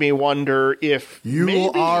made me wonder if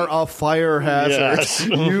you are a fire hazard. Yes.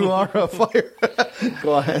 You are a fire.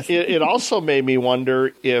 Go ahead. It also made me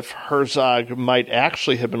wonder if Herzog might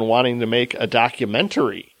actually have been wanting to make a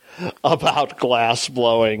documentary about glass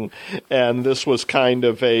blowing, and this was kind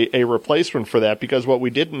of a replacement for that, because what we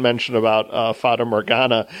didn't mention about Fata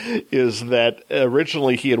Morgana is that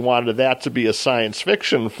originally he had wanted that to be a science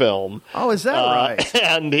fiction film. Oh, is that right?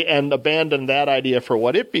 And abandoned that idea for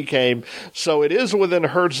what it became. So it is within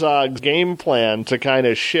Herzog's game plan to kind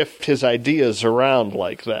of shift his ideas around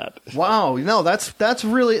like that. Wow, no, that's a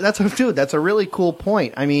really cool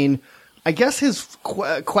point. I mean, I guess his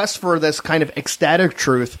quest for this kind of ecstatic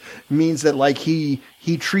truth means that, like, he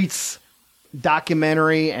treats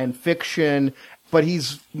documentary and fiction, but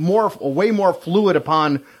he's way more fluid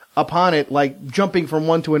upon it, like jumping from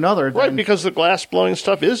one to another. Right, because the glass blowing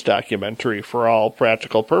stuff is documentary for all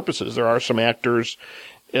practical purposes. There are some actors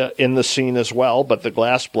in the scene as well, but the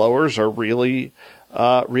glass blowers are really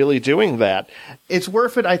doing that. It's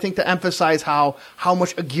worth it, I think, to emphasize how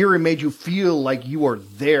much Aguirre made you feel like you were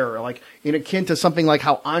there, like akin to something like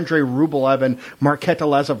how Andrei Rublev and Marketa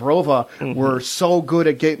Lazabrova were so good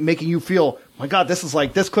at making you feel, my God,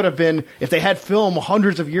 this could have been, if they had film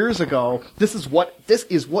hundreds of years ago, this is what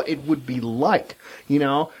it would be like,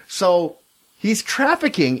 So he's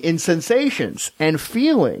trafficking in sensations and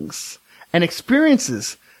feelings and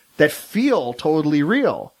experiences that feel totally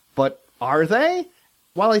real, but are they?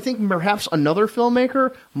 While I think perhaps another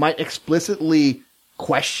filmmaker might explicitly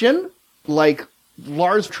question, like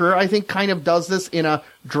Lars Trier, I think, kind of does this in a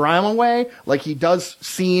drama way. Like, he does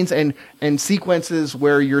scenes and sequences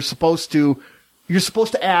where you're supposed to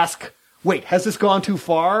ask, wait, has this gone too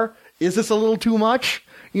far? Is this a little too much?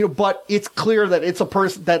 But it's clear that it's a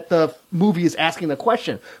person that the movie is asking the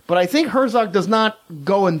question. But I think Herzog does not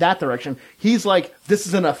go in that direction. He's like, this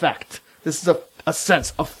is an effect. This is a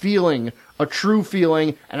sense, a feeling, a true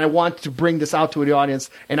feeling, and I want to bring this out to the audience,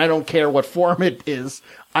 and I don't care what form it is.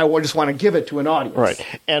 I just want to give it to an audience. Right.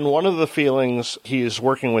 And one of the feelings he's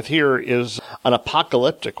working with here is an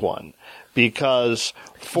apocalyptic one, because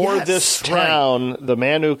for this town, the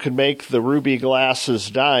man who could make the ruby glasses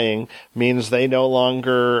dying means they no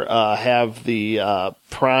longer have the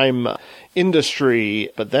prime industry.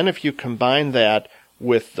 But then if you combine that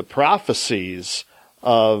with the prophecies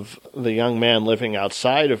of the young man living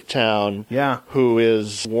outside of town, who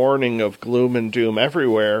is warning of gloom and doom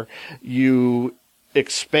everywhere, you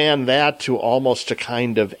expand that to almost a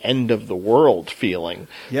kind of end of the world feeling.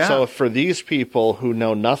 Yeah. So for these people who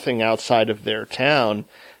know nothing outside of their town,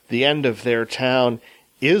 the end of their town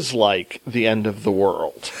is like the end of the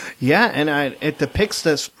world. Yeah, and it depicts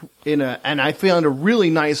this in a really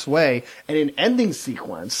nice way, and an ending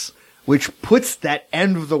sequence which puts that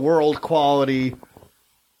end of the world quality,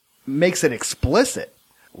 makes it explicit.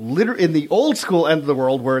 In the old school end of the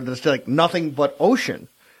world, where there's like nothing but ocean,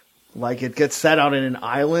 like it gets set out in an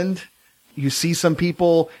island. You see some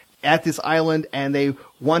people at this island and they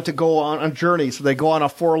want to go on a journey, so they go on a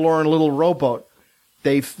forlorn little rowboat.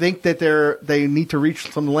 They think that they need to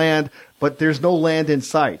reach some land, but there's no land in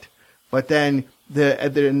sight. But then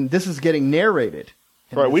this is getting narrated.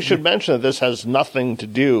 Right. We should mention that this has nothing to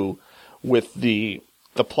do with the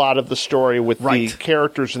plot of the story, with the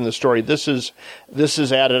characters in the story. This is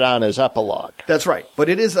added on as epilogue. That's right. But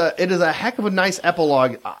it is a heck of a nice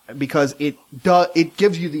epilogue, because it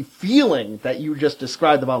gives you the feeling that you just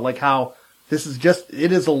described about, like, how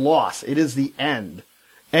it is a loss. It is the end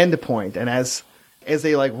point. And as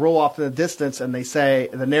they like roll off in the distance, and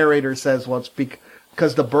the narrator says, well, it's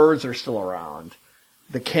because the birds are still around.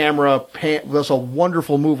 The camera there's a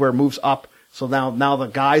wonderful move where it moves up So now the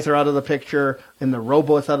guys are out of the picture, and the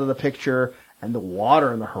rowboat's out of the picture, and the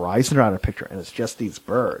water and the horizon are out of the picture, and it's just these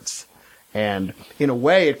birds. And in a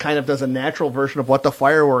way, it kind of does a natural version of what the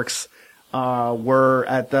fireworks were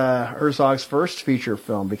at the Herzog's first feature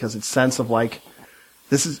film, because it's sense of like,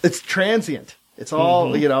 it's transient. It's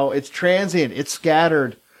all, it's transient. It's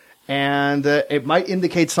scattered. And it might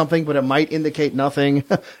indicate something, but it might indicate nothing,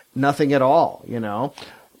 nothing at all,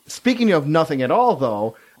 Speaking of nothing at all,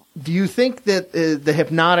 though, do you think that the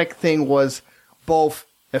hypnotic thing was both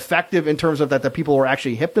effective in terms of that the people were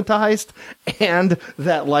actually hypnotized, and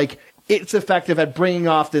that, like, it's effective at bringing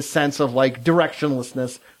off this sense of, like,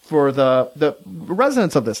 directionlessness for the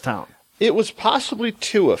residents of this town? It was possibly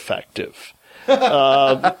too effective.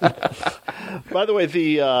 By the way,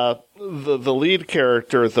 the lead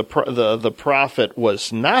character, the prophet,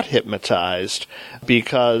 was not hypnotized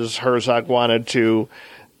because Herzog wanted to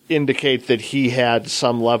indicate that he had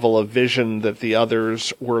some level of vision that the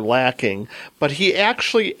others were lacking, but he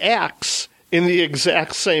actually acts in the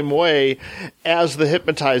exact same way as the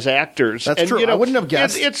hypnotized actors. That's true. I wouldn't have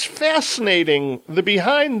guessed. It's fascinating. The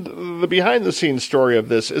behind the scenes story of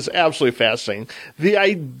this is absolutely fascinating. The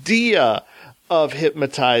idea of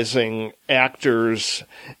hypnotizing actors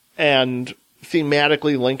and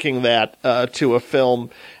thematically linking that to a film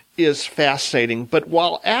is fascinating. But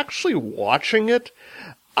while actually watching it,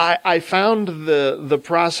 I found the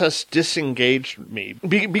process disengaged me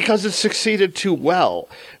because it succeeded too well.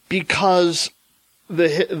 Because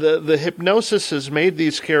the hypnosis has made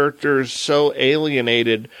these characters so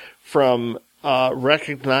alienated from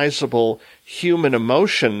recognizable human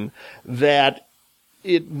emotion that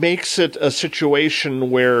it makes it a situation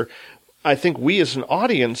where I think we as an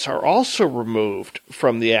audience are also removed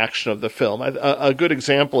from the action of the film. A good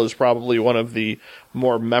example is probably one of the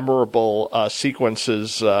more memorable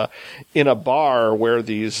sequences in a bar where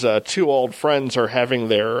these two old friends are having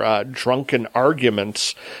their drunken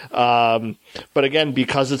arguments. But again,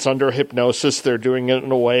 because it's under hypnosis, they're doing it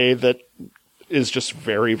in a way that is just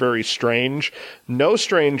very, very strange. No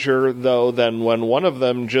stranger, though, than when one of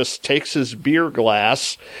them just takes his beer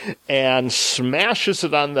glass and smashes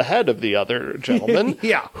it on the head of the other gentleman,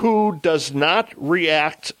 who does not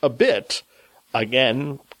react a bit.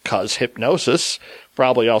 Again, because hypnosis,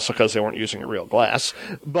 probably also because they weren't using a real glass.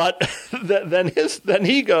 But then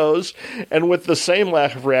he goes and with the same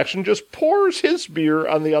lack of reaction just pours his beer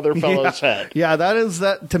on the other fellow's head. Yeah,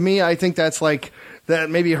 that to me, I think that's like that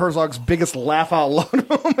maybe Herzog's biggest laugh out loud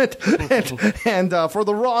moment, and for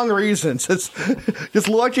the wrong reasons. It's just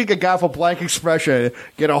watching a guy with a blank expression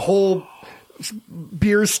get a whole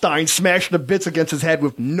beer stein smashed to bits against his head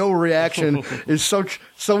with no reaction is such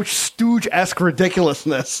Stooge-esque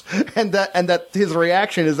ridiculousness, and that his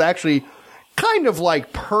reaction is actually kind of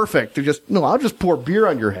like perfect to just, no, I'll just pour beer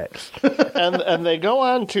on your head. and they go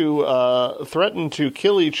on to threaten to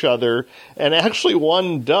kill each other, and actually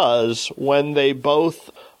one does when they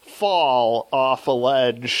both fall off a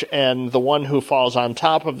ledge, and the one who falls on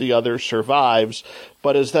top of the other survives,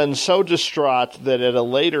 but is then so distraught that at a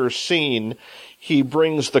later scene he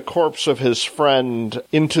brings the corpse of his friend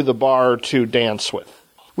into the bar to dance with.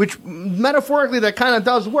 Which, metaphorically, that kind of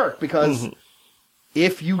does work, because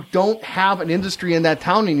if you don't have an industry in that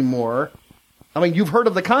town anymore, I mean, you've heard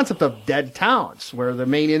of the concept of dead towns, where the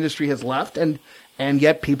main industry has left, and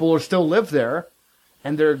yet people are still live there,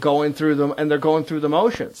 and they're going through the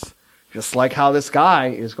motions. Just like how this guy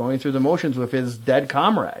is going through the motions with his dead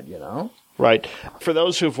comrade, Right. For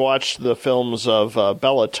those who've watched the films of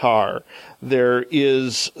Béla Tarr, there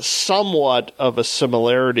is somewhat of a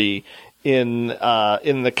similarity in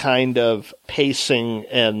the kind of pacing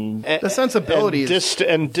and the sensibilities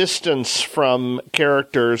and distance from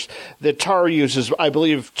characters that Tarr uses, I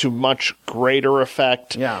believe, to much greater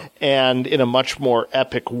effect and in a much more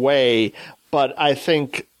epic way. But I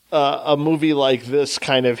think a movie like this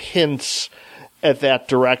kind of hints at that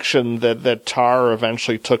direction that Tarr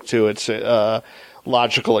eventually took to its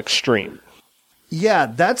logical extreme. Yeah,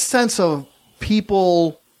 that sense of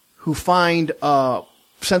people who find a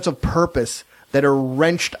sense of purpose that are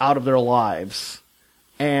wrenched out of their lives,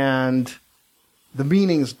 and the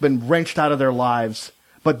meaning's been wrenched out of their lives,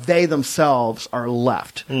 but they themselves are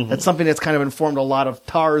left. That's something that's kind of informed a lot of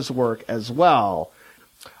Tarr's work as well.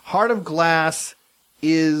 Heart of Glass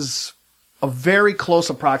is a very close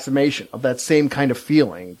approximation of that same kind of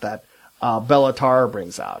feeling that Béla Tarr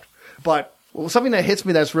brings out. But something that hits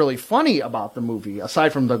me that's really funny about the movie,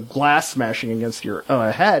 aside from the glass smashing against your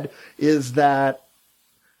head, is that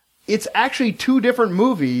it's actually two different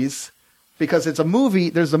movies, because it's a movie,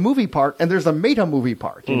 there's a movie part and there's a meta-movie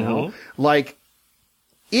part, you know? Like,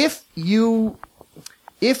 if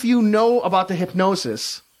if you know about the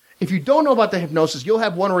hypnosis, if you don't know about the hypnosis, you'll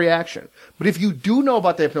have one reaction. But if you do know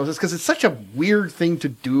about the hypnosis, because it's such a weird thing to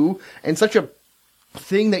do and such a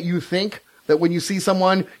thing that you think that when you see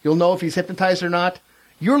someone, you'll know if he's hypnotized or not,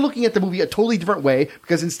 you're looking at the movie a totally different way,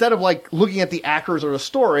 because instead of like looking at the actors or the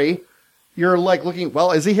story, you're like looking,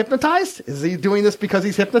 well, is he hypnotized? Is he doing this because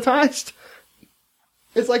he's hypnotized?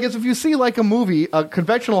 It's like as if you see like a movie, a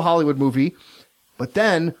conventional Hollywood movie, but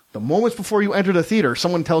then the moments before you enter the theater,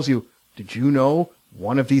 someone tells you, did you know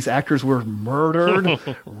one of these actors were murdered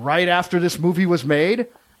right after this movie was made?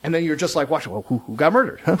 And then you're just like, watch, well, who got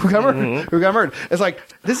murdered? Who got murdered? Mm-hmm. Who got murdered? It's like,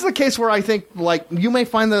 this is a case where I think, like, you may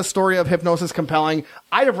find the story of hypnosis compelling.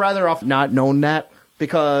 I'd have rather off not known that,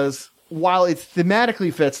 because while it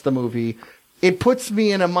thematically fits the movie, it puts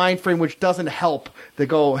me in a mind frame which doesn't help to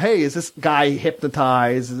go, hey, is this guy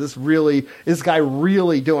hypnotized? Is this guy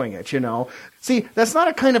really doing it, you know? See, that's not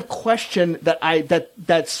a kind of question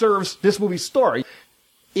that serves this movie's story.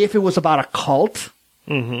 If it was about a cult,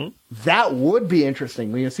 that would be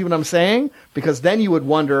interesting. You see what I'm saying? Because then you would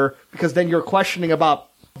wonder, because then you're questioning about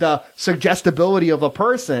the suggestibility of a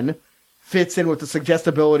person fits in with the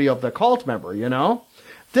suggestibility of the cult member, you know?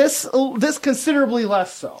 This considerably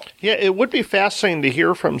less so. Yeah, it would be fascinating to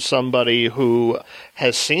hear from somebody who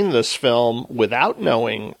has seen this film without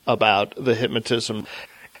knowing about the hypnotism.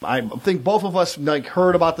 I think both of us like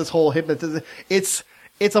heard about this whole hypnotism. It's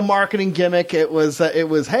a marketing gimmick. It was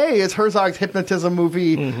hey, it's Herzog's hypnotism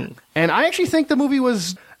movie, and I actually think the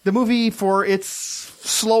movie for its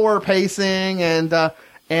slower pacing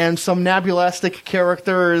and some nebulastic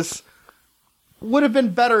characters would have been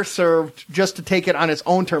better served just to take it on its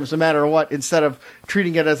own terms, no matter what, instead of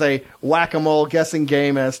treating it as a whack-a-mole guessing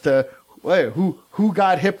game as to who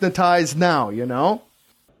got hypnotized now, you know?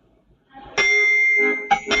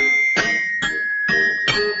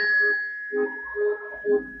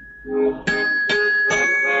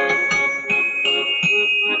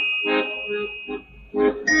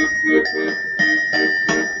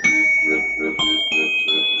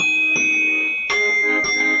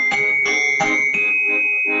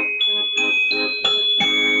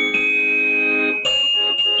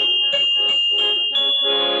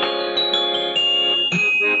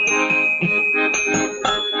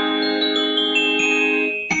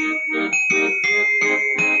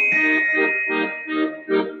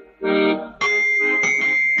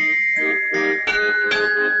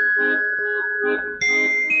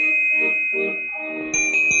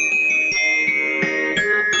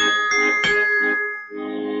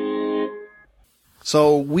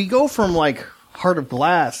 So we go from like Heart of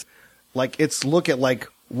Glass, like it's look at like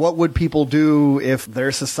what would people do if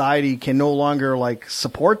their society can no longer like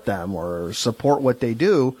support them or support what they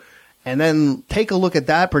do, and then take a look at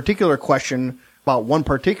that particular question about one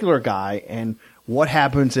particular guy and what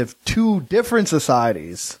happens if two different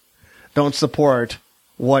societies don't support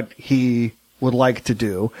what he would like to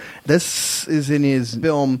do. This is in his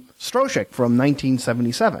film Stroszek from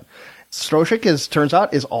 1977. Stroszek, turns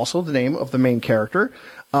out, is also the name of the main character,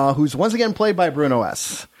 who's once again played by Bruno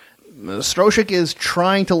S. Stroszek is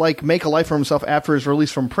trying to like make a life for himself after his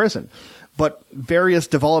release from prison, but various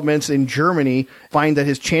developments in Germany find that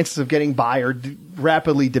his chances of getting by are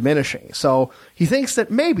rapidly diminishing. So he thinks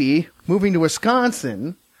that maybe moving to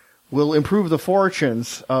Wisconsin will improve the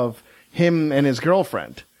fortunes of him and his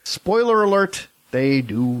girlfriend. Spoiler alert, they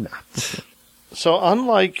do not. So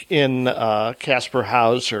unlike in Kaspar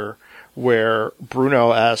Hauser, where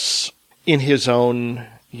Bruno S., in his own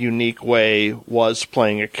unique way, was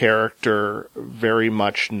playing a character very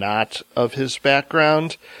much not of his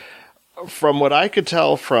background, from what I could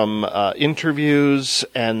tell from interviews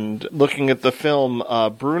and looking at the film,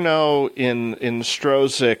 Bruno in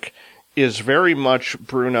Stroszek is very much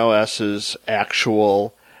Bruno S.'s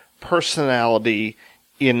actual personality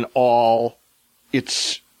in all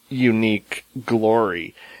its unique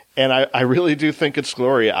glory. And I really do think it's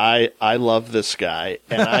glory. I love this guy.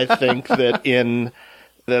 And I think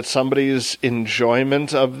that somebody's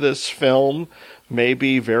enjoyment of this film may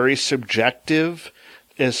be very subjective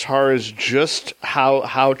as far as just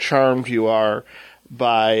how charmed you are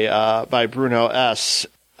by Bruno S.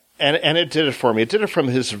 And it did it for me. It did it from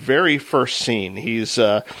his very first scene. He's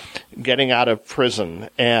getting out of prison,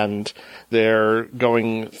 and they're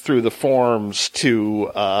going through the forms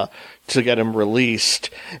to get him released.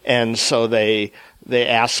 And so they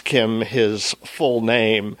ask him his full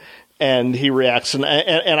name, And he reacts, and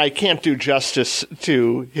I can't do justice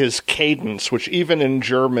to his cadence, which even in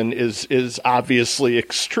German is obviously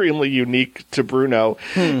extremely unique to Bruno.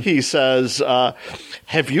 He says,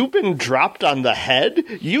 "Have you been dropped on the head?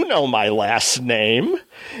 You know my last name."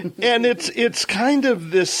 And it's kind of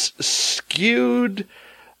this skewed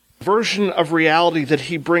version of reality that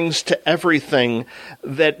he brings to everything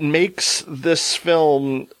that makes this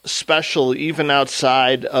film special, even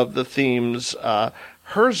outside of the themes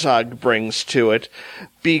Herzog brings to it,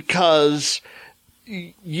 because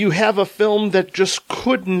you have a film that just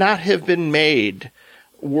could not have been made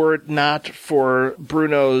were it not for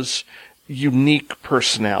Bruno's unique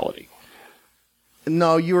personality.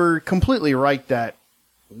 No, you're completely right that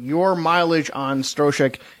your mileage on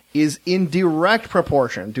Stroszek is in direct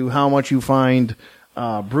proportion to how much you find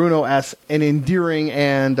Bruno as an endearing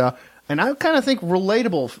and I kind of think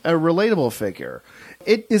relatable figure.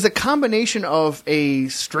 It is a combination of a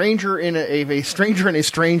stranger in a stranger in a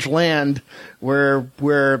strange land, where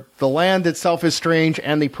the land itself is strange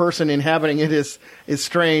and the person inhabiting it is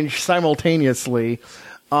strange simultaneously.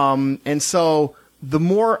 And so the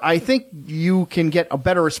more I think you can get a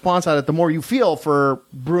better response out of it, the more you feel for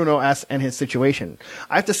Bruno S. and his situation.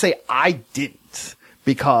 I have to say I didn't,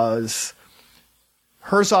 because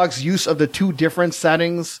Herzog's use of the two different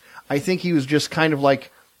settings, I think he was just kind of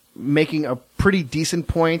like making a pretty decent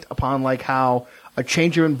point upon like how a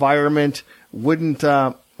change of environment couldn't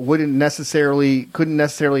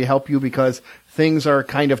necessarily help you because things are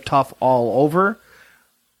kind of tough all over.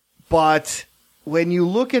 But when you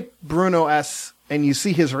look at Bruno S. and you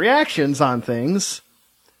see his reactions on things,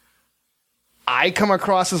 I come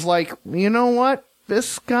across as like, you know what?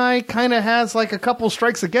 This guy kind of has like a couple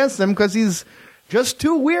strikes against him because he's just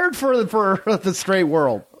too weird for the straight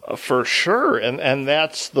world. For sure, and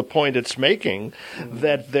that's the point it's making,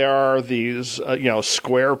 that there are these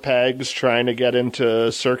square pegs trying to get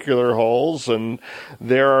into circular holes, and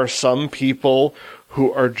there are some people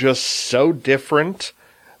who are just so different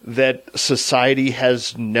that society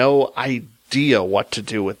has no idea what to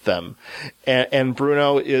do with them. And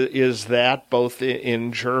Bruno is that both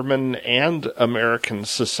in German and American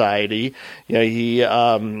society. He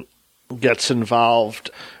gets involved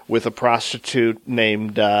with a prostitute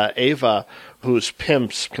named Ava, whose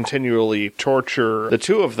pimps continually torture the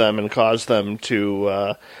two of them and cause them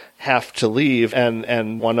to have to leave.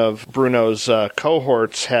 And one of Bruno's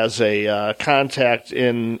cohorts has a contact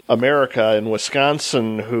in America, in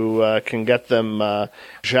Wisconsin, who can get them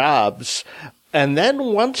jobs. And then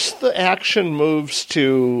once the action moves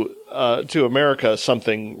to America,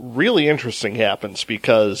 something really interesting happens,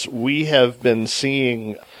 because we have been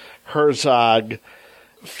seeing Herzog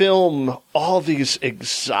film all these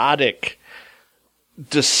exotic,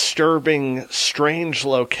 disturbing, strange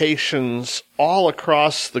locations all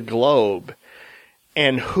across the globe.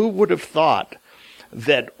 And who would have thought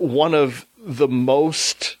that one of the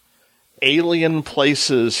most alien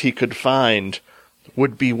places he could find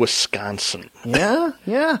would be Wisconsin?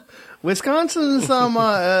 Yeah. Wisconsin's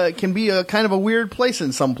can be a kind of a weird place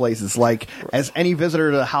in some places, like as any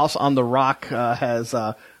visitor to the House on the Rock has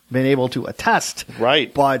been able to attest.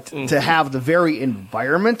 Right. But to have the very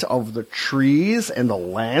environment of the trees and the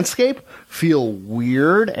landscape feel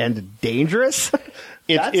weird and dangerous,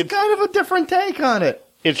 that's kind of a different take on it.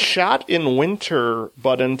 It's shot in winter,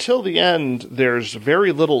 but until the end, there's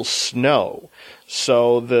very little snow.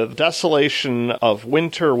 So the desolation of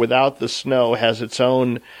winter without the snow has its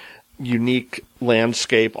own unique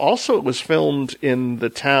landscape. Also, it was filmed in the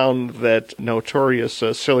town that notorious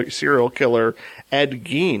serial killer Ed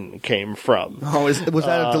Gein came from. Oh, was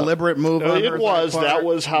that a deliberate move? It was. That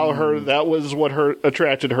was that was what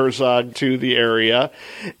attracted Herzog to the area,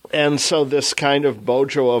 and so this kind of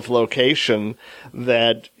bojo of location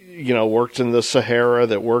that worked in the Sahara,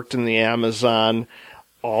 that worked in the Amazon,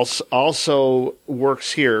 also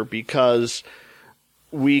works here, because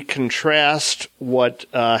we contrast what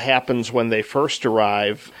happens when they first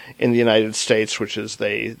arrive in the United States, which is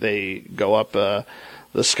they go up the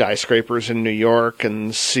skyscrapers in New York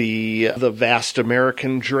and see the vast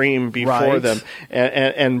American dream before them.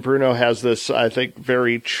 And Bruno has this, I think,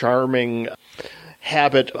 very charming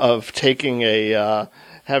habit of taking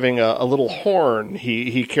having a little horn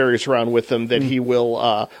he carries around with him that he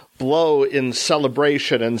will blow in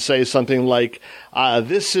celebration and say something like,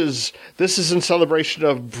 this is in celebration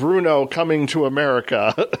of Bruno coming to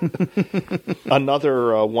America.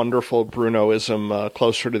 Another wonderful Brunoism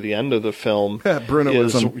closer to the end of the film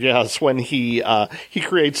Brunoism. is when he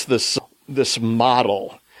creates this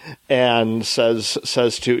model and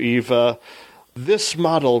says to Eva, "This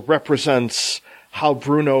model represents how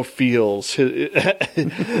Bruno feels,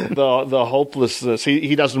 the hopelessness.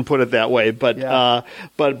 He doesn't put it that way, but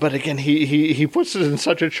but again, he puts it in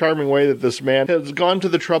such a charming way that this man has gone to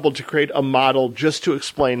the trouble to create a model just to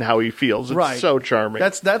explain how he feels. It's so charming.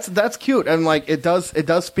 That's cute, and like it does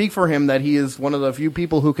speak for him that he is one of the few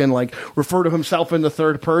people who can like refer to himself in the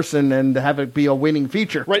third person and have it be a winning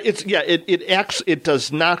feature. Right. It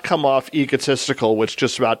does not come off egotistical, which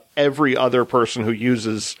just about every other person who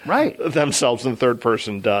uses themselves in third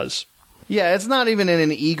person does. Yeah, it's not even in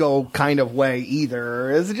an ego kind of way either.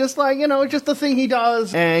 It's just like, just the thing he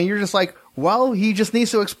does, and you're just like, well, he just needs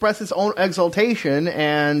to express his own exaltation,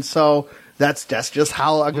 and so that's just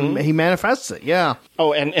how he manifests it. Yeah.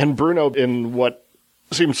 Oh, and Bruno, in what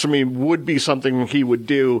seems to me would be something he would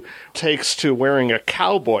do, takes to wearing a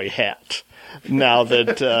cowboy hat now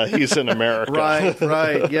that he's in America.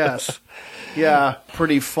 Right, yes. Yeah,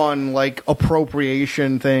 pretty fun, like,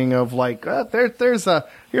 appropriation thing of, like, here's a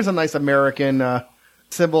nice American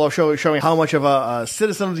symbol of showing how much of a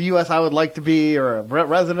citizen of the U.S. I would like to be, or a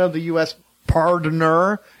resident of the U.S.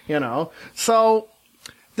 pardoner, So,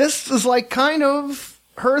 this is, like, kind of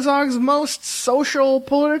Herzog's most social,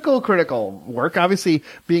 political, critical work, obviously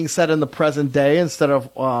being set in the present day instead of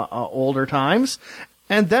older times.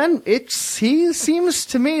 And then he seems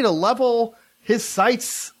to me to level his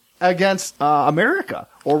sights against America,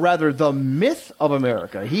 or rather the myth of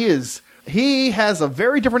America. He has a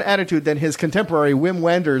very different attitude than his contemporary Wim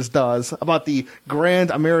Wenders does about the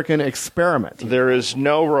grand American experiment. There is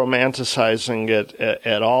no romanticizing it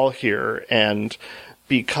at all here, and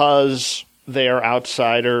because they are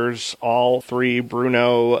outsiders, all three,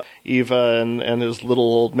 Bruno, Eva, and his little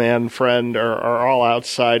old man friend are all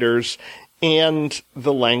outsiders, and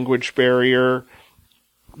the language barrier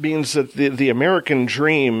means that the American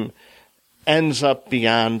dream ends up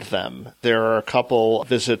beyond them. There are a couple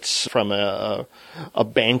visits from a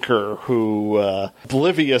banker who,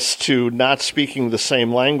 oblivious to not speaking the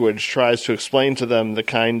same language, tries to explain to them the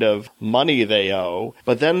kind of money they owe.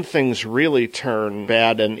 But then things really turn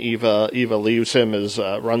bad, and Eva leaves him,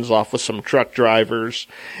 runs off with some truck drivers.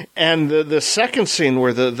 And the second scene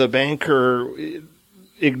where the banker,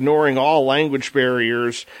 ignoring all language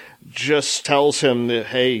barriers, just tells him that,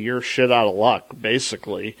 hey, you're shit out of luck,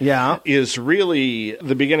 basically, is really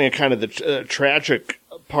the beginning of kind of the tragic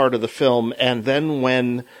part of the film. And then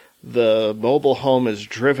when the mobile home is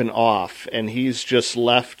driven off and he's just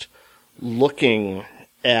left looking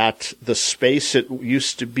at the space it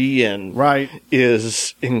used to be in,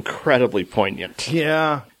 is incredibly poignant.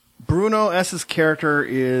 Yeah. Bruno S.'s character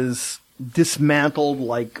is dismantled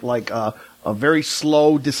like a very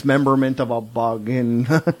slow dismemberment of a bug in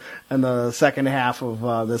the second half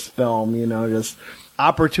of this film. Just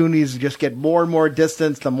opportunities just get more and more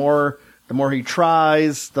distance. The more he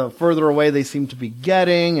tries, the further away they seem to be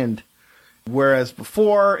getting. And whereas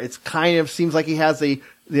before, it's kind of seems like he has a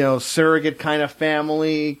surrogate kind of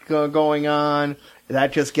family going on.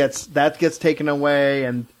 That gets taken away,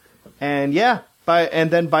 and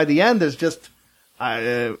then by the end, there's just.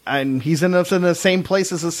 And he's in the same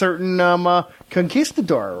place as a certain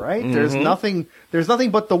conquistador, right? Mm-hmm. There's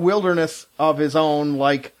nothing but the wilderness of his own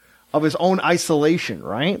isolation,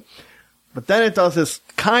 right? But then it does this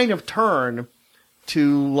kind of turn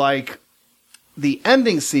to like the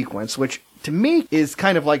ending sequence, which to me is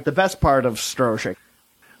kind of like the best part of Stroszek.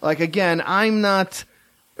 Like again, I'm not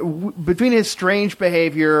between his strange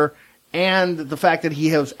behavior and the fact that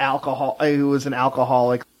he was an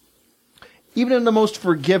alcoholic. Even in the most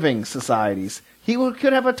forgiving societies, he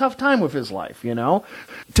could have a tough time with his life,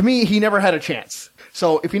 To me, he never had a chance.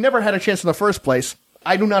 So if he never had a chance in the first place,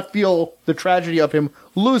 I do not feel the tragedy of him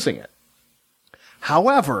losing it.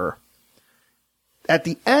 However, at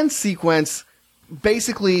the end sequence,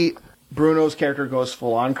 basically, Bruno's character goes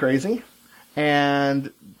full-on crazy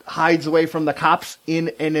and hides away from the cops in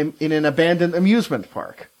an abandoned amusement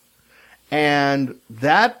park. And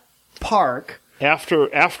that park... After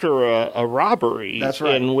a robbery, that's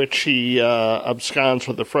right, in which he absconds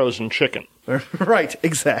with a frozen chicken. Right,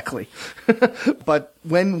 exactly. But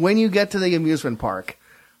when you get to the amusement park,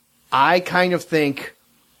 I kind of think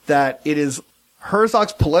that it is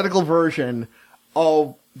Herzog's political version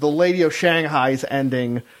of the Lady of Shanghai's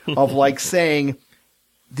ending of like saying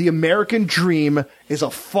the American dream is a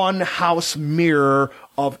fun house mirror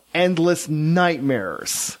of endless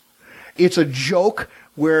nightmares. It's a joke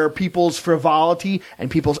where people's frivolity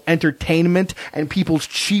and people's entertainment and people's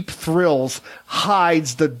cheap thrills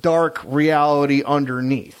hides the dark reality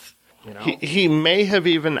underneath. He may have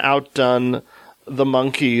even outdone the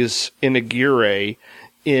monkeys in Aguirre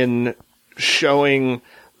in showing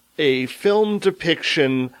a film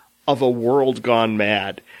depiction of a world gone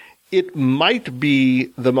mad. It might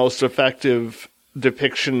be the most effective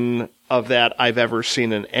depiction of that I've ever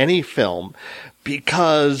seen in any film,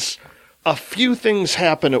 because a few things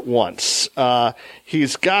happen at once.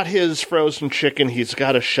 He's got his frozen chicken. He's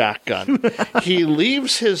got a shotgun. He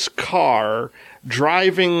leaves his car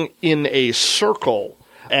driving in a circle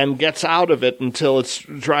and gets out of it until it's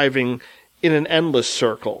driving in an endless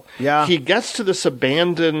circle. Yeah. He gets to this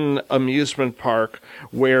abandoned amusement park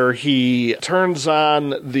where he turns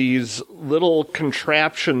on these little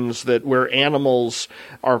contraptions where animals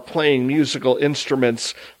are playing musical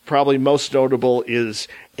instruments. Probably most notable is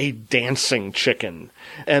a dancing chicken,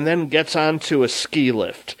 and then gets onto a ski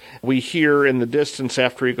lift. We hear in the distance,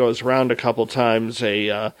 after he goes around a couple times,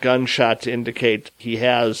 a gunshot to indicate he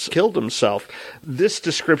has killed himself. This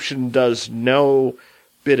description does no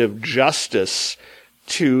bit of justice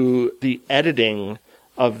to the editing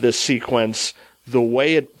of this sequence. The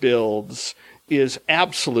way it builds is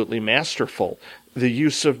absolutely masterful. The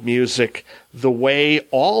use of music, the way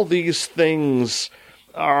all these things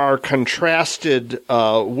are contrasted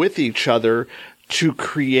with each other to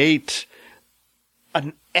create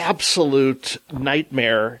an absolute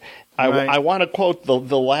nightmare. Right. I want to quote the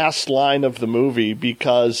last line of the movie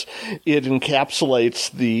because it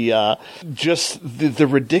encapsulates the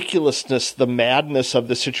ridiculousness, the madness of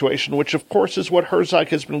the situation, which of course is what Herzog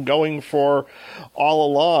has been going for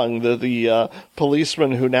all along. The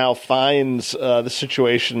policeman who now finds the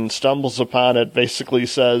situation, stumbles upon it, basically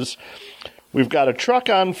says, "We've got a truck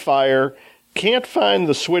on fire, can't find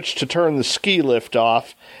the switch to turn the ski lift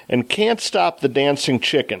off, and can't stop the dancing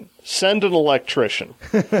chicken. Send an electrician."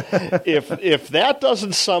 If that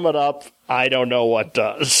doesn't sum it up, I don't know what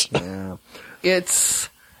does. Yeah. It's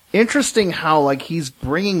interesting how he's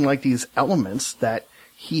bringing these elements that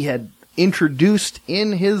he had introduced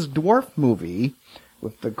in his dwarf movie,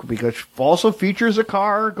 because it also features a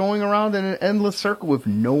car going around in an endless circle with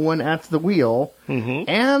no one at the wheel,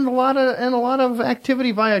 and a lot of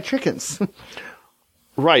activity via chickens.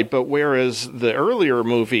 Right, but whereas the earlier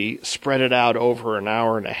movie spread it out over an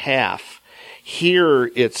hour and a half,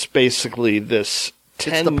 here it's basically this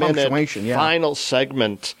 10-minute final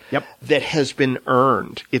segment that has been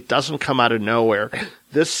earned. It doesn't come out of nowhere.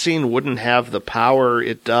 This scene wouldn't have the power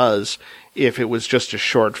it does if it was just a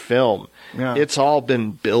short film. Yeah. It's all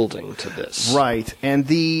been building to this. Right, and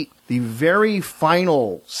the very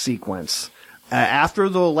final sequence, after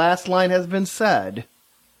the last line has been said,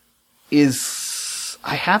 is,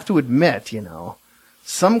 I have to admit,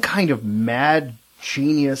 some kind of mad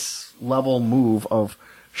genius level move of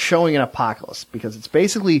showing an apocalypse, because it's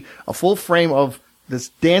basically a full frame of this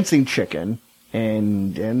dancing chicken,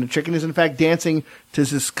 and the chicken is in fact dancing to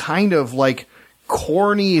this kind of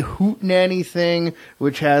corny hootenanny thing,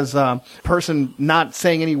 which has a person not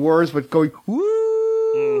saying any words but going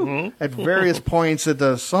woo at various points of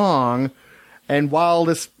the song. And while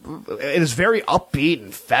it is very upbeat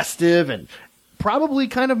and festive and probably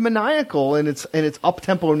kind of maniacal in its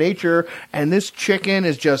up-tempo nature, and this chicken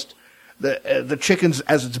is just the chicken's,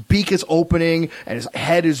 as its beak is opening and his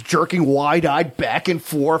head is jerking wide-eyed back and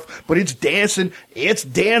forth, but it's dancing. It's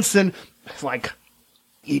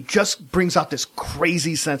it just brings out this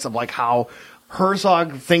crazy sense of how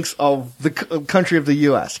Herzog thinks of the country of the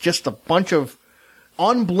U.S. Just a bunch of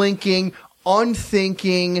unblinking,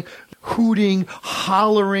 unthinking, hooting,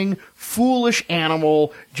 hollering, foolish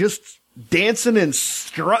animal just dancing and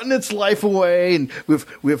strutting its life away, and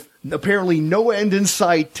with apparently no end in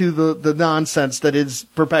sight to the nonsense that it's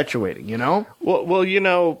perpetuating, Well,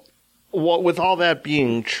 with all that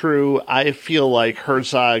being true, I feel like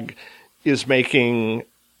Herzog is making...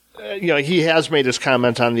 he has made his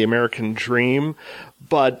comment on the American dream,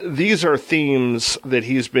 but these are themes that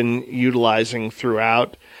he's been utilizing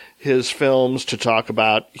throughout his films to talk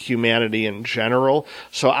about humanity in general.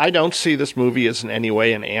 So I don't see this movie as in any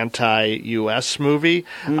way an anti-U.S. movie.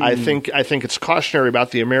 I think it's cautionary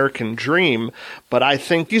about the American dream, but I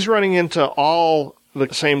think he's running into all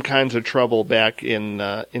the same kinds of trouble back in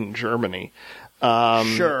Germany.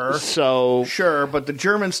 Sure, but the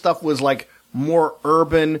German stuff was more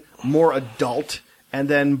urban, more adult, and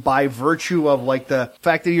then by virtue of the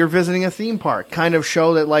fact that you're visiting a theme park, kind of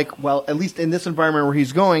show that at least in this environment where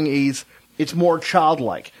he's going, it's more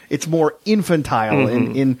childlike, it's more infantile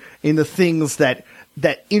in the things that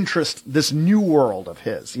that interest this new world of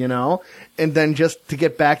his, you know? And then just to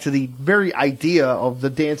get back to the very idea of the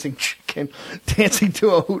dancing chicken dancing to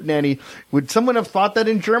a hootenanny, would someone have thought that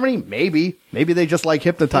in Germany? Maybe. Maybe they just like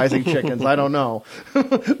hypnotizing chickens. I don't know.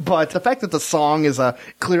 But the fact that the song is a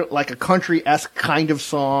clear, like a country-esque kind of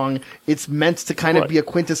song, it's meant to kind of be a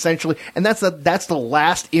quintessentially, and that's the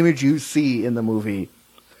last image you see in the movie.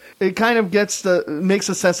 It kind of makes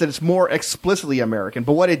a sense that it's more explicitly American,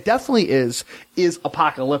 but what it definitely is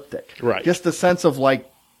apocalyptic. Right. Just the sense of, like,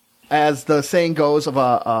 as the saying goes, of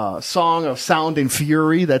a song of sound and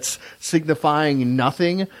fury that's signifying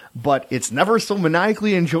nothing, but it's never so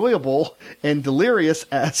maniacally enjoyable and delirious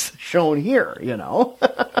as shown here, you know?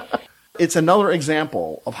 It's another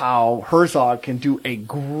example of how Herzog can do a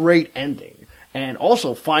great ending and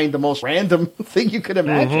also find the most random thing you could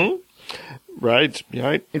imagine. Mm-hmm. Right.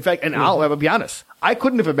 In fact, and I'll be honest, I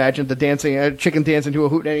couldn't have imagined the chicken dancing to a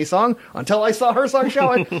hootenanny song until I saw Herzog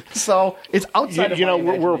show it. So it's outside of my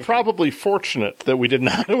imagination. We're probably fortunate that we're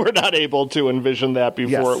not able to envision that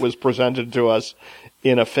before it was presented to us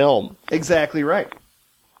in a film. Exactly right.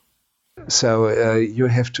 So you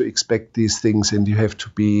have to expect these things, and you have to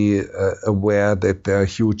be aware that there are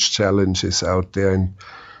huge challenges out there, and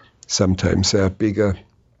sometimes they are bigger.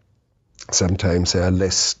 Sometimes they are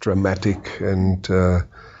less dramatic, and I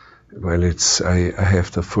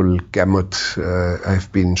have the full gamut.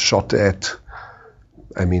 I've been shot at,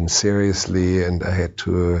 I mean seriously, and I had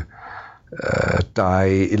to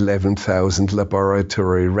dye 11,000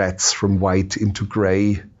 laboratory rats from white into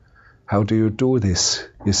gray. How do you do this?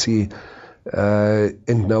 You see,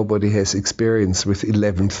 and nobody has experience with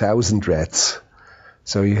 11,000 rats,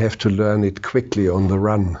 so you have to learn it quickly on the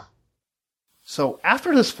run. So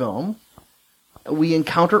after this film, we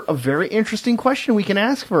encounter a very interesting question we can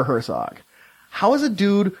ask for Herzog. How is a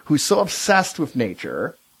dude who's so obsessed with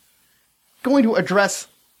nature going to address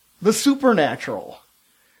the supernatural?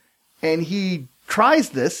 And he tries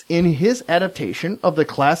this in his adaptation of the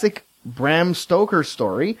classic Bram Stoker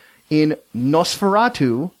story in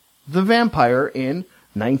Nosferatu, the Vampire, in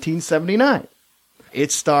 1979.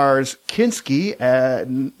 It stars Kinski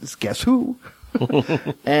as guess who?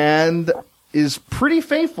 And is pretty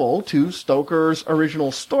faithful to Stoker's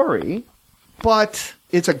original story, but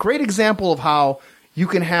it's a great example of how you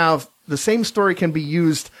can have the same story can be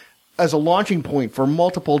used as a launching point for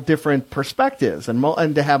multiple different perspectives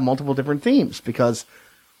and to have multiple different themes, because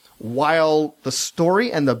while the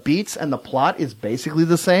story and the beats and the plot is basically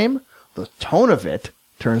the same, the tone of it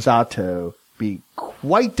turns out to be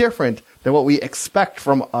quite different than what we expect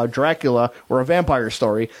from a Dracula or a vampire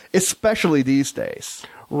story, especially these days.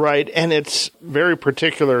 Right, and it's very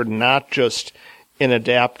particular not just in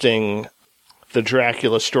adapting the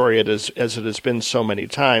Dracula story as it has been so many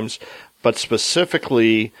times, but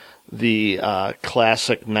specifically the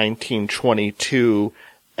classic 1922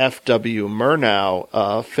 F.W.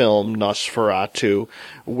 Murnau film Nosferatu,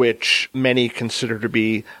 which many consider to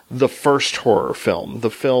be the first horror film, the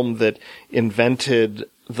film that invented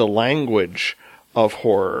the language of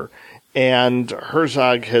horror. And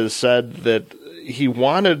Herzog has said that he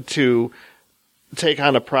wanted to take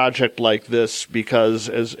on a project like this because,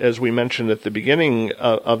 as we mentioned at the beginning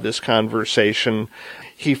of this conversation,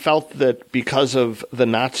 he felt that because of the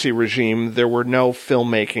Nazi regime, there were no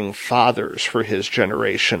filmmaking fathers for his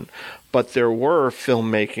generation, but there were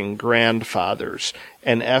filmmaking grandfathers,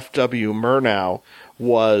 and F.W. Murnau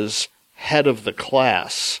was head of the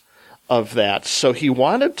class of that. So he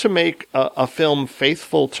wanted to make a film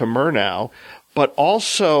faithful to Murnau, but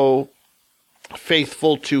also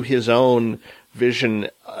faithful to his own vision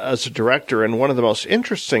as a director. And one of the most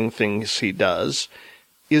interesting things he does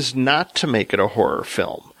is not to make it a horror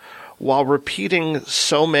film. While repeating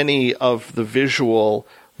so many of the visual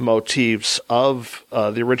motifs of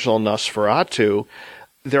the original Nosferatu,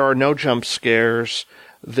 there are no jump scares.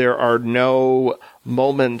 There are no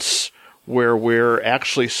moments where we're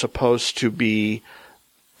actually supposed to be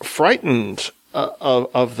frightened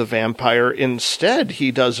of the vampire. Instead, he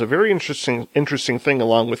does a very interesting thing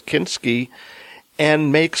along with Kinski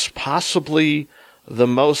and makes possibly the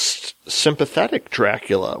most sympathetic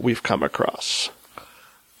Dracula we've come across.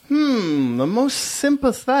 The most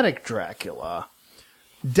sympathetic Dracula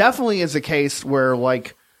definitely is a case where,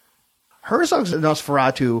 like, Herzog's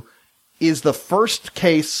Nosferatu is the first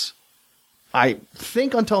case, I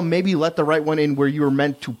think, until maybe Let the Right One In, where you were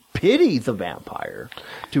meant to pity the vampire,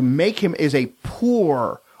 to make him as a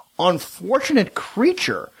poor, unfortunate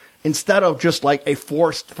creature, instead of just like a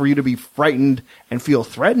force for you to be frightened and feel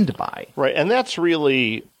threatened by. Right, and that's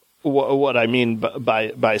really what I mean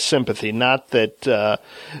by sympathy. Not that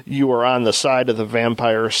you are on the side of the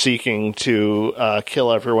vampire seeking to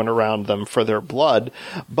kill everyone around them for their blood,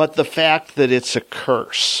 but the fact that it's a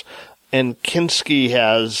curse. And Kinski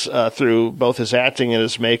has, through both his acting and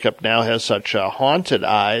his makeup, now has such haunted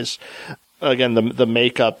eyes. Again, the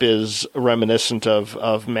makeup is reminiscent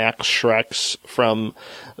of Max Schreck's from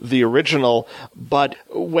the original, but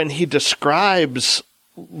when he describes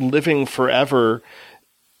living forever,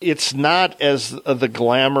 it's not as the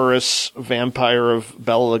glamorous vampire of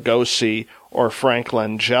Bela Lugosi or Frank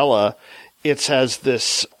Langella. It's as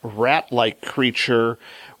this rat-like creature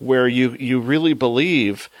where you really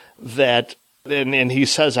believe that, and he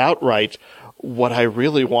says outright, what I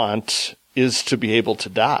really want is to be able to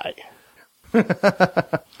die.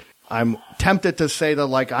 I'm tempted to say that,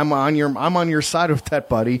 like, I'm on your side with that,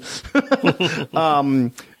 buddy.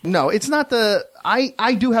 No, it's not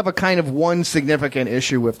I do have a kind of one significant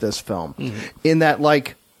issue with this film, in that,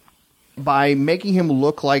 like, by making him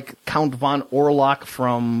look like Count von Orlok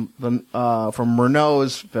from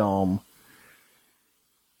Murnau's film,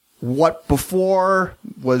 what before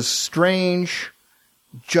was strange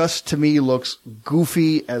just to me looks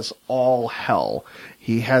goofy as all hell.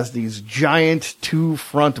 He has these giant two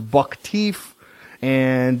front buck teeth,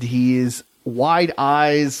 and his wide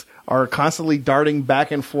eyes are constantly darting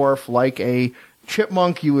back and forth like a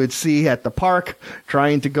chipmunk you would see at the park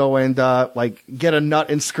trying to go and get a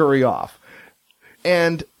nut and scurry off.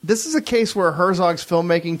 And this is a case where Herzog's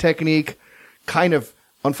filmmaking technique kind of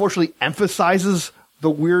unfortunately emphasizes the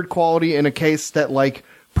weird quality in a case that, like,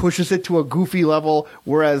 pushes it to a goofy level,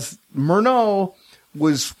 whereas Murnau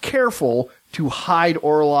was careful to hide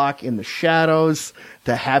Orlok in the shadows,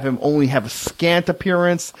 to have him only have a scant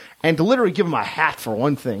appearance, and to literally give him a hat for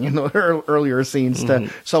one thing in the earlier scenes,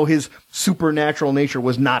 so his supernatural nature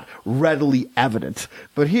was not readily evident.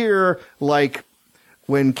 But here, like,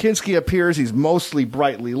 when Kinski appears, he's mostly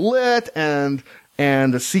brightly lit, and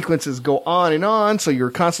the sequences go on, so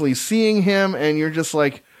you're constantly seeing him, and you're just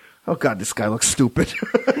like, oh God, this guy looks stupid.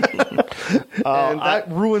 And that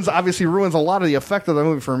obviously ruins a lot of the effect of the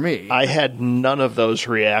movie for me. I had none of those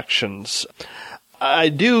reactions. I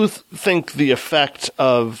do think the effect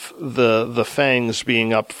of the fangs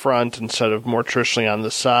being up front instead of more traditionally on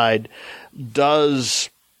the side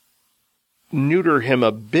does neuter him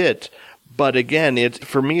a bit. But again,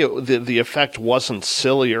 for me, the effect wasn't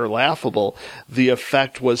silly or laughable. The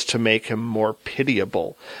effect was to make him more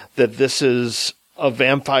pitiable. That this is a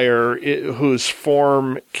vampire whose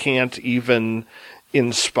form can't even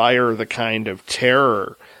inspire the kind of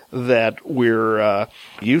terror that we're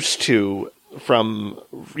used to from,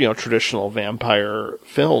 traditional vampire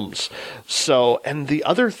films. So, and the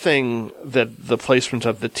other thing that the placement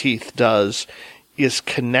of the teeth does is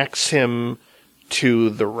connects him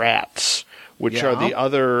to the rats, which are the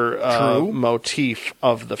other motif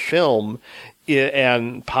of the film.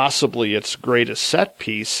 And possibly its greatest set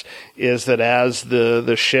piece is that as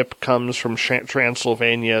the ship comes from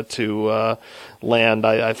Transylvania to land,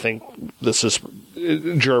 I think this is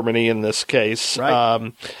Germany in this case,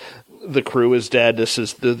 right. The crew is dead. This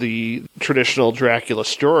is the traditional Dracula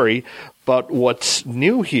story. But what's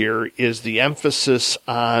new here is the emphasis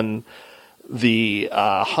on the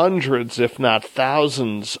hundreds, if not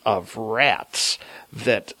thousands, of rats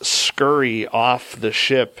that scurry off the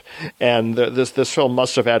ship, and this film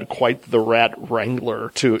must have had quite the rat wrangler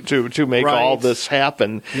to make all this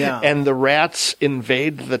happen. Yeah. And the rats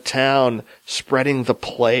invade the town, spreading the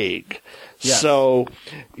plague. Yes. So,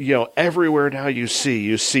 everywhere now you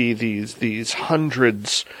see these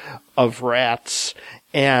hundreds of rats,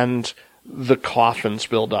 and the coffins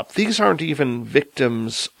build up. These aren't even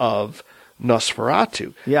victims of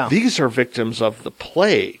Nosferatu. Yeah. These are victims of the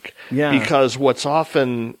plague. Yeah. Because what's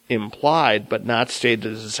often implied, but not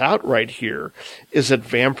stated as outright here, is that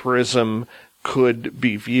vampirism could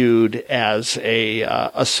be viewed as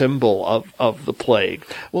a symbol of the plague.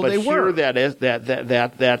 Well, but they here were.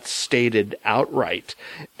 that's stated outright.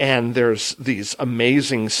 And there's these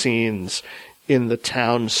amazing scenes in the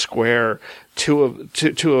town square. Two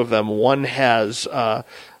of them. One has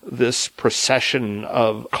this procession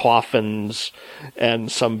of coffins,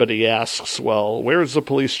 and somebody asks, well, where's the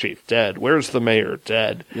police chief? Dead. Where's the mayor?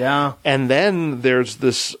 Dead. Yeah. And then there's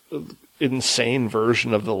this insane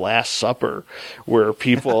version of The Last Supper where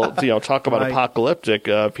people, talk about right. apocalyptic,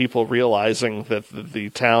 people realizing that the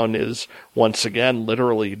town is once again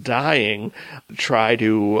literally dying, try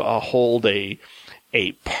to hold a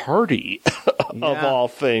party of all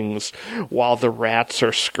things while the rats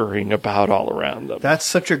are scurrying about all around them. That's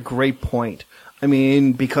such a great point. I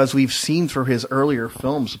mean, because we've seen through his earlier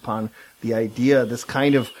films upon the idea, this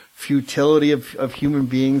kind of futility of human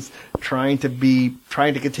beings trying to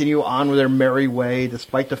continue on with their merry way,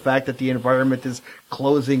 despite the fact that the environment is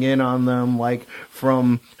closing in on them, like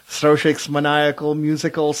from Stoshik's maniacal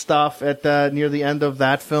musical stuff at near the end of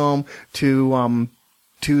that film to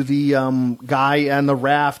the guy on the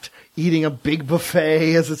raft eating a big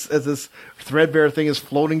buffet as this threadbare thing is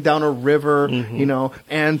floating down a river,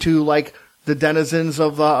 and to like the denizens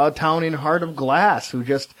of a town in Heart of Glass who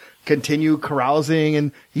just continue carousing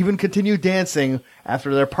and even continue dancing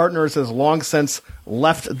after their partners has long since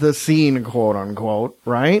left the scene, quote unquote,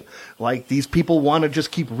 right? Like these people want to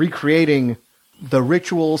just keep recreating the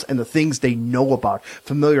rituals and the things they know about,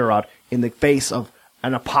 familiar about, in the face of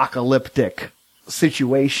an apocalyptic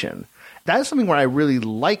situation. That's something where I really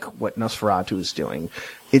like what Nosferatu is doing.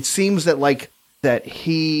 It seems that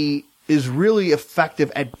he is really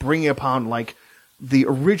effective at bringing upon like the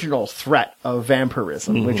original threat of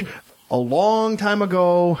vampirism, which a long time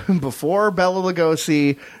ago, before Bela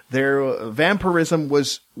Lugosi, vampirism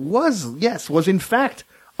was in fact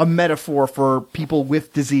a metaphor for people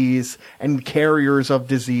with disease and carriers of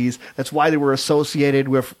disease. That's why they were associated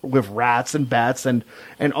with rats and bats and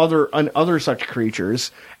other such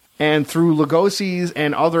creatures. And through Lugosi's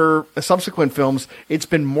and other subsequent films, it's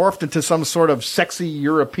been morphed into some sort of sexy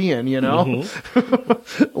European,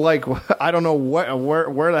 like, I don't know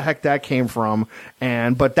where the heck that came from.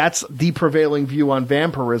 But that's the prevailing view on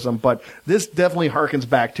vampirism. But this definitely harkens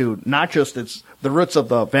back to not just it's the roots of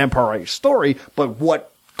the Vampire story, but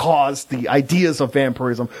what caused the ideas of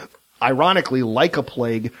vampirism. Ironically, like a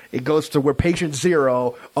plague, it goes to where patient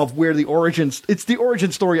zero of where it's the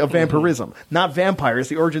origin story of vampirism, not vampires,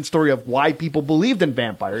 the origin story of why people believed in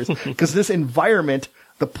vampires. Because this environment,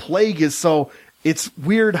 the plague it's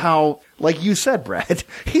weird how, like you said, Brad,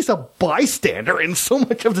 he's a bystander in so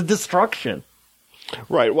much of the destruction.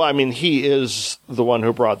 Right. Well, I mean, he is the one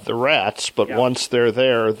who brought the rats, but once they're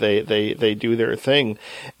there, they do their thing.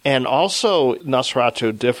 And also,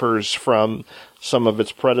 Nosferatu differs from some of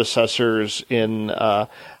its predecessors in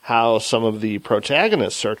how some of the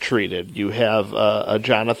protagonists are treated. You have a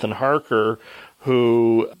Jonathan Harker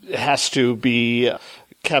who has to be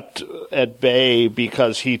kept at bay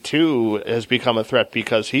because he too has become a threat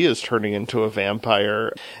because he is turning into a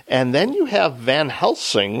vampire. And then you have Van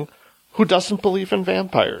Helsing, who doesn't believe in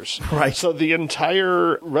vampires. Right. So the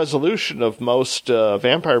entire resolution of most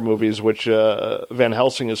vampire movies, which Van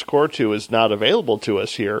Helsing is core to, is not available to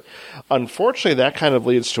us here. Unfortunately, that kind of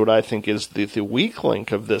leads to what I think is the weak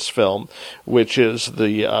link of this film, which is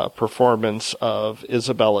the performance of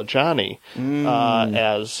Isabella Gianni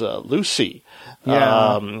as Lucy,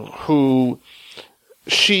 who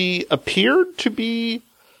she appeared to be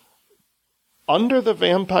under the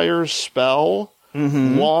vampire's spell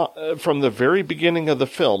from the very beginning of the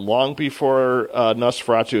film, long before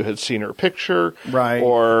Nosferatu had seen her picture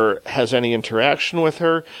or has any interaction with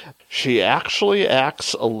her. She actually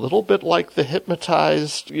acts a little bit like the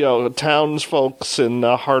hypnotized, townsfolks in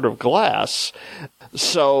Heart of Glass.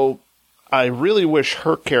 So I really wish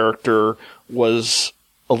her character was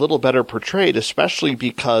a little better portrayed, especially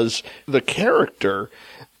because the character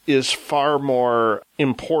is far more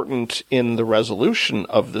important in the resolution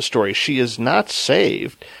of the story. She is not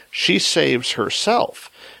saved. She saves herself.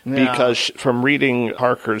 Because from reading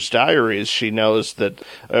Harker's diaries, she knows that,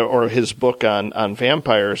 or his book on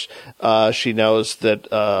vampires, she knows that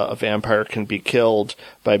a vampire can be killed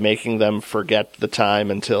by making them forget the time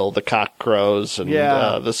until the cock crows and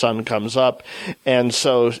the sun comes up. And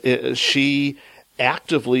so she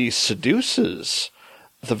actively seduces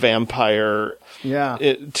the vampire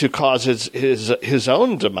to cause his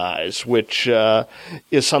own demise, which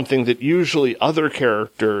is something that usually other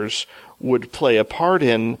characters would play a part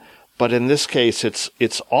in, but in this case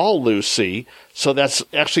it's all Lucy, so that's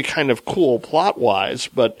actually kind of cool plot-wise,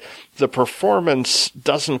 but the performance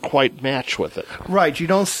doesn't quite match with it. Right, you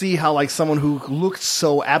don't see how like someone who looked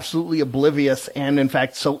so absolutely oblivious and in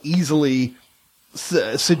fact so easily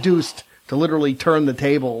seduced to literally turn the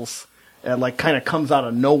tables like kind of comes out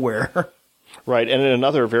of nowhere. Right, and in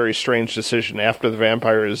another very strange decision, after the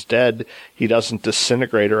vampire is dead, he doesn't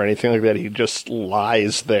disintegrate or anything like that. He just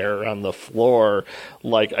lies there on the floor,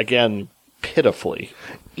 like, again, pitifully.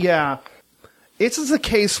 Yeah. It's just a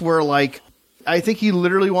case where, like, I think he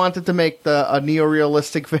literally wanted to make a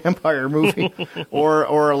neo-realistic vampire movie.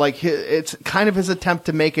 or like, it's kind of his attempt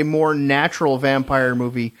to make a more natural vampire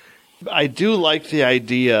movie. I do like the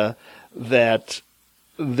idea that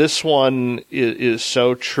this one is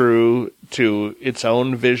so true to its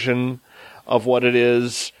own vision of what it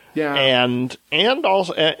is, and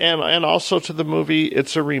also to the movie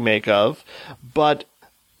it's a remake of. But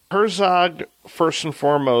Herzog, first and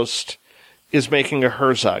foremost, is making a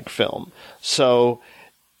Herzog film. So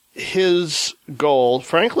his goal,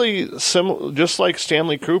 frankly, just like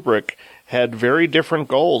Stanley Kubrick, had very different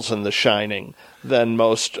goals in The Shining than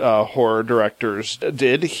most horror directors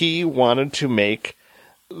did. He wanted to make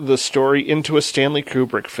the story into a Stanley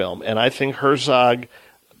Kubrick film, and I think Herzog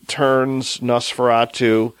turns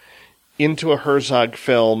Nosferatu into a Herzog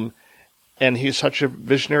film, and he's such a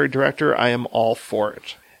visionary director, I am all for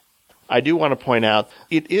it. I do want to point out,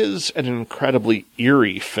 it is an incredibly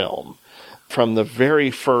eerie film. From the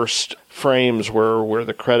very first frames where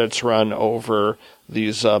the credits run over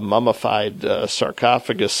these mummified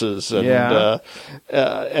sarcophaguses,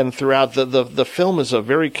 and throughout the film is a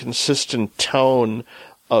very consistent tone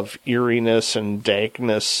of eeriness and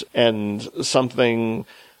dankness, and something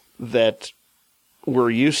that we're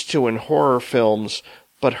used to in horror films,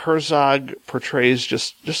 but Herzog portrays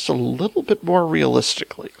just a little bit more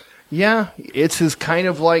realistically. Yeah, it's his kind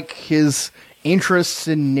of like his interests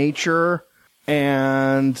in nature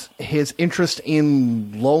and his interest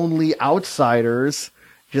in lonely outsiders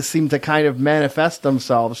just seem to kind of manifest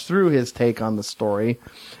themselves through his take on the story.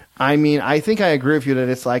 I mean, I think I agree with you that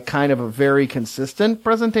it's like kind of a very consistent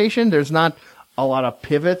presentation. There's not a lot of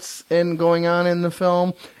pivots going on in the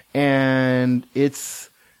film, and it's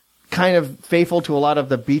kind of faithful to a lot of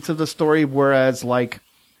the beats of the story, whereas like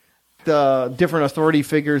the different authority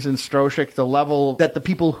figures in Stroshik, the level that the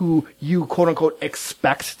people who you quote-unquote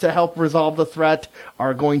expect to help resolve the threat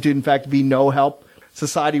are going to in fact be no help.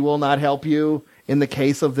 Society will not help you in the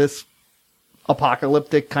case of this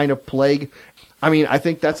apocalyptic kind of plague. I mean, I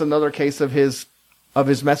think that's another case of his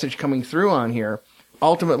message coming through on here.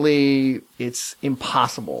 Ultimately, it's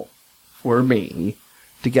impossible for me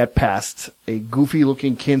to get past a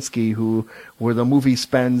goofy-looking Kinski where the movie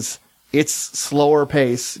spends its slower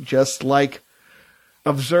pace, just like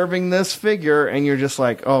observing this figure, and you're just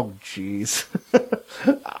like, oh, jeez.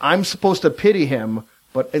 I'm supposed to pity him,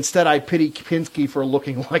 but instead I pity Kinski for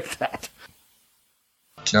looking like that.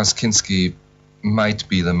 Klaus Kinski might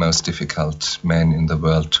be the most difficult man in the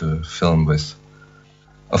world to film with.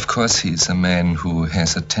 Of course, he's a man who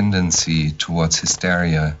has a tendency towards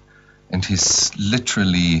hysteria, and he's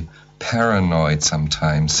literally paranoid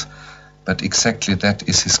sometimes. But exactly that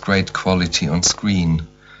is his great quality on screen,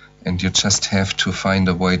 and you just have to find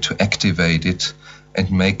a way to activate it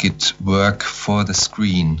and make it work for the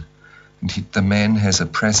screen. And the man has a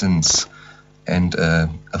presence and a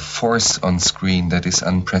force on screen that is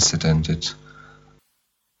unprecedented.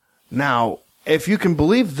 Now, if you can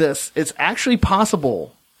believe this, it's actually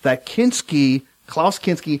possible that Klaus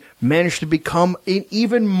Kinski, managed to become an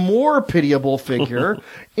even more pitiable figure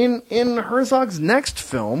in Herzog's next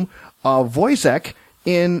film, Wojciech,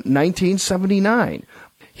 in 1979.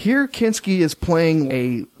 Here, Kinski is playing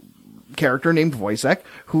a character named Wojciech,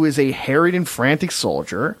 who is a harried and frantic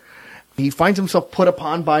soldier. He finds himself put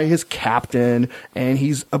upon by his captain, and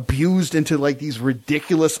he's abused into like these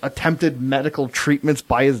ridiculous attempted medical treatments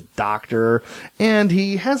by his doctor, and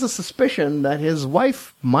he has a suspicion that his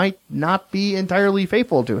wife might not be entirely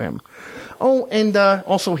faithful to him. Oh, and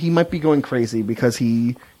also he might be going crazy because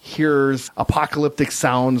he hears apocalyptic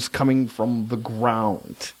sounds coming from the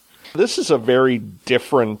ground. This is a very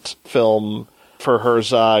different film for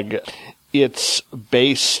Herzog. It's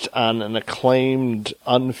based on an acclaimed,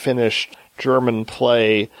 unfinished German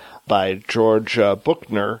play by George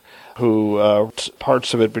Buchner, who wrote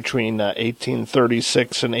parts of it between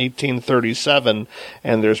 1836 and 1837,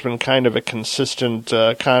 and there's been kind of a consistent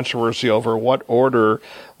controversy over what order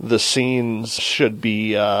the scenes should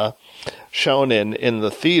be shown in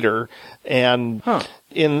the theater. And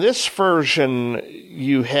in this version,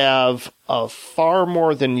 you have a far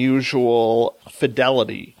more than usual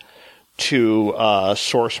fidelity to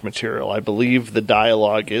source material. I believe the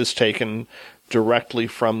dialogue is taken directly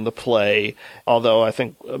from the play, although I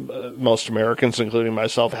think most Americans, including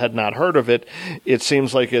myself, had not heard of it. It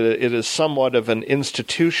seems like it is somewhat of an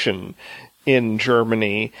institution in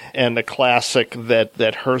Germany and a classic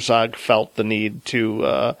that Herzog felt the need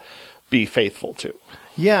to be faithful to.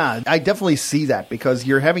 Yeah, I definitely see that, because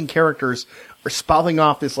you're having characters spouting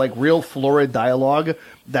off this like real florid dialogue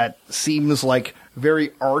that seems like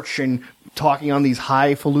very arch and talking on these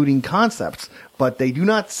highfalutin concepts, but they do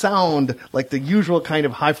not sound like the usual kind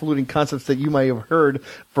of highfalutin concepts that you might have heard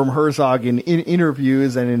from Herzog in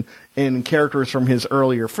interviews and in characters from his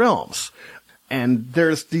earlier films. And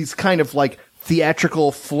there's these kind of like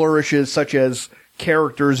theatrical flourishes, such as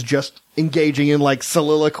characters just engaging in like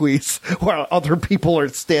soliloquies while other people are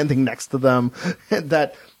standing next to them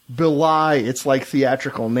that belie its like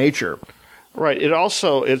theatrical nature. Right.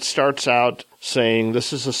 It starts out saying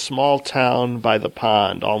this is a small town by the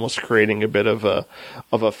pond, almost creating a bit of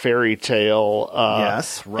a fairy tale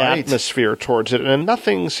Yes, right. atmosphere towards it, and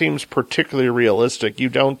nothing seems particularly realistic.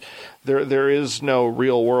 There is no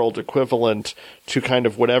real world equivalent to kind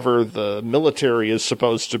of whatever the military is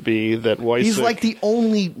supposed to be that Wojciech He's like the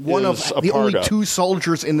only one of is a the part only of. 2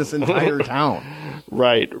 soldiers in this entire town.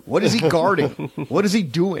 Right. What is he guarding? What is he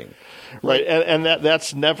doing? Right, and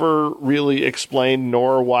that's never really explained,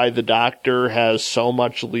 nor why the doctor has so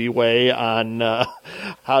much leeway on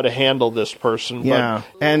how to handle this person. Yeah,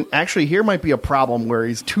 and actually here might be a problem where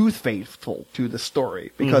he's too faithful to the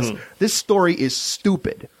story, because this story is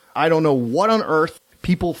stupid. I don't know what on earth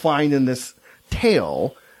people find in this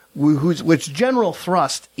tale, which general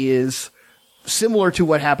thrust is similar to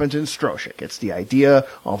what happens in Stroshik. It's the idea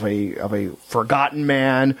of a forgotten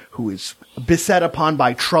man who is beset upon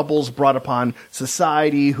by troubles brought upon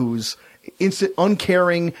society, who's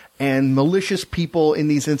uncaring, and malicious people in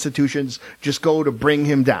these institutions just go to bring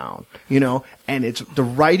him down, and it's the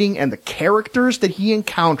writing and the characters that he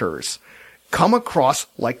encounters come across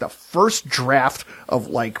like the first draft of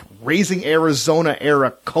like Raising Arizona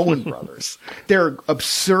era Coen brothers. They're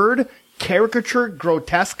absurd, caricature,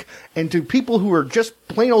 grotesque, and to people who are just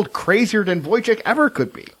plain old crazier than Wojciech ever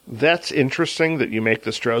could be. That's interesting that you make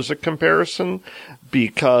the Strozik comparison,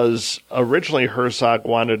 because originally Herzog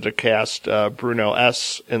wanted to cast Bruno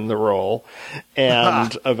S. in the role,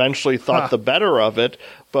 and eventually thought the better of it,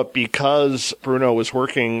 but because Bruno was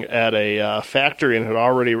working at a factory and had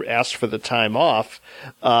already asked for the time off,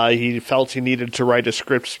 he felt he needed to write a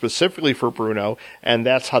script specifically for Bruno, and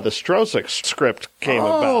that's how the Strozik script came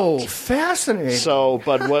about. Oh, fascinating. So,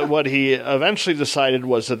 but what he eventually decided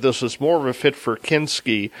was that this was more of a fit for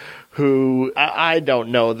Kinski, who I don't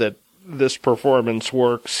know that this performance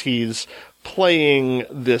works. He's playing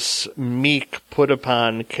this meek,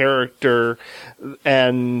 put-upon character,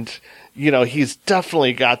 and he's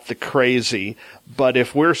definitely got the crazy, but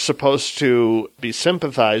if we're supposed to be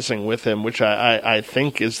sympathizing with him, which I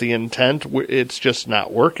think is the intent, it's just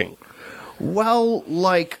not working. Well,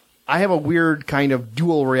 I have a weird kind of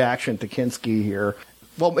dual reaction to Kinski here.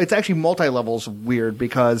 Well, it's actually multi-levels weird,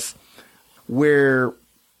 because where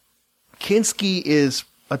Kinski is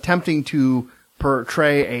attempting to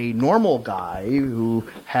portray a normal guy who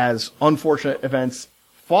has unfortunate events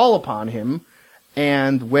fall upon him,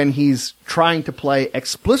 and when he's trying to play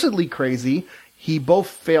explicitly crazy, he both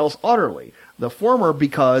fails utterly. The former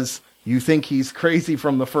because you think he's crazy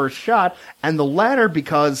from the first shot, and the latter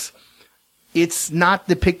because it's not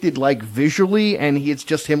depicted visually, and it's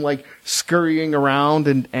just him scurrying around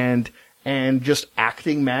and just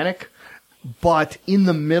acting manic. But in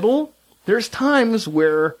the middle, there's times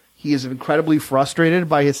where he is incredibly frustrated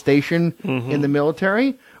by his station in the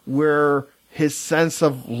military, where his sense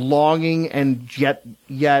of longing and yet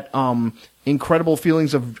incredible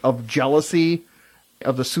feelings of jealousy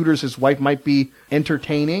of the suitors his wife might be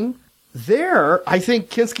entertaining. There, I think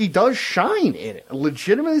Kinski does shine in it.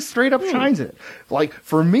 Legitimately straight up shines in it.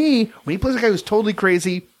 For me, when he plays a guy who's totally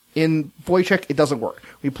crazy in Wojciech, it doesn't work.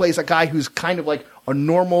 When he plays a guy who's kind of like a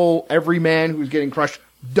normal everyman who's getting crushed,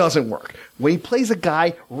 doesn't work. When he plays a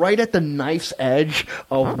guy right at the knife's edge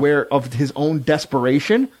of his own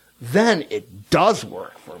desperation, then it does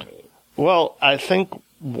work for me. Well, I think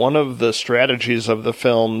one of the strategies of the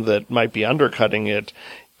film that might be undercutting it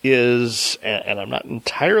is, and I'm not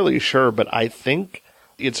entirely sure, but I think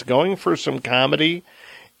it's going for some comedy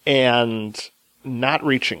and not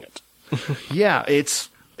reaching it. Yeah,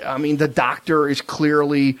 the doctor is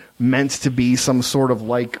clearly meant to be some sort of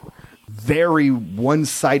very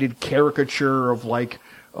one-sided caricature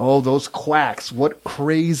of those quacks. What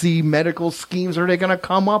crazy medical schemes are they going to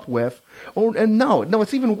come up with? Oh, and no,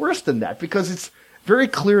 it's even worse than that, because it's very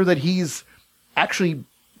clear that he's actually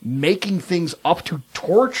making things up to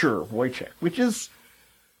torture Wojciech, which is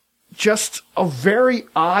just a very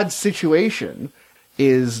odd situation.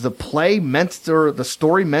 Is the play meant or the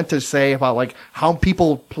story meant to say about how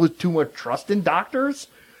people put too much trust in doctors?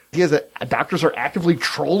 Doctors are actively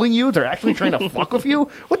trolling you. They're actually trying to fuck with you.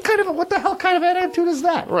 What the hell kind of attitude is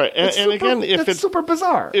that? Right. And again, if it's super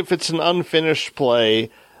bizarre. If it's an unfinished play,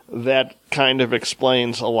 that kind of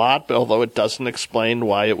explains a lot, but although it doesn't explain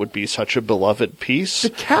why it would be such a beloved piece. The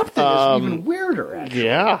captain is even weirder, actually.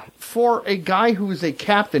 Yeah. For a guy who is a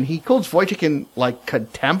captain, he calls Wojciech in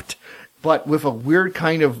contempt, but with a weird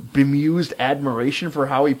kind of bemused admiration for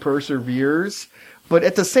how he perseveres. But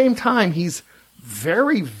at the same time, he's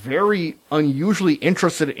very, very unusually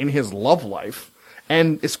interested in his love life,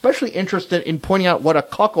 and especially interested in pointing out what a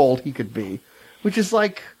cuckold he could be, which is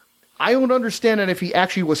I don't understand it if he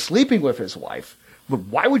actually was sleeping with his wife,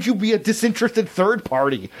 why would you be a disinterested third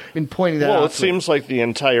party in pointing that out? Well, it seems like the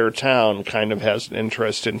entire town kind of has an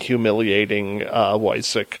interest in humiliating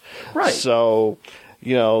Wysick. Right. So,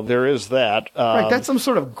 there is that. Right, that's some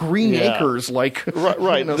sort of Green Acres, like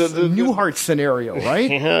right. The Newhart scenario, right?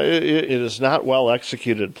 It is not well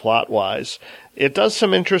executed plot-wise. It does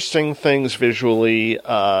some interesting things visually.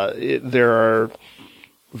 There are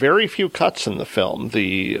very few cuts in the film.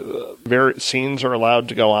 The scenes are allowed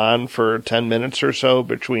to go on for 10 minutes or so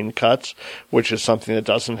between cuts, which is something that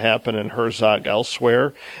doesn't happen in Herzog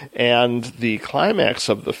elsewhere. And the climax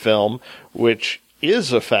of the film, which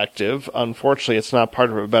is effective, unfortunately it's not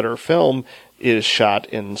part of a better film, is shot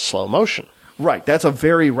in slow motion. Right. That's a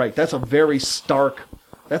very stark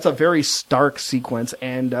sequence.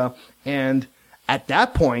 And at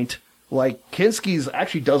that point, like, Kinski's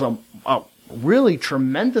actually does a really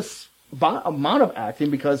tremendous amount of acting,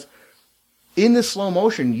 because in this slow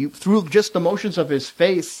motion, through just the motions of his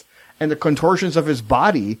face and the contortions of his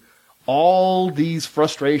body, all these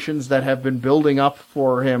frustrations that have been building up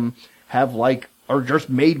for him are just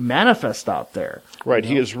made manifest out there. Right.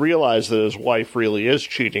 He has realized that his wife really is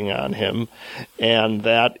cheating on him, and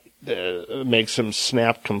that makes him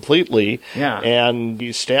snap completely. Yeah. And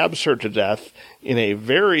he stabs her to death in a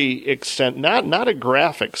very not a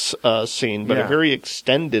graphic scene, but a very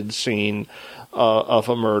extended scene of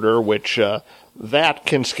a murder, which that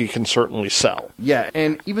Kinski can certainly sell. Yeah,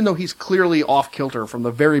 and even though he's clearly off kilter from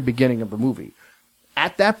the very beginning of the movie,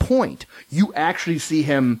 at that point, you actually see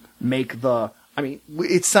him make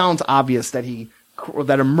it sounds obvious that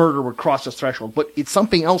a murder would cross his threshold, but it's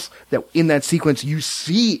something else that in that sequence you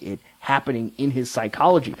see it happening in his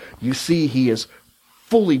psychology. You see he is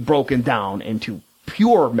fully broken down into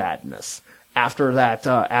pure madness after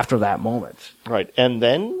that moment. Right, and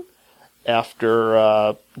then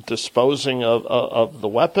after disposing of the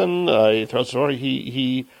weapon, he throws it away.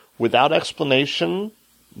 He without explanation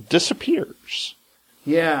disappears.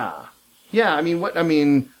 Yeah.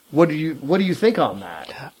 What do you think on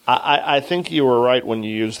that? I think you were right when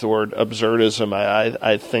you used the word absurdism.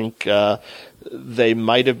 I think they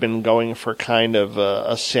might have been going for kind of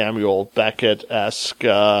a Samuel Beckett-esque,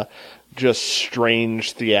 just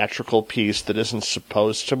strange theatrical piece that isn't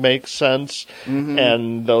supposed to make sense. Mm-hmm.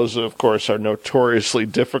 And those, of course, are notoriously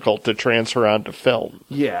difficult to transfer onto film.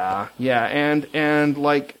 Yeah, and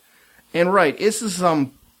right.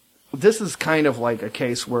 This is kind of like a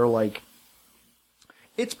case where, like,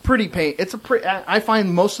 it's pretty I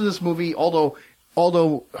find most of this movie, although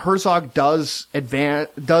Herzog does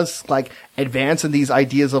advance in these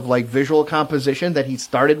ideas of, like, visual composition that he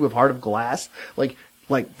started with Heart of Glass, like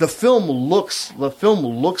the film looks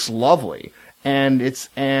lovely, and it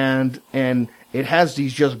has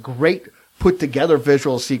these just great put together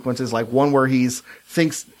visual sequences, like one where he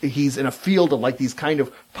thinks he's in a field of, like, these kind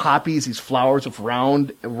of poppies, these flowers with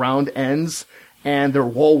round ends, and they're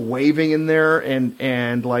all waving in there, and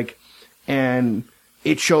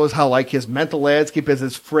it shows how, like, his mental landscape is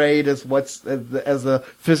as frayed as the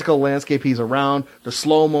physical landscape he's around. The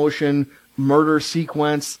slow motion murder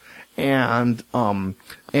sequence, and just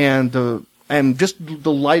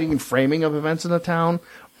the lighting and framing of events in the town.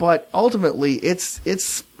 But ultimately, it's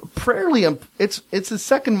the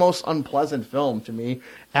second most unpleasant film to me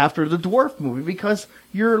after the Dwarf movie, because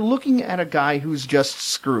you're looking at a guy who's just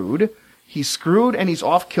screwed. He's screwed and he's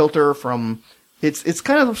off kilter from. It's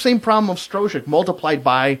kind of the same problem of Stroszek multiplied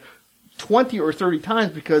by 20 or 30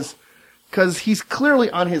 times, because he's clearly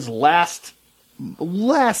on his last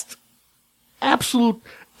absolute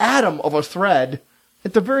atom of a thread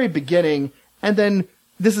at the very beginning, and then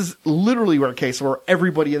this is literally a case where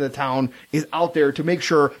everybody in the town is out there to make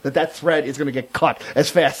sure that thread is going to get cut as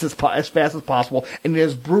fast as possible in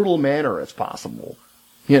as brutal manner as possible.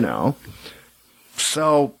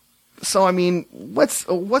 So I mean, what's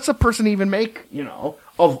a person even make,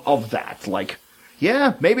 of that? Like,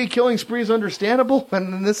 yeah, maybe killing spree is understandable,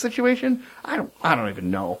 and in this situation, I don't even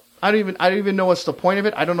know. I don't even know what's the point of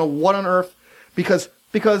it. I don't know what on earth, because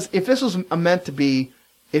if this was meant to be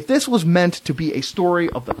a story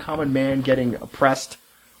of the common man getting oppressed,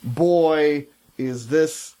 boy, is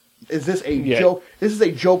this a joke? This is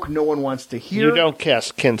a joke no one wants to hear. You don't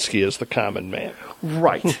cast Kinski as the common man.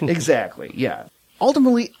 Right, exactly, yeah.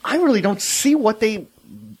 Ultimately, I really don't see what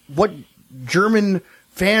German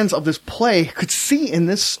fans of this play could see in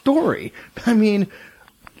this story. I mean,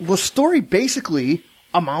 the story basically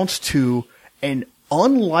amounts to an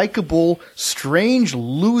unlikable, strange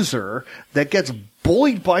loser that gets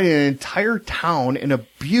bullied by an entire town and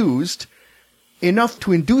abused enough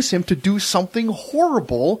to induce him to do something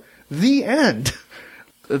horrible. The end.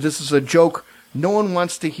 This is a joke no one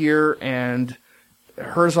wants to hear, and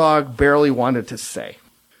Herzog barely wanted to say.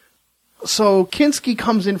 So Kinski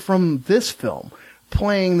comes in from this film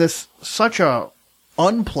playing this such a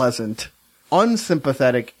unpleasant,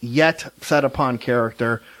 unsympathetic, yet set upon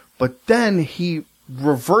character, but then he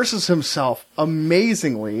reverses himself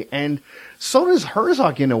amazingly, and so does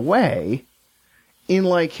Herzog in a way, in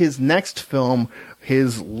like his next film,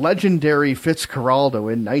 his legendary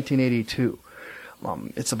Fitzcarraldo in 1982.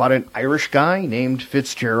 It's about an Irish guy named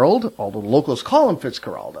Fitzgerald, although the locals call him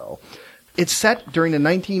Fitzcarraldo. It's set during the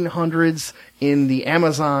 1900s in the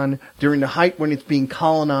Amazon, during the height when it's being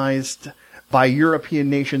colonized by European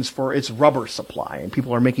nations for its rubber supply, and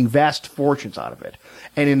people are making vast fortunes out of it.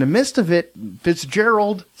 And in the midst of it,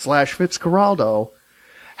 Fitzgerald / Fitzcarraldo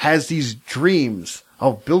has these dreams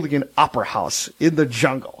of building an opera house in the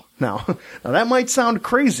jungle. Now that might sound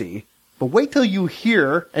crazy, but wait till you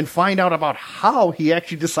hear and find out about how he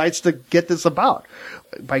actually decides to get this about.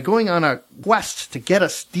 By going on a quest to get a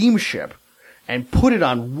steamship and put it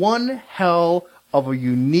on one hell of a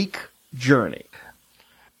unique journey.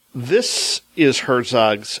 This is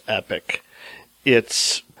Herzog's epic.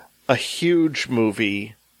 It's a huge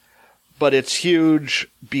movie, but it's huge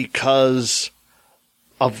because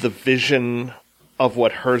of the vision of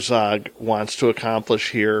what Herzog wants to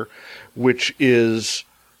accomplish here, which is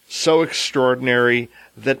so extraordinary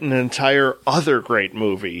that an entire other great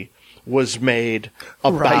movie was made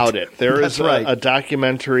about it. There is a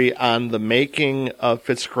documentary on the making of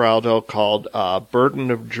Fitzcarraldo called Burden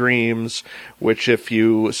of Dreams, which if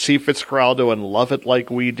you see Fitzcarraldo and love it like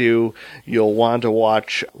we do, you'll want to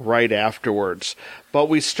watch right afterwards. But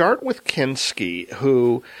we start with Kinski,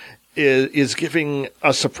 who is giving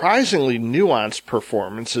a surprisingly nuanced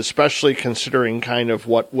performance, especially considering kind of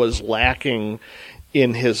what was lacking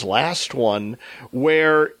in his last one,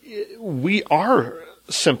 where we are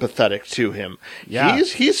sympathetic to him. Yeah.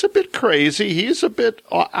 He's a bit crazy. He's a bit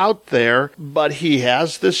out there, but he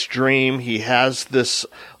has this dream. He has this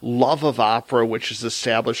love of opera, which is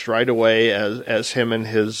established right away as him and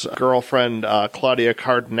his girlfriend, Claudia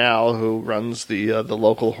Cardinal, who runs the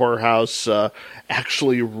local whorehouse,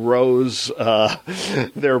 actually rows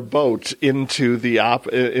their boat into the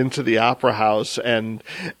opera house and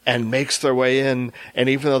makes their way in. And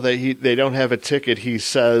even though they don't have a ticket, he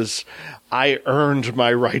says, "I earned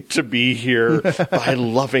my right to be here by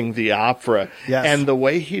loving the opera." Yes. And the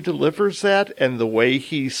way he delivers that and the way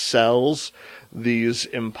he sells these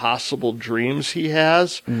impossible dreams he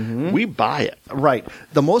has, we buy it. Right.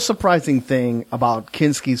 The most surprising thing about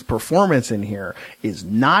Kinski's performance in here is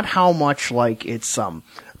not how much like it's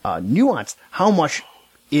nuanced, how much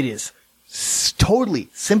it is totally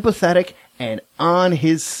sympathetic and on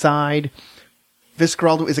his side.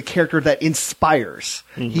 Fitzcarraldo is a character that inspires.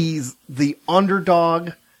 He's the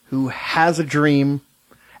underdog who has a dream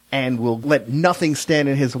and will let nothing stand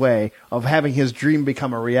in his way of having his dream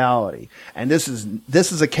become a reality. And this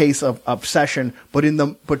is a case of obsession,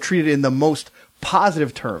 but treated in the most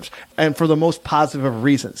positive terms and for the most positive of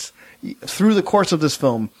reasons. Through the course of this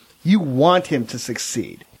film, you want him to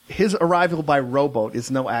succeed. His arrival by rowboat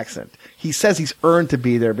is no accident. He says he's earned to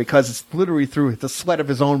be there because it's literally through the sweat of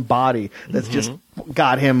his own body that's just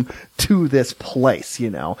got him to this place, you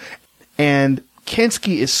know. And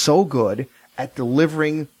Kinski is so good at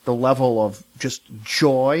delivering the level of just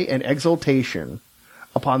joy and exultation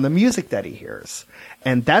upon the music that he hears.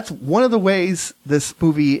 And that's one of the ways this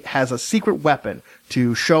movie has a secret weapon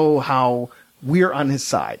to show how we're on his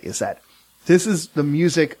side, is that this is the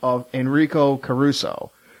music of Enrico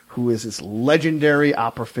Caruso, who is this legendary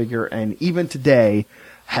opera figure, and even today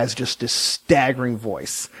has just this staggering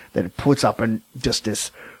voice that it puts up in just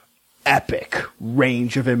this epic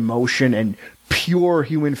range of emotion and pure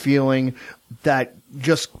human feeling that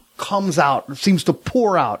just comes out, seems to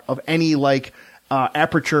pour out of any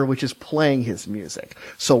aperture which is playing his music.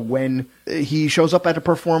 So when he shows up at a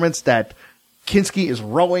performance that Kinski is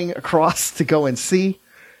rowing across to go and see,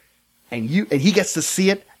 and he gets to see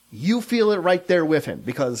it, you feel it right there with him,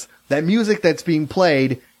 because that music that's being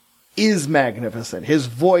played is magnificent. His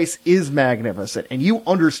voice is magnificent. And you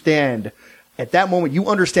understand, at that moment, you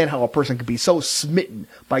understand how a person could be so smitten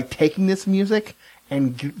by taking this music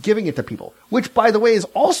and giving it to people. Which, by the way, is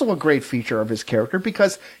also a great feature of his character,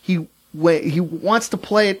 because he wants to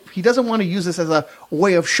play it. He doesn't want to use this as a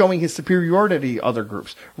way of showing his superiority to other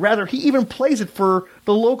groups. Rather, he even plays it for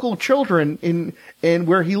the local children in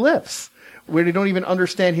where he lives, where they don't even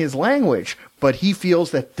understand his language, but he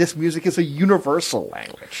feels that this music is a universal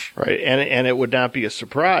language. Right, and it would not be a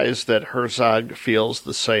surprise that Herzog feels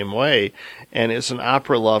the same way and is an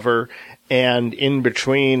opera lover. And in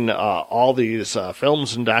between all these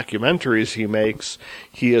films and documentaries he makes,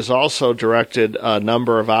 he has also directed a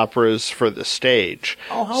number of operas for the stage.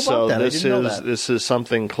 Oh, how about that? I didn't know that. This is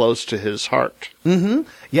something close to his heart. Mm-hmm.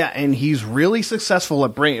 Yeah, and he's really successful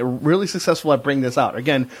at bringing this out.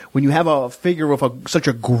 Again, when you have a figure with such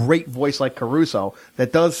a great voice like Caruso,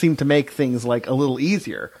 that does seem to make things like a little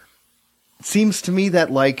easier. It seems to me that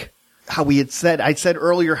like how I said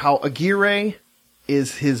earlier how Aguirre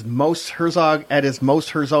is his most Herzog at his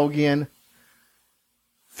most Herzogian.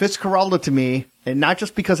 Fitzcarraldo to me, and not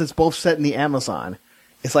just because it's both set in the Amazon,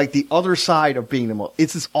 it's like the other side of being the most.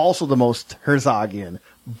 It's also the most Herzogian,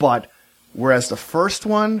 but whereas the first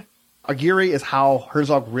one, Aguirre is how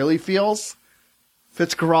Herzog really feels.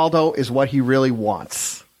 Fitzcarraldo is what he really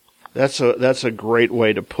wants. That's a great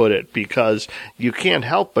way to put it, because you can't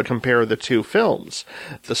help but compare the two films.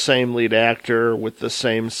 The same lead actor with the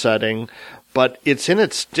same setting, but it's in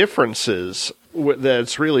its differences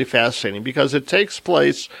that's really fascinating, because it takes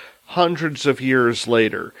place hundreds of years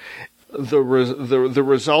later. The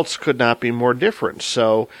results could not be more different.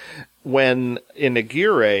 So when in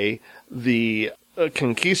Aguirre, the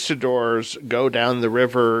conquistadors go down the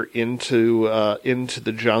river into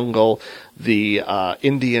the jungle, the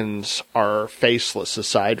Indians are faceless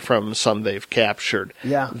aside from some they've captured.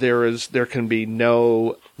 Yeah. There can be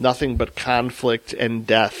nothing but conflict and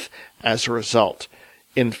death as a result.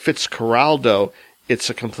 In Fitzcarraldo, it's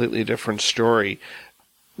a completely different story.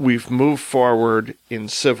 We've moved forward in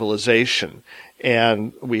civilization,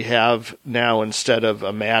 and we have now, instead of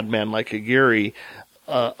a madman like Aguirre,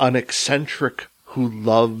 an eccentric who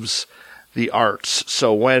loves the arts.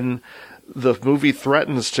 So when the movie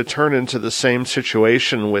threatens to turn into the same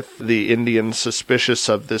situation with the Indians suspicious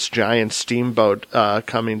of this giant steamboat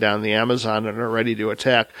coming down the Amazon and are ready to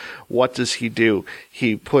attack, what does he do?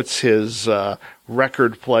 He puts his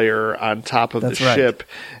record player on top of the ship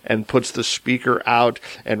and puts the speaker out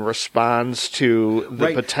and responds to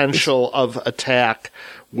the potential of attack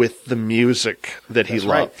with the music that he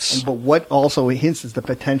loves. Right. But what also hints is the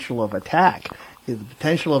potential of attack. The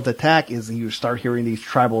potential of the attack is you start hearing these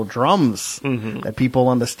tribal drums that people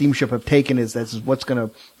on the steamship have taken as what's going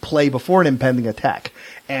to play before an impending attack.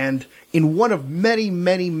 And in one of many,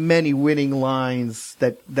 many, many winning lines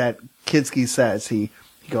that Kinski says, he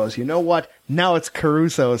goes, you know what? Now it's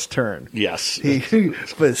Caruso's turn. Yes. He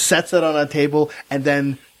sets it on a table, and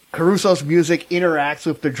then Caruso's music interacts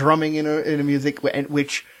with the drumming in a music, and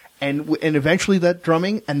eventually that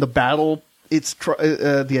drumming and the battle,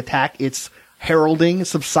 the attack, it's heralding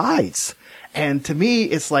subsides. And to me,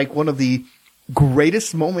 it's like one of the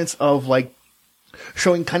greatest moments of like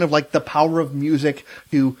showing kind of like the power of music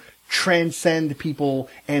to transcend people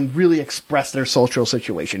and really express their social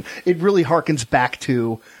situation. It really harkens back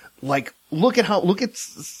to like, look at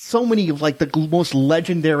so many of like the most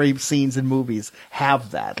legendary scenes in movies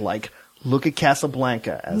have that. Like, look at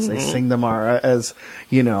Casablanca as they sing the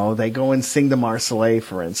they go and sing the Marseillaise,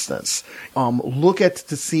 for instance. Look at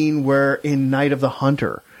the scene where in Night of the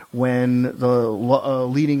Hunter, when the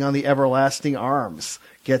Leaning on the Everlasting Arms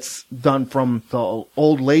gets done from the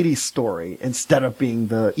old lady's story instead of being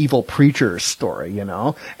the evil preacher's story,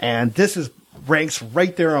 and this ranks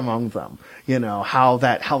right there among them.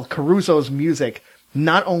 How Caruso's music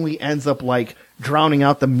not only ends up like drowning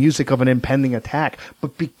out the music of an impending attack,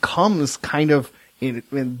 but becomes kind of,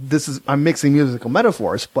 I'm mixing musical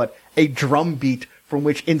metaphors, but a drum beat from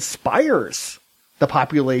which inspires the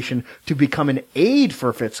population to become an aid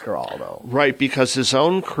for Fitzcarraldo. Right, because his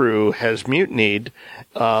own crew has mutinied,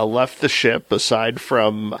 left the ship, aside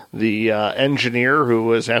from the engineer who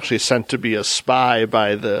was actually sent to be a spy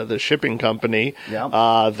by the shipping company,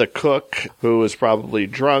 the cook who was probably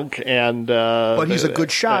drunk, and but he's a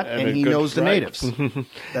good shot, and he knows the natives.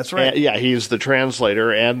 That's right. He's the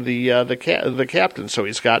translator and the captain. So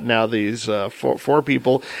he's got now these four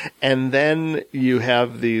people, and then you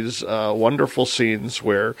have these wonderful scenes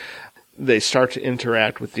where they start to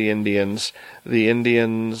interact with the Indians. The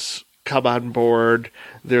Indians come on board.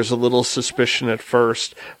 There's a little suspicion at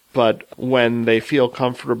first, but when they feel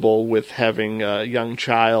comfortable with having a young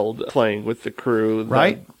child playing with the crew,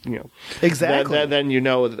 right? Exactly. Then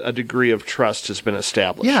a degree of trust has been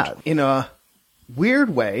established. Yeah, in a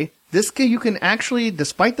weird way, you can actually,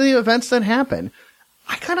 despite the events that happen,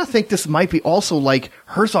 I kind of think this might be also like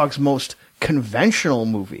Herzog's most conventional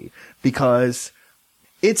movie, because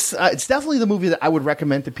it's definitely the movie that I would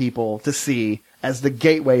recommend to people to see as the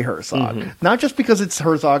gateway Herzog. Not just because it's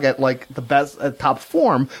Herzog at like the best, at top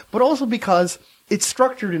form, but also because it's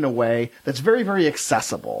structured in a way that's very, very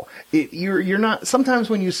accessible. You're not, sometimes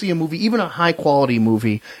when you see a movie, even a high quality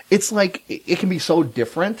movie, it's like, it can be so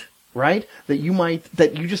different, right? That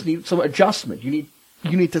you just need some adjustment. You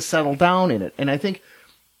need to settle down in it. And I think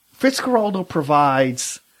Fitzcarraldo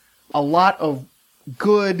provides a lot of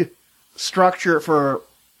good structure for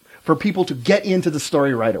people to get into the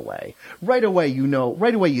story right away. Right away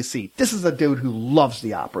you see, this is a dude who loves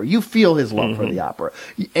the opera. You feel his love for the opera.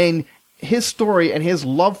 And his story and his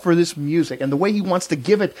love for this music and the way he wants to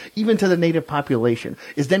give it even to the native population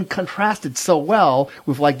is then contrasted so well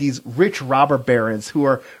with like these rich robber barons who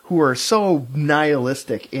are so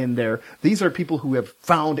nihilistic in these are people who have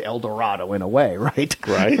found El Dorado in a way, right?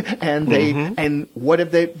 Right. And and what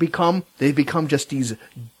have they become? They've become just these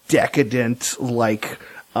decadent, like,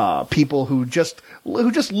 people who just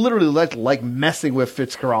literally like messing with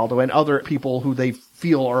Fitzcarraldo and other people who they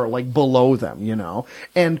feel are like below them, you know?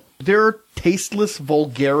 And their tasteless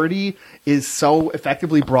vulgarity is so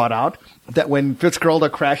effectively brought out that when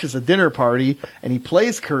Fitzcarraldo crashes a dinner party and he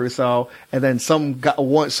plays Caruso and then some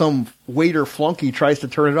waiter flunky tries to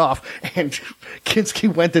turn it off and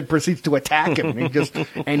Kinski went and proceeds to attack him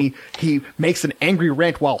and he makes an angry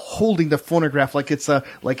rant while holding the phonograph like it's a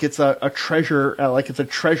treasure, like it's a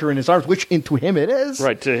treasure in his arms, which to him it is.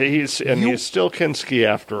 Right. He's still Kinski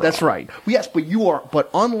after all. That's right. Yes, but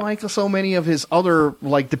unlike so many of his other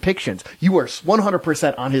like depictions, you are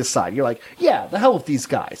 100% on his side. You're like, yeah, the hell with these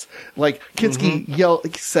guys. Like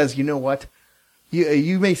Kinski says, you know what?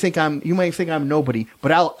 You may think I'm nobody,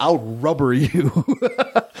 but I'll rubber you.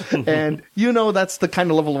 And you know that's the kind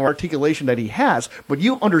of level of articulation that he has, but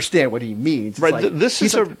you understand what he means. It's right.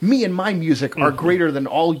 Like, me and my music are greater than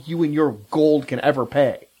all you and your gold can ever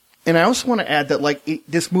pay. And I also want to add that like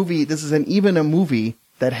this is even a movie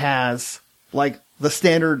that has like the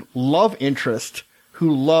standard love interest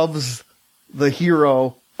who loves the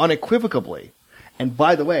hero unequivocally. And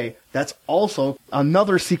by the way, that's also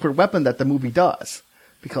another secret weapon that the movie does.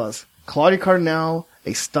 Because Claudia Cardinale,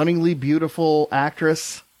 a stunningly beautiful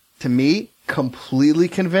actress, to me, completely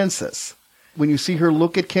convinces. When you see her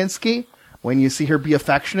look at Kinski, when you see her be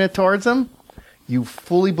affectionate towards him, you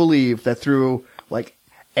fully believe that through, like,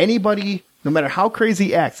 anybody, no matter how crazy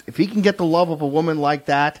he acts, if he can get the love of a woman like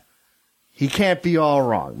that, he can't be all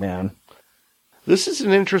wrong, man. This is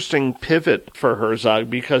an interesting pivot for Herzog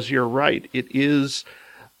because you're right. It is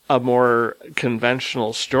a more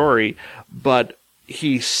conventional story, but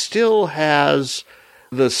he still has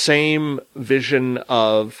the same vision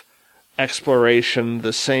of exploration,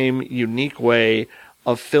 the same unique way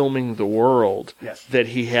of filming the world that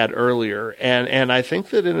he had earlier. And I think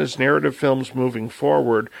that in his narrative films moving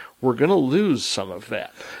forward, we're going to lose some of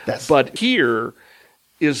that. But here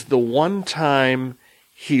is the one time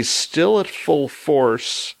he's still at full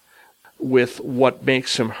force with what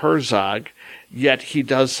makes him Herzog, yet he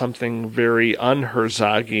does something very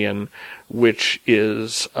un-Herzogian, which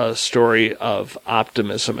is a story of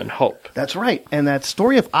optimism and hope. That's right. And that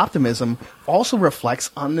story of optimism also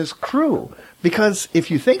reflects on this crew. Because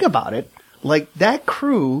if you think about it, like that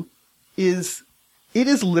crew is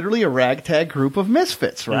literally a ragtag group of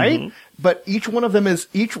misfits, right? But each one of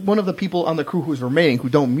the people on the crew who's remaining who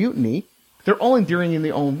don't mutiny, they're all endearing in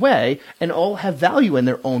their own way and all have value in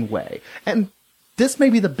their own way. And this may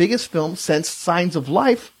be the biggest film since Signs of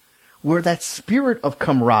Life where that spirit of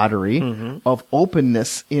camaraderie, of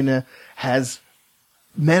openness has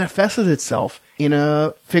manifested itself in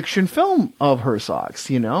a fiction film of Herzog's,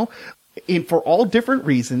 you know? For all different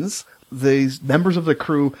reasons, these members of the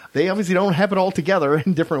crew, they obviously don't have it all together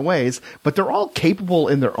in different ways, but they're all capable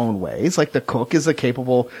in their own ways. Like the cook is a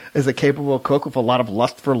capable cook with a lot of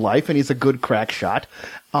lust for life, and he's a good crack shot.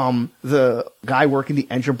 The guy working the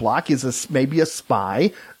engine block is maybe a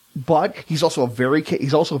spy, but he's also very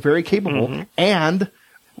capable. And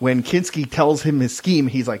when Kinski tells him his scheme,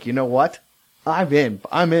 he's like, you know what? I'm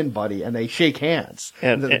in, buddy. And they shake hands.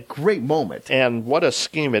 And it's a great moment. And what a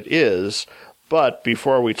scheme it is. But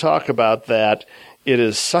before we talk about that, it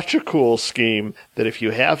is such a cool scheme that if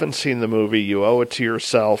you haven't seen the movie, you owe it to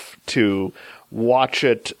yourself to watch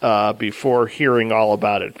it before hearing all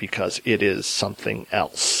about it, because it is something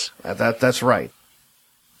else. That's right.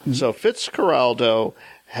 So Fitzcarraldo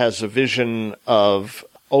has a vision of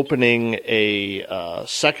opening a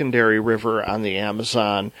secondary river on the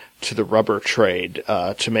Amazon to the rubber trade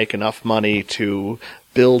to make enough money to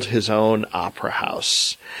build his own opera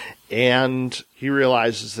house. And he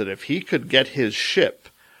realizes that if he could get his ship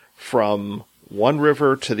from one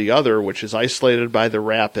river to the other, which is isolated by the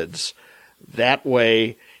rapids, that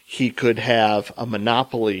way he could have a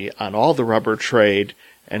monopoly on all the rubber trade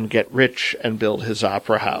and get rich and build his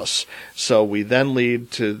opera house. So we then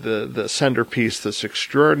lead to the centerpiece, this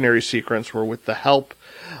extraordinary sequence where, with the help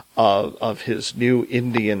of his new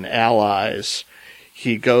Indian allies,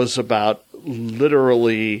 he goes about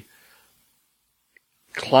literally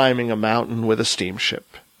climbing a mountain with a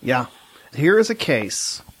steamship. Yeah. Here is a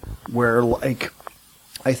case where, like,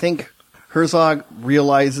 I think Herzog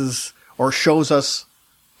realizes or shows us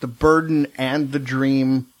the burden and the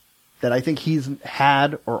dream that I think he's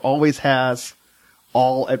had or always has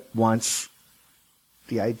all at once.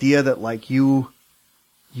 The idea that, like, you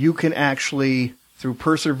can actually, through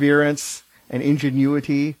perseverance and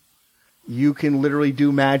ingenuity, you can literally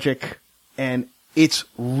do magic, and it's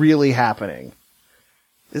really happening.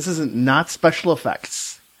 This isn't not special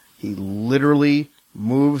effects. He literally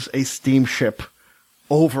moves a steamship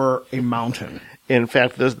over a mountain. In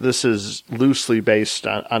fact, this is loosely based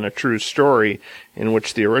on a true story in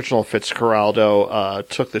which the original Fitzcarraldo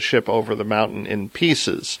took the ship over the mountain in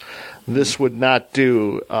pieces. This would not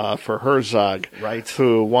do for Herzog, right,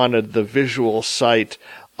 who wanted the visual sight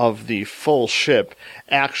of the full ship.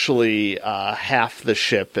 Actually, half the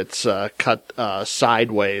ship, it's cut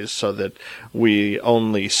sideways so that we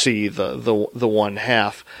only see the one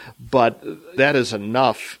half. But that is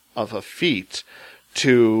enough of a feat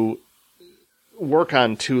to work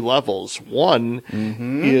on two levels. One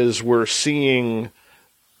is we're seeing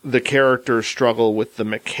the characters struggle with the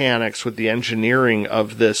mechanics, with the engineering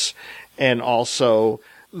of this, and also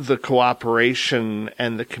the cooperation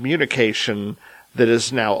and the communication that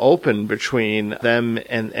is now open between them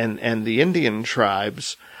and the Indian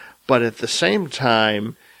tribes. But at the same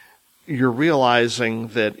time, you're realizing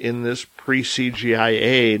that in this pre-CGI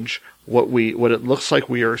age, what it looks like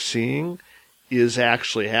we are seeing is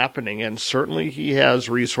actually happening. And certainly he has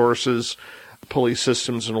resources, pulley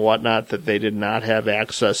systems and whatnot, that they did not have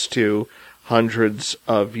access to hundreds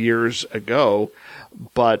of years ago.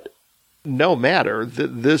 But no matter,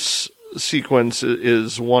 this sequence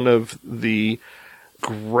is one of the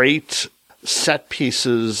great set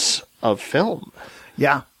pieces of film.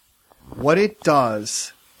 Yeah. What it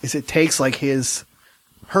does is it takes, like,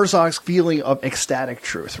 Herzog's feeling of ecstatic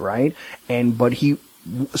truth, right? But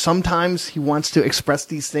sometimes he wants to express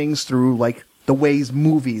these things through, like, the ways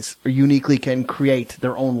movies uniquely can create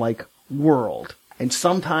their own, like, world. And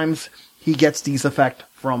sometimes he gets these effects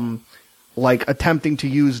from, like, attempting to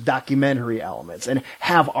use documentary elements and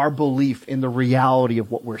have our belief in the reality of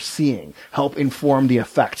what we're seeing help inform the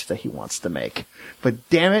effect that he wants to make. But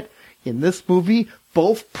damn it, in this movie,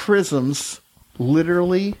 both prisms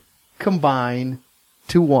literally combine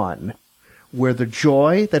to one, where the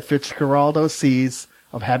joy that Fitzcarraldo sees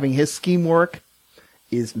of having his scheme work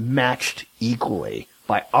is matched equally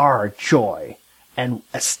by our joy and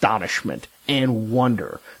astonishment and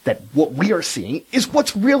wonder that what we are seeing is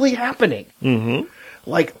what's really happening. Mm-hmm.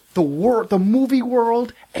 Like, the movie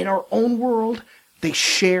world and our own world, they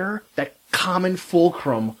share that common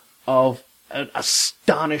fulcrum of an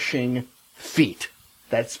astonishing feat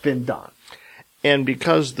that's been done. And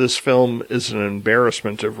because this film is an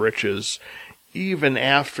embarrassment of riches, even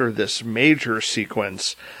after this major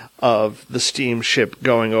sequence of the steamship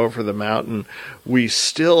going over the mountain, we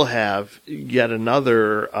still have yet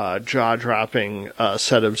another jaw-dropping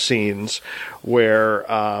set of scenes where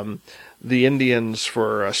the Indians,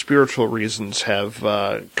 for spiritual reasons, have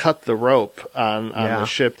cut the rope on the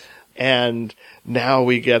ship. And now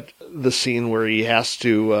we get the scene where he has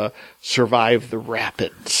to survive the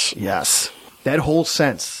rapids. Yes. That whole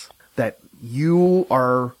sense that you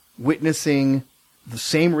are witnessing the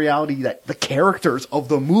same reality that the characters of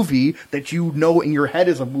the movie that you know in your head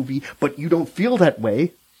is a movie, but you don't feel that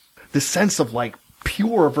way. The sense of, like,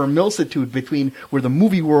 pure vermilsitude between where the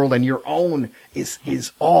movie world and your own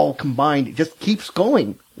is all combined. It just keeps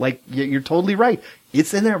going. Like, you're totally right.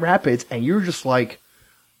 It's in that rapids, and you're just like,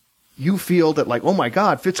 you feel that, like, oh my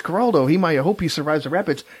God, Fitzcarraldo, I hope he survives the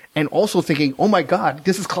rapids. And also thinking, oh my God,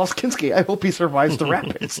 this is Klaus Kinski. I hope he survives the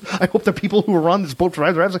rapids. I hope the people who are on this boat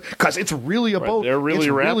survive the rapids, because it's really a boat. They're really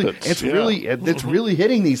rapids. It's really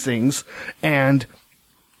hitting these things. And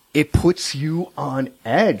it puts you on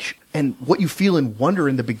edge. And what you feel in wonder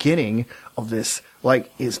in the beginning of this,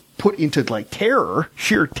 like, is put into, like, terror,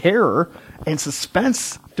 sheer terror and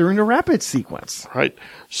suspense during the rapid sequence. Right.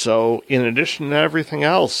 So, in addition to everything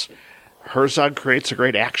else, Herzog creates a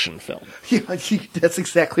great action film. Yeah, that's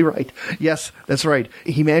exactly right. Yes, that's right.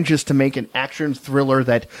 He manages to make an action thriller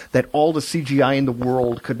that all the CGI in the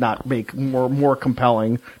world could not make more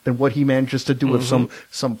compelling than what he manages to do with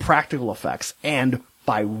some practical effects, and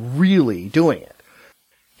by really doing it.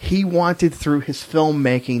 He wanted through his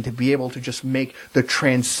filmmaking to be able to just make the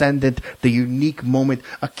transcendent, the unique moment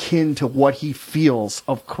akin to what he feels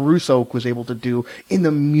of Caruso was able to do in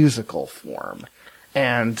the musical form.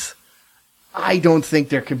 And I don't think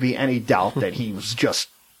there could be any doubt that he was just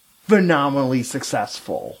phenomenally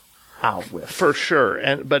successful out with. For sure.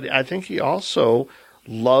 But I think he also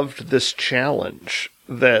loved this challenge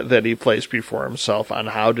that he placed before himself on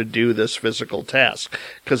how to do this physical task.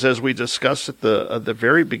 Because as we discussed at the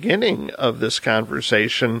very beginning of this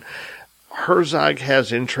conversation, Herzog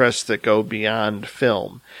has interests that go beyond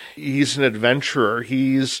film. He's an adventurer.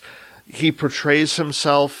 He portrays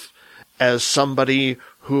himself as somebody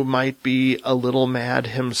who might be a little mad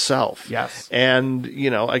himself. Yes. And,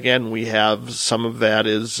 again, we have some of that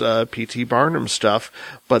is P.T. Barnum stuff,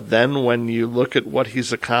 but then when you look at what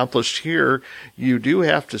he's accomplished here, you do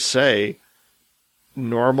have to say,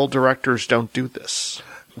 normal directors don't do this.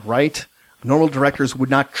 Right? Normal directors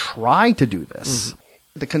would not try to do this.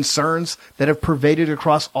 Mm-hmm. The concerns that have pervaded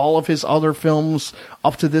across all of his other films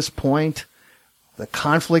up to this point, the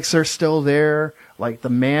conflicts are still there. Like the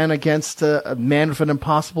man against a man with an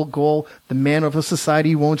impossible goal, the man of a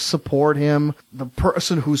society who won't support him, the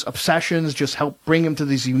person whose obsessions just help bring him to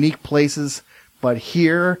these unique places. But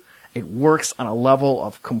here, it works on a level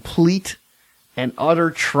of complete and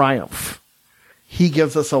utter triumph. He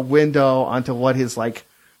gives us a window onto what is like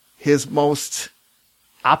his most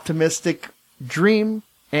optimistic dream,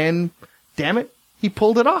 and damn it, he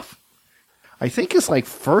pulled it off. I think his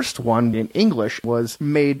first one in English was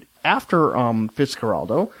made after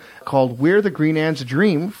Fitzcarraldo, called Where the Green Ants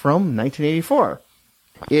Dream from 1984.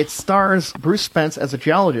 It stars Bruce Spence as a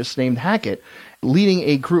geologist named Hackett, leading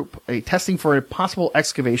a group testing for a possible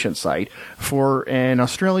excavation site for an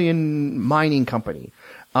Australian mining company.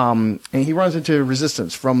 And he runs into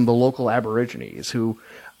resistance from the local Aborigines who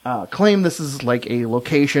claim this is like a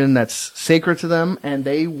location that's sacred to them, and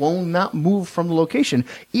they will not move from the location,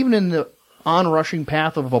 even in the onrushing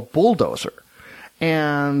path of a bulldozer.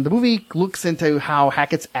 And the movie looks into how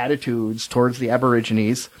Hackett's attitudes towards the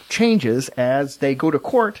Aborigines changes as they go to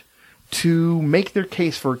court to make their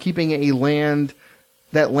case for keeping a land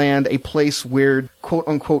a place where, quote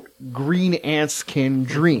unquote, green ants can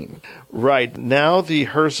dream. Right. Now the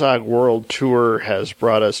Herzog World Tour has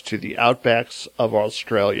brought us to the outbacks of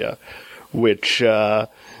Australia, which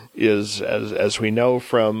is, as we know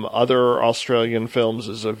from other Australian films,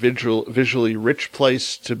 is a visually rich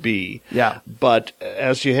place to be. Yeah. But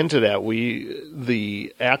as you hinted at,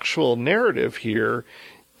 the actual narrative here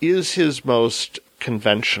is his most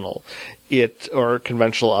conventional.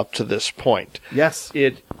 Conventional up to this point. Yes.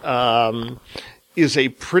 It is a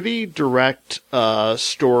pretty direct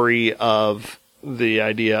story of the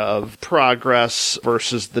idea of progress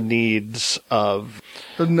versus the needs of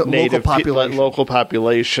the local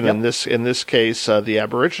population. Yep. In this case, the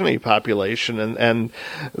Aborigine population, and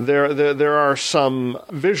there are some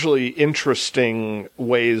visually interesting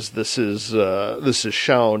ways this is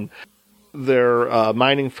shown. They're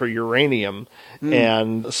mining for uranium,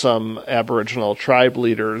 and some Aboriginal tribe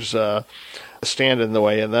leaders stand in the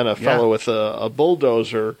way, and then a fellow with a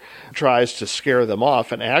bulldozer tries to scare them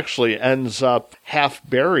off and actually ends up half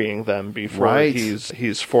burying them before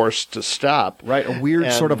he's forced to stop. Right, a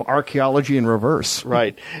weird sort of archaeology in reverse.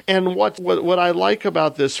 Right. And what I like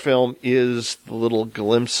about this film is the little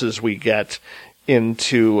glimpses we get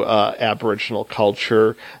into Aboriginal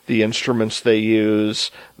culture, the instruments they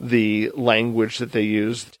use, the language that they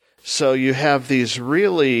use. So you have these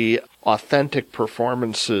really authentic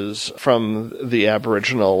performances from the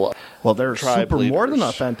Aboriginal Well, they're tribe super leaders. More than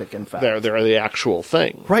authentic, in fact. They're the actual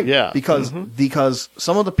thing. Right. Yeah. Because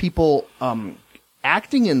some of the people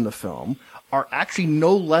acting in the film are actually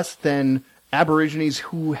no less than Aborigines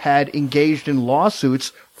who had engaged in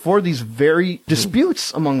lawsuits for these very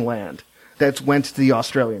disputes among land that went to the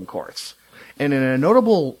Australian courts. And in a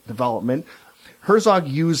notable development, Herzog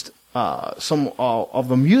used some of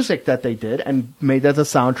the music that they did and made that the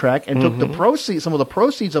soundtrack, and took some of the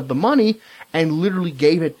proceeds of the money and literally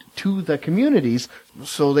gave it to the communities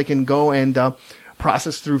so they can go and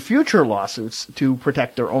process through future lawsuits to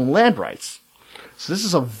protect their own land rights. So this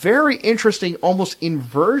is a very interesting, almost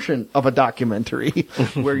inversion of a documentary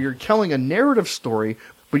where you're telling a narrative story,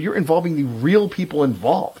 but you're involving the real people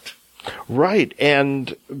involved. Right.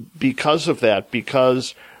 And because of that,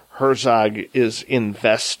 because Herzog is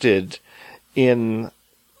invested in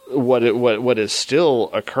what is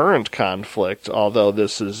still a current conflict, although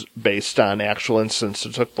this is based on actual incidents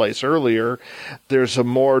that took place earlier, there's a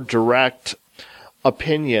more direct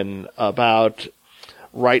opinion about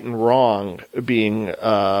right and wrong being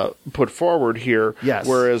put forward here, Yes.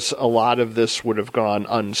 whereas a lot of this would have gone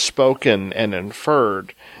unspoken and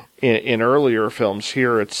inferred in earlier films.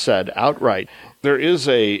 Here it's said outright. There is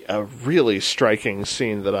a really striking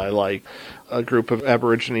scene that I like. A group of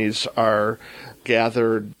Aborigines are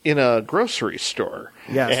gathered in a grocery store.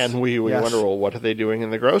 Yes. And we Yes. wonder, well, what are they doing in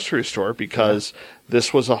the grocery store? Because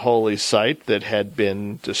this was a holy site that had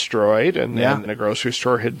been destroyed, and the grocery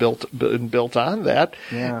store had been built on that.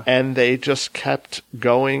 Yeah. And they just kept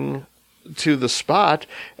going to the spot,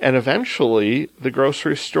 and eventually the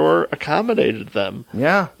grocery store accommodated them.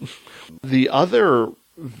 Yeah. The other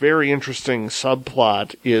very interesting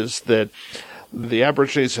subplot is that the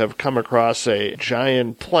Aborigines have come across a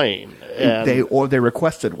giant plane. And They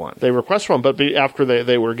requested one. they request one, but after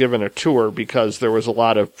they were given a tour, because there was a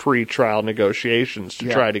lot of pre-trial negotiations to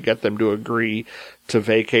try to get them to agree to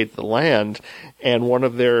vacate the land. And one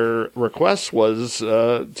of their requests was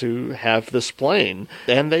to have this plane,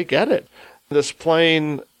 and they get it. This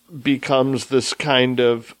plane becomes this kind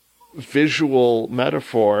of visual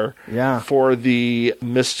metaphor for the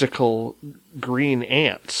mystical green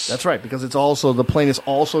ants. That's right, because the plane is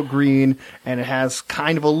also green, and it has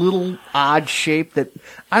kind of a little odd shape that,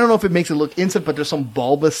 I don't know if it makes it look insect, but there's some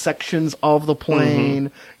bulbous sections of the plane.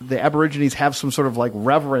 Mm-hmm. The Aborigines have some sort of like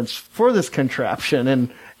reverence for this contraption, and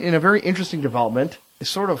in a very interesting development, they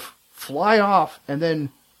sort of fly off, and then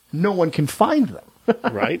no one can find them.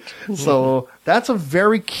 Right. So that's a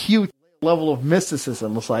very cute level of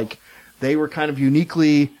mysticism. It's like they were kind of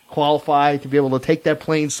uniquely qualified to be able to take that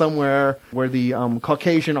plane somewhere where the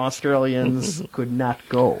Caucasian Australians could not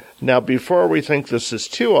go. Now, before we think this is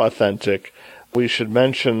too authentic, we should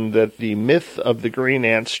mention that the myth of the green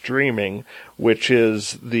ants dreaming, which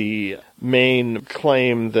is the main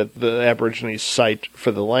claim that the Aborigines cite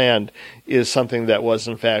for the land, is something that was,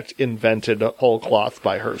 in fact, invented whole cloth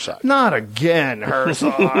by Herzog. Not again,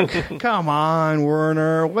 Herzog. Come on,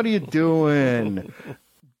 Werner. What are you doing?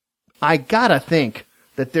 I gotta think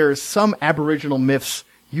that there's some Aboriginal myths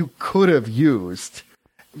you could have used.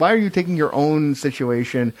 Why are you taking your own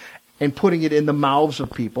situation and putting it in the mouths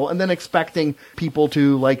of people and then expecting people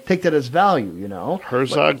to, like, take that as value, you know?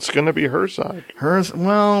 Herzog's going to be Herzog.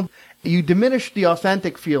 Well, you diminish the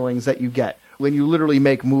authentic feelings that you get when you literally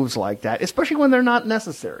make moves like that, especially when they're not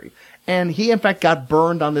necessary. And he, in fact, got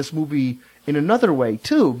burned on this movie in another way,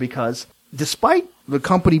 too, because despite the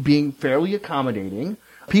company being fairly accommodating,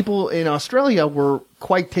 people in Australia were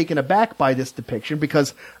quite taken aback by this depiction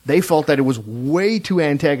because they felt that it was way too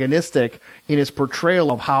antagonistic in its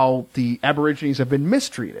portrayal of how the Aborigines have been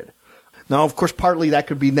mistreated. Now, of course, partly that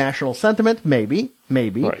could be national sentiment, maybe,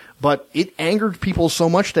 right. But it angered people so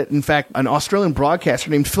much that, in fact, an Australian broadcaster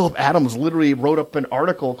named Philip Adams literally wrote up an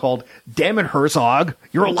article called, "Damn it, Herzog,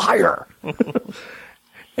 you're a liar."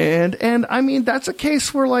 And I mean, that's a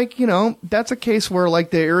case where, like,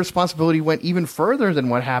 the irresponsibility went even further than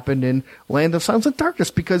what happened in Land of Silence and Darkness,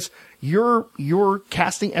 because you're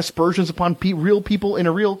casting aspersions upon real people in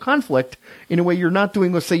a real conflict in a way you're not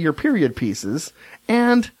doing with, say, your period pieces.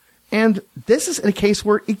 And this is a case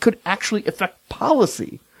where it could actually affect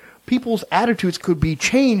policy. People's attitudes could be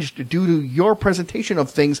changed due to your presentation of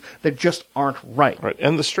things that just aren't right. Right.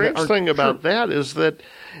 And the strange thing about that is that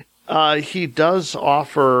he does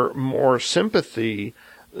offer more sympathy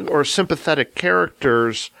or sympathetic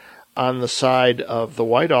characters on the side of the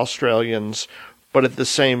white Australians, but at the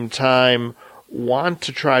same time want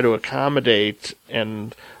to try to accommodate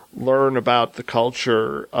and learn about the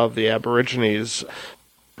culture of the Aborigines.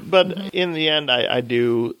 But in the end, I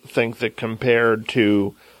do think that compared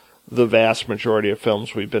to the vast majority of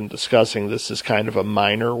films we've been discussing, this is kind of a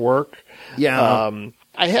minor work. Yeah.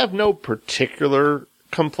 I have no particular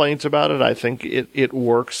complaints about it. I think it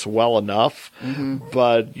works well enough. Mm-hmm.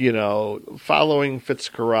 But, following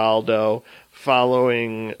Fitzcarraldo,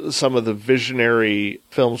 following some of the visionary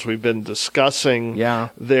films we've been discussing,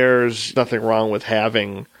 there's nothing wrong with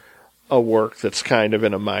having a work that's kind of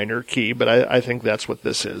in a minor key, but I think that's what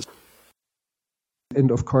this is.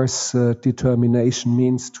 And of course, determination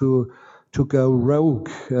means to go rogue,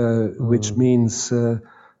 which means the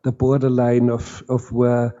borderline of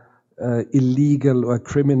where illegal or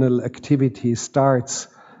criminal activity starts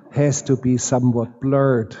has to be somewhat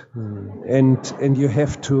blurred, and you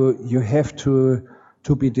have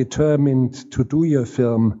to be determined to do your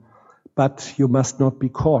film, but you must not be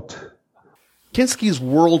caught. Kinski's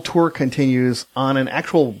world tour continues on an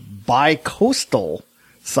actual bi-coastal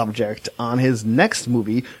subject on his next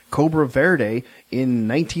movie, Cobra Verde, in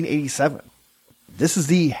 1987. This is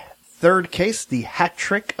the third case, the hat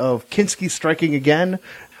trick of Kinski striking again.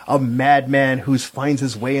 a madman who finds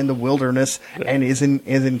his way in the wilderness and is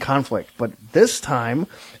in conflict. But this time,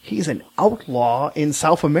 he's an outlaw in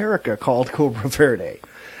South America called Cobra Verde.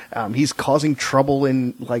 He's causing trouble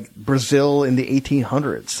in like Brazil in the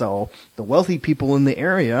 1800s. So the wealthy people in the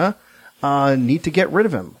area need to get rid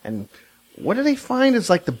of him. And what do they find is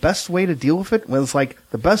like the best way to deal with it? Well, it's like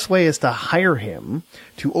the best way is to hire him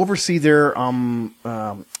to oversee their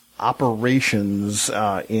operations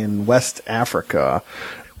in West Africa,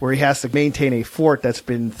 where he has to maintain a fort that's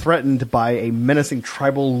been threatened by a menacing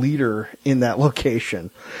tribal leader in that location.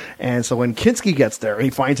 And so when Kinski gets there, he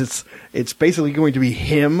finds it's basically going to be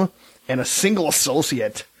him and a single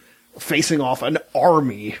associate facing off an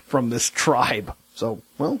army from this tribe. So,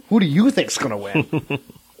 well, who do you think's going to win?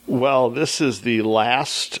 Well, this is the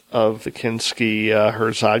last of the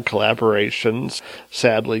Kinski-Herzog collaborations.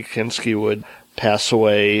 Sadly, Kinski would pass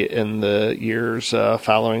away in the years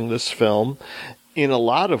following this film. In a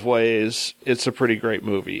lot of ways, it's a pretty great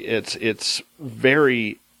movie. It's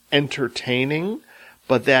very entertaining,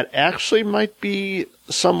 but that actually might be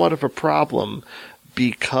somewhat of a problem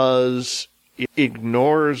because it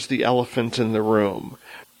ignores the elephant in the room.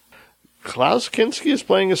 Klaus Kinski is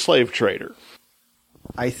playing a slave trader.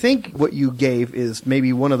 I think what you gave is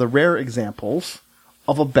maybe one of the rare examples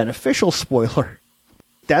of a beneficial spoiler.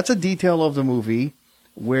 That's a detail of the movie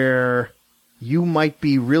where you might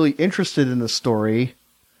be really interested in the story,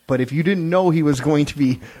 but if you didn't know he was going to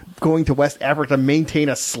be going to West Africa to maintain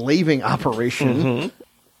a slaving operation,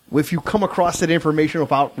 if you come across that information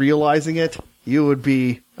without realizing it, you would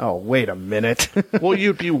be, oh, wait a minute. Well,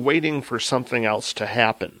 you'd be waiting for something else to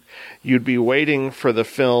happen. You'd be waiting for the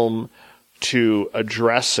film to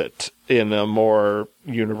address it in a more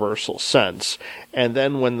universal sense. And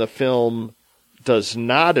then when the film does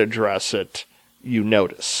not address it, you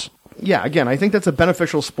notice. Yeah, again, I think that's a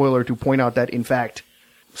beneficial spoiler to point out that, in fact,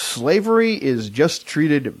 slavery is just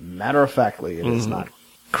treated matter-of-factly. It is not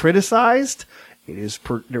criticized.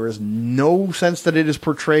 There is no sense that it is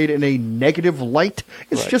portrayed in a negative light.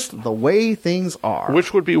 It's just the way things are.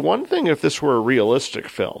 Which would be one thing if this were a realistic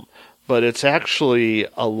film, but it's actually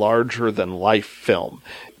a larger-than-life film.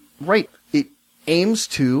 Right. It aims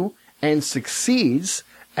to and succeeds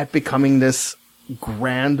at becoming this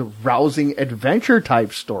grand, rousing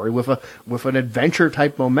adventure-type story with an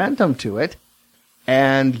adventure-type momentum to it,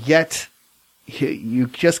 and yet you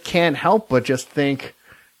just can't help but just think,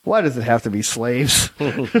 why does it have to be slaves?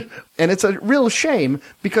 And it's a real shame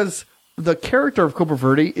because the character of Cobra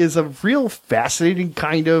Verde is a real fascinating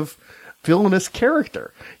kind of villainous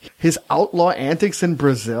character. His outlaw antics in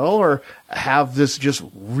Brazil have this just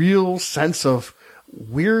real sense of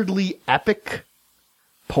weirdly epic,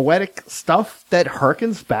 poetic stuff that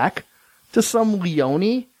harkens back to some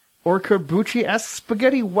Leone or Corbucci-esque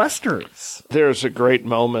spaghetti westerns. There's a great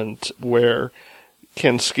moment where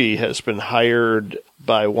Kinski has been hired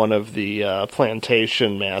by one of the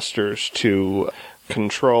plantation masters to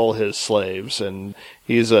control his slaves, and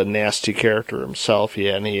he's a nasty character himself,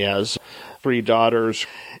 and he has 3 daughters,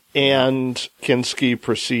 and Kinski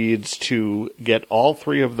proceeds to get all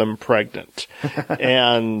 3 of them pregnant.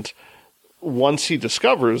 And once he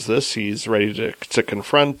discovers this, he's ready to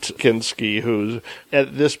confront Kinski, who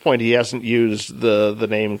at this point he hasn't used the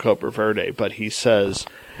name Cobra Verde, but he says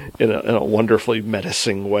in a wonderfully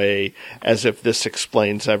menacing way, as if this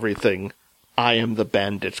explains everything, I am the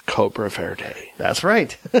bandit Cobra Verde. That's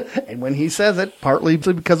right. And when he says it, partly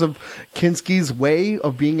because of Kinski's way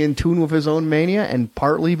of being in tune with his own mania, and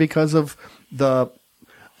partly because of the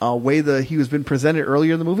way that he was been presented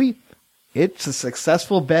earlier in the movie, it's a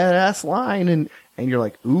successful badass line, and you're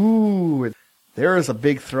like, ooh, there is a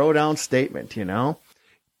big throwdown statement, you know?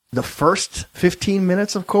 The first 15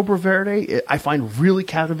 minutes of Cobra Verde, I find really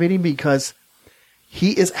captivating because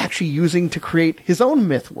he is actually using to create his own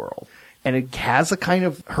myth world. And it has a kind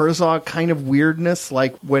of Herzog kind of weirdness,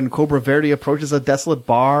 like when Cobra Verde approaches a desolate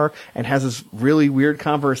bar and has this really weird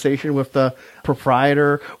conversation with the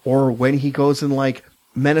proprietor, or when he goes and like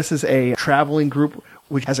menaces a traveling group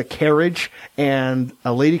which has a carriage, and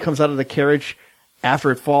a lady comes out of the carriage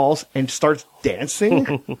after it falls and starts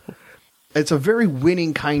dancing. It's a very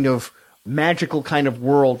winning kind of magical kind of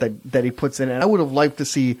world that he puts in. And I would have liked to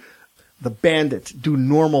see the bandit do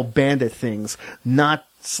normal bandit things, not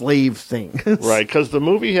slave things. Right, because the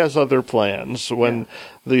movie has other plans. When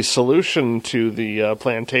the solution to the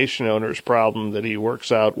plantation owner's problem that he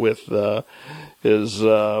works out with his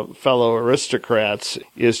fellow aristocrats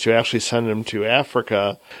is to actually send him to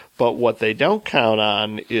Africa. But what they don't count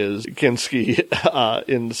on is Kinski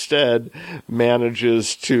instead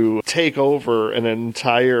manages to take over an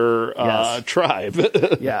entire tribe.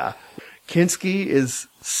 Yeah. Kinski is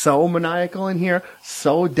so maniacal in here,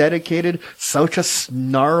 so dedicated, such a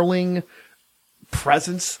snarling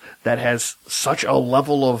presence that has such a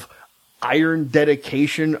level of iron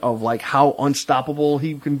dedication of like how unstoppable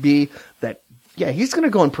he can be that, yeah, he's going to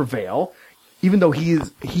go and prevail. Even though he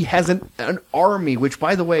has an army, which,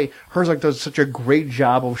 by the way, Herzog does such a great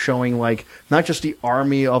job of showing, like, not just the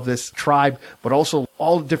army of this tribe, but also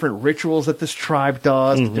all the different rituals that this tribe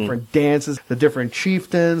does, the different dances, the different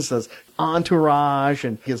chieftains, his entourage,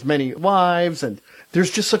 and his many wives, and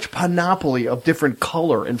there's just such panoply of different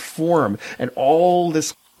color and form, and all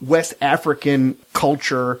this West African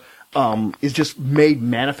culture is just made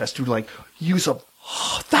manifest through, like, use of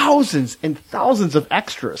thousands and thousands of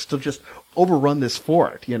extras to just overrun this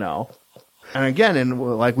fort, you know. And again,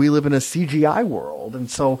 we live in a CGI world, and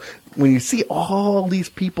so when you see all these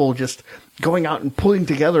people just going out and putting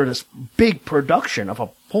together this big production of a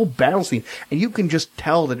whole battle scene, and you can just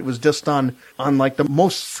tell that it was just on like the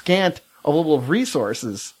most scant level of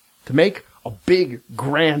resources to make a big,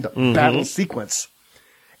 grand battle sequence.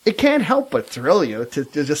 It can't help but thrill you to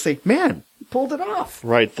just say, man, you pulled it off.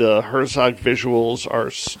 Right. The Herzog visuals are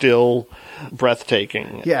still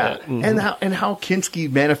breathtaking. Yeah. And how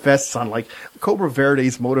Kinski manifests on, like, Cobra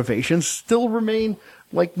Verde's motivations still remain,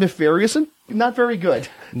 like, nefarious and not very good.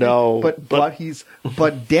 No.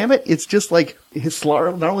 But damn it, it's just like his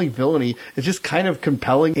not only villainy, it's just kind of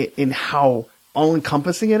compelling in how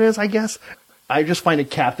all-encompassing it is, I guess. I just find it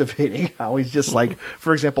captivating how he's just like,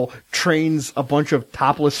 for example, trains a bunch of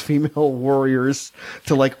topless female warriors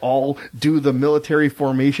to like all do the military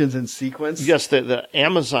formations in sequence. Yes, the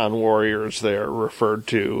Amazon warriors they're referred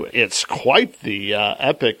to. It's quite the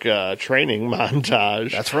epic training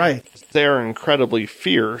montage. That's right. They're incredibly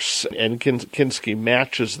fierce, and Kinski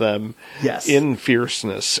matches them in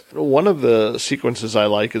fierceness. One of the sequences I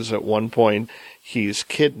like is at one point he's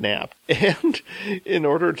kidnapped, and in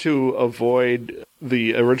order to avoid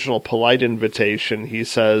the original polite invitation, he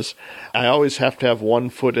says, I always have to have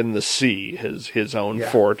one foot in the sea. His own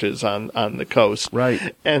fort is on the coast.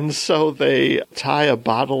 Right. And so they tie a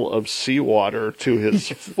bottle of seawater to his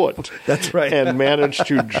foot. That's right. And manage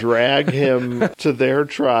to drag him to their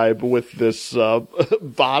tribe with this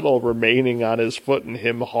bottle remaining on his foot and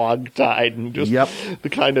him hog-tied. And just the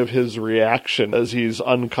kind of his reaction as he's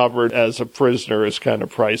uncovered as a prisoner is kind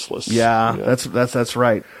of priceless. Yeah. That's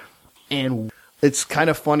right. And it's kind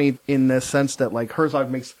of funny in the sense that, like, Herzog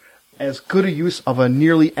makes as good a use of a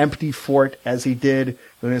nearly empty fort as he did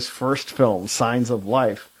in his first film, Signs of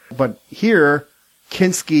Life. But here,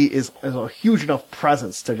 Kinski is a huge enough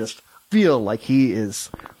presence to just feel like he is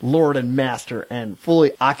lord and master and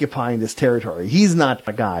fully occupying this territory. He's not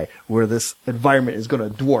a guy where this environment is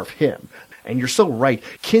going to dwarf him. And you're so right.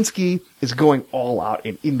 Kinski is going all out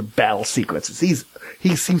in the battle sequences.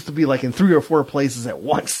 He seems to be like in 3 or 4 places at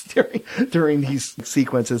once during these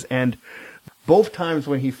sequences. And both times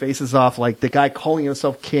when he faces off, like the guy calling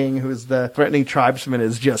himself king, who is the threatening tribesman,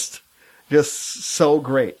 is just so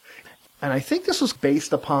great. And I think this was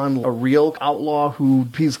based upon a real outlaw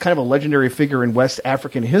he's kind of a legendary figure in West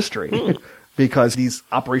African history because these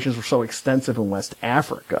operations were so extensive in West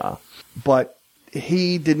Africa. But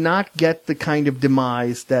he did not get the kind of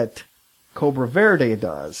demise that Cobra Verde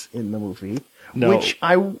does in the movie,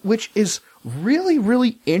 which is really,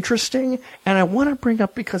 really interesting, and I want to bring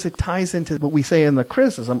up because it ties into what we say in the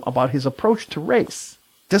criticism about his approach to race.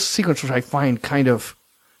 This sequence, which I find kind of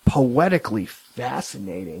poetically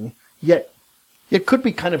fascinating, yet it could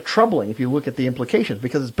be kind of troubling if you look at the implications,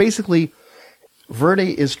 because it's basically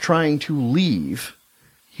Verde is trying to leave.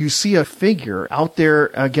 You see a figure out there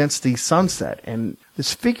against the sunset, and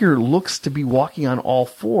this figure looks to be walking on all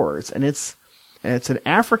fours, and it's an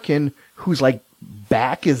African whose like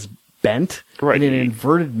back is bent in an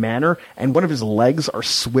inverted manner, and one of his legs are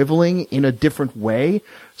swiveling in a different way.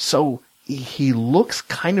 So he looks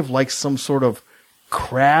kind of like some sort of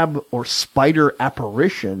crab or spider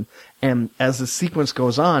apparition. And as the sequence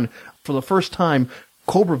goes on, for the first time,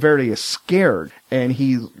 Cobra Verde is scared, and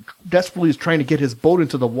he desperately is trying to get his boat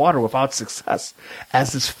into the water without success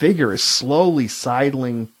as this figure is slowly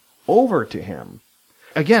sidling over to him.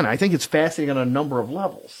 Again, I think it's fascinating on a number of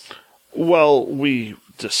levels. Well, we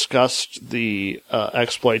discussed the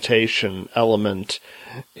exploitation element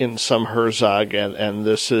in some Herzog, and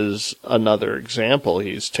this is another example.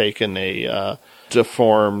 He's taken a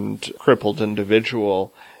deformed, crippled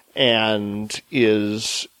individual and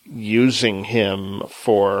is using him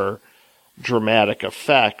for dramatic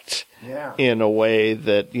effect in a way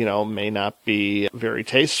that, may not be very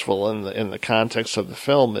tasteful in the context of the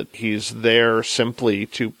film. That he's there simply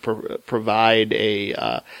to provide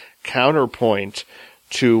a counterpoint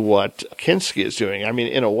to what Kinski is doing. I mean,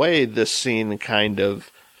 in a way, this scene kind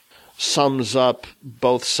of sums up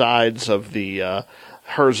both sides of the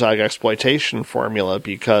Herzog exploitation formula,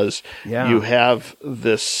 because you have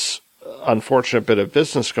this unfortunate bit of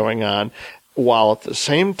business going on, while at the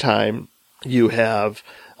same time you have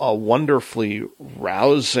a wonderfully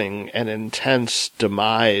rousing and intense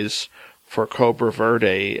demise for Cobra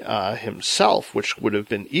Verde himself, which would have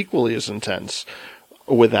been equally as intense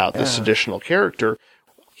without this additional character.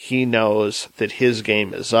 He knows that his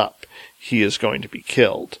game is up. He is going to be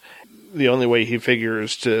killed. The only way he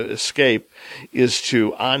figures to escape is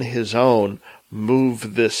to, on his own,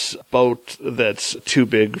 move this boat that's too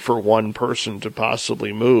big for one person to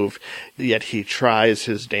possibly move. Yet he tries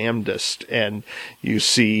his damnedest, and you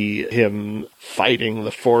see him fighting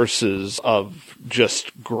the forces of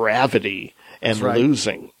just gravity and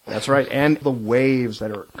losing. That's right. And the waves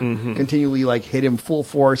that are continually like hit him full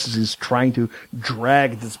force as he's trying to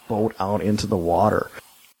drag this boat out into the water.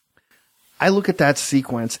 I look at that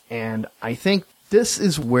sequence and I think this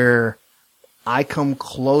is where I come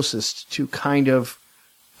closest to kind of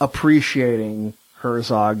appreciating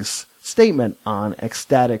Herzog's statement on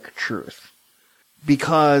ecstatic truth.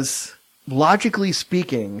 Because logically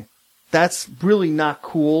speaking, that's really not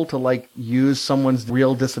cool to like use someone's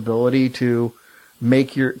real disability to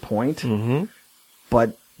make your point. Mm-hmm.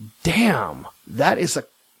 But damn, that is a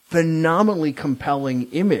phenomenally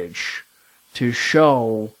compelling image to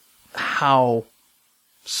show how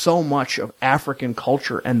so much of African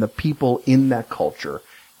culture and the people in that culture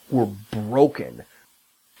were broken.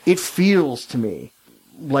 It feels to me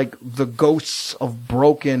like the ghosts of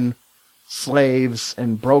broken slaves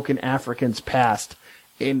and broken Africans past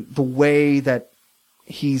in the way that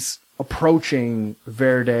he's approaching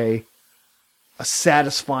Verde, a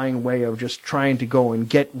satisfying way of just trying to go and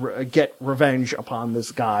get revenge upon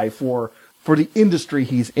this guy for the industry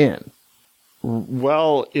he's in.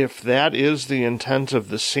 Well, if that is the intent of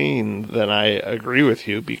the scene, then I agree with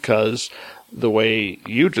you, because the way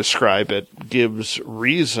you describe it gives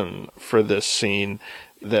reason for this scene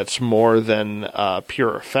that's more than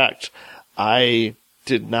pure effect. I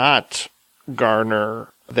did not garner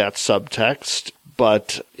that subtext,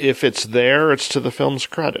 but if it's there, it's to the film's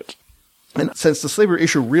credit. And since the slavery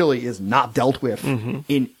issue really is not dealt with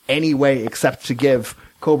in any way except to give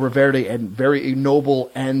Cobra Verde a very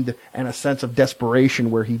noble end and a sense of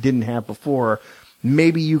desperation where he didn't have before,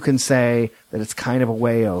 maybe you can say that it's kind of a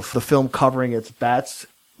way of the film covering its bets,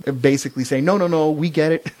 basically saying, no, we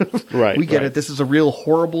get it. We get it. This is a real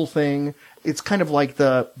horrible thing. It's kind of like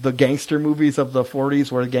the gangster movies of the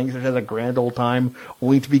 40s where the gangster has a grand old time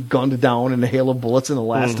only to be gunned down in a hail of bullets in the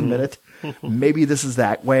last minute. Maybe this is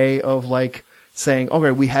that way of like saying,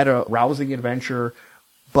 okay, we had a rousing adventure,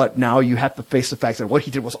 but now you have to face the fact that what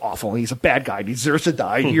he did was awful, and he's a bad guy, and he deserves to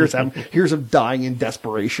die. Here's him dying in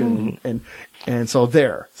desperation, and so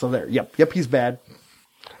there. Yep, he's bad.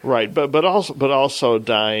 Right, but also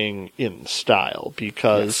dying in style,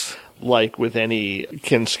 because like with any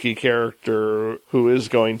Kinski character who is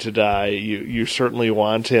going to die, you certainly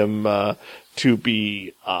want him to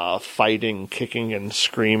be fighting, kicking, and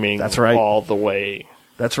screaming all the way.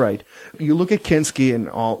 That's right. You look at Kinski and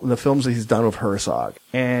all the films that he's done with Herzog,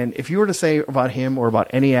 and if you were to say about him or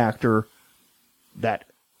about any actor that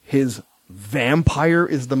his vampire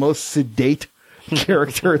is the most sedate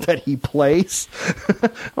character that he plays,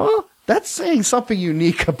 well, that's saying something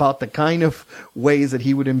unique about the kind of ways that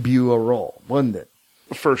he would imbue a role, wouldn't it?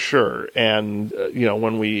 For sure. And,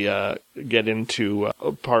 when we get into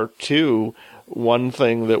part 2, one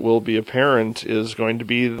thing that will be apparent is going to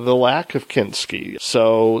be the lack of Kinski.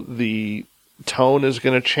 So the tone is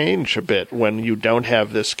going to change a bit when you don't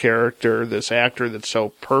have this character, this actor that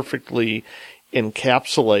so perfectly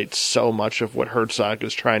encapsulates so much of what Herzog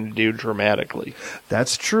is trying to do dramatically.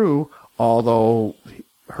 That's true, although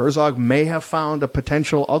Herzog may have found a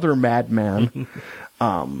potential other madman,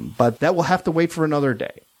 but that will have to wait for another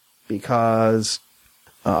day, because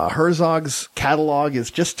Herzog's catalog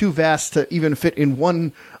is just too vast to even fit in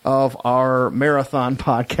one of our marathon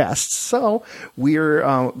podcasts. So we're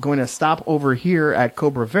going to stop over here at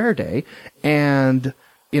Cobra Verde, and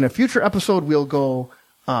in a future episode, we'll go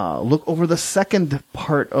look over the second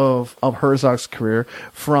part of Herzog's career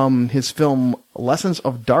from his film Lessons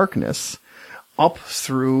of Darkness up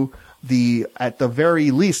through at the very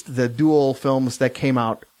least, the dual films that came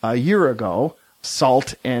out a year ago,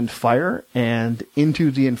 Salt and Fire and Into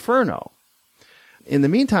the Inferno. In the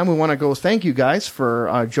meantime, we want to go thank you guys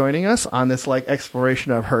for joining us on this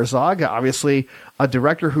exploration of Herzog. Obviously, a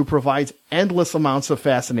director who provides endless amounts of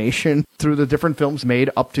fascination through the different films made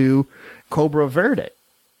up to Cobra Verde.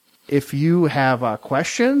 If you have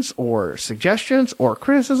questions or suggestions or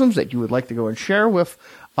criticisms that you would like to go and share with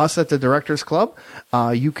us at the Directors Club,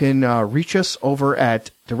 you can reach us over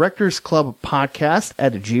at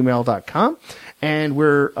directorsclubpodcast@gmail.com. And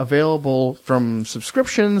we're available from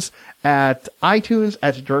subscriptions at iTunes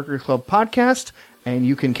at the Directors Club Podcast. And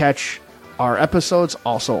you can catch our episodes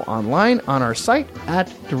also online on our site at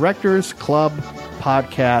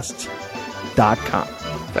directorsclubpodcast.com.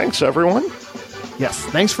 Thanks, everyone. Yes,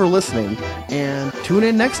 thanks for listening, and tune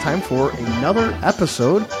in next time for another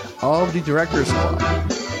episode of the Directors Club.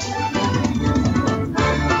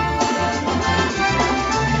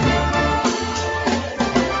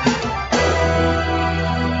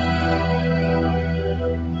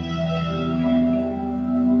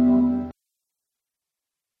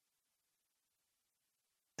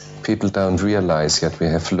 People don't realize yet we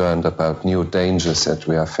have learned about new dangers that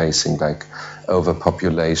we are facing, like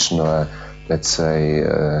overpopulation or, let's say,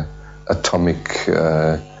 atomic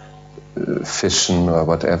fission or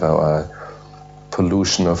whatever, or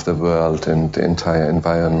pollution of the world and the entire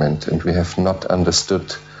environment. And we have not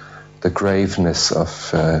understood the graveness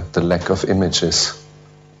of the lack of images.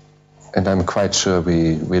 And I'm quite sure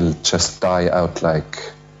we will just die out like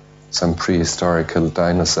some prehistorical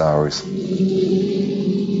dinosaurs.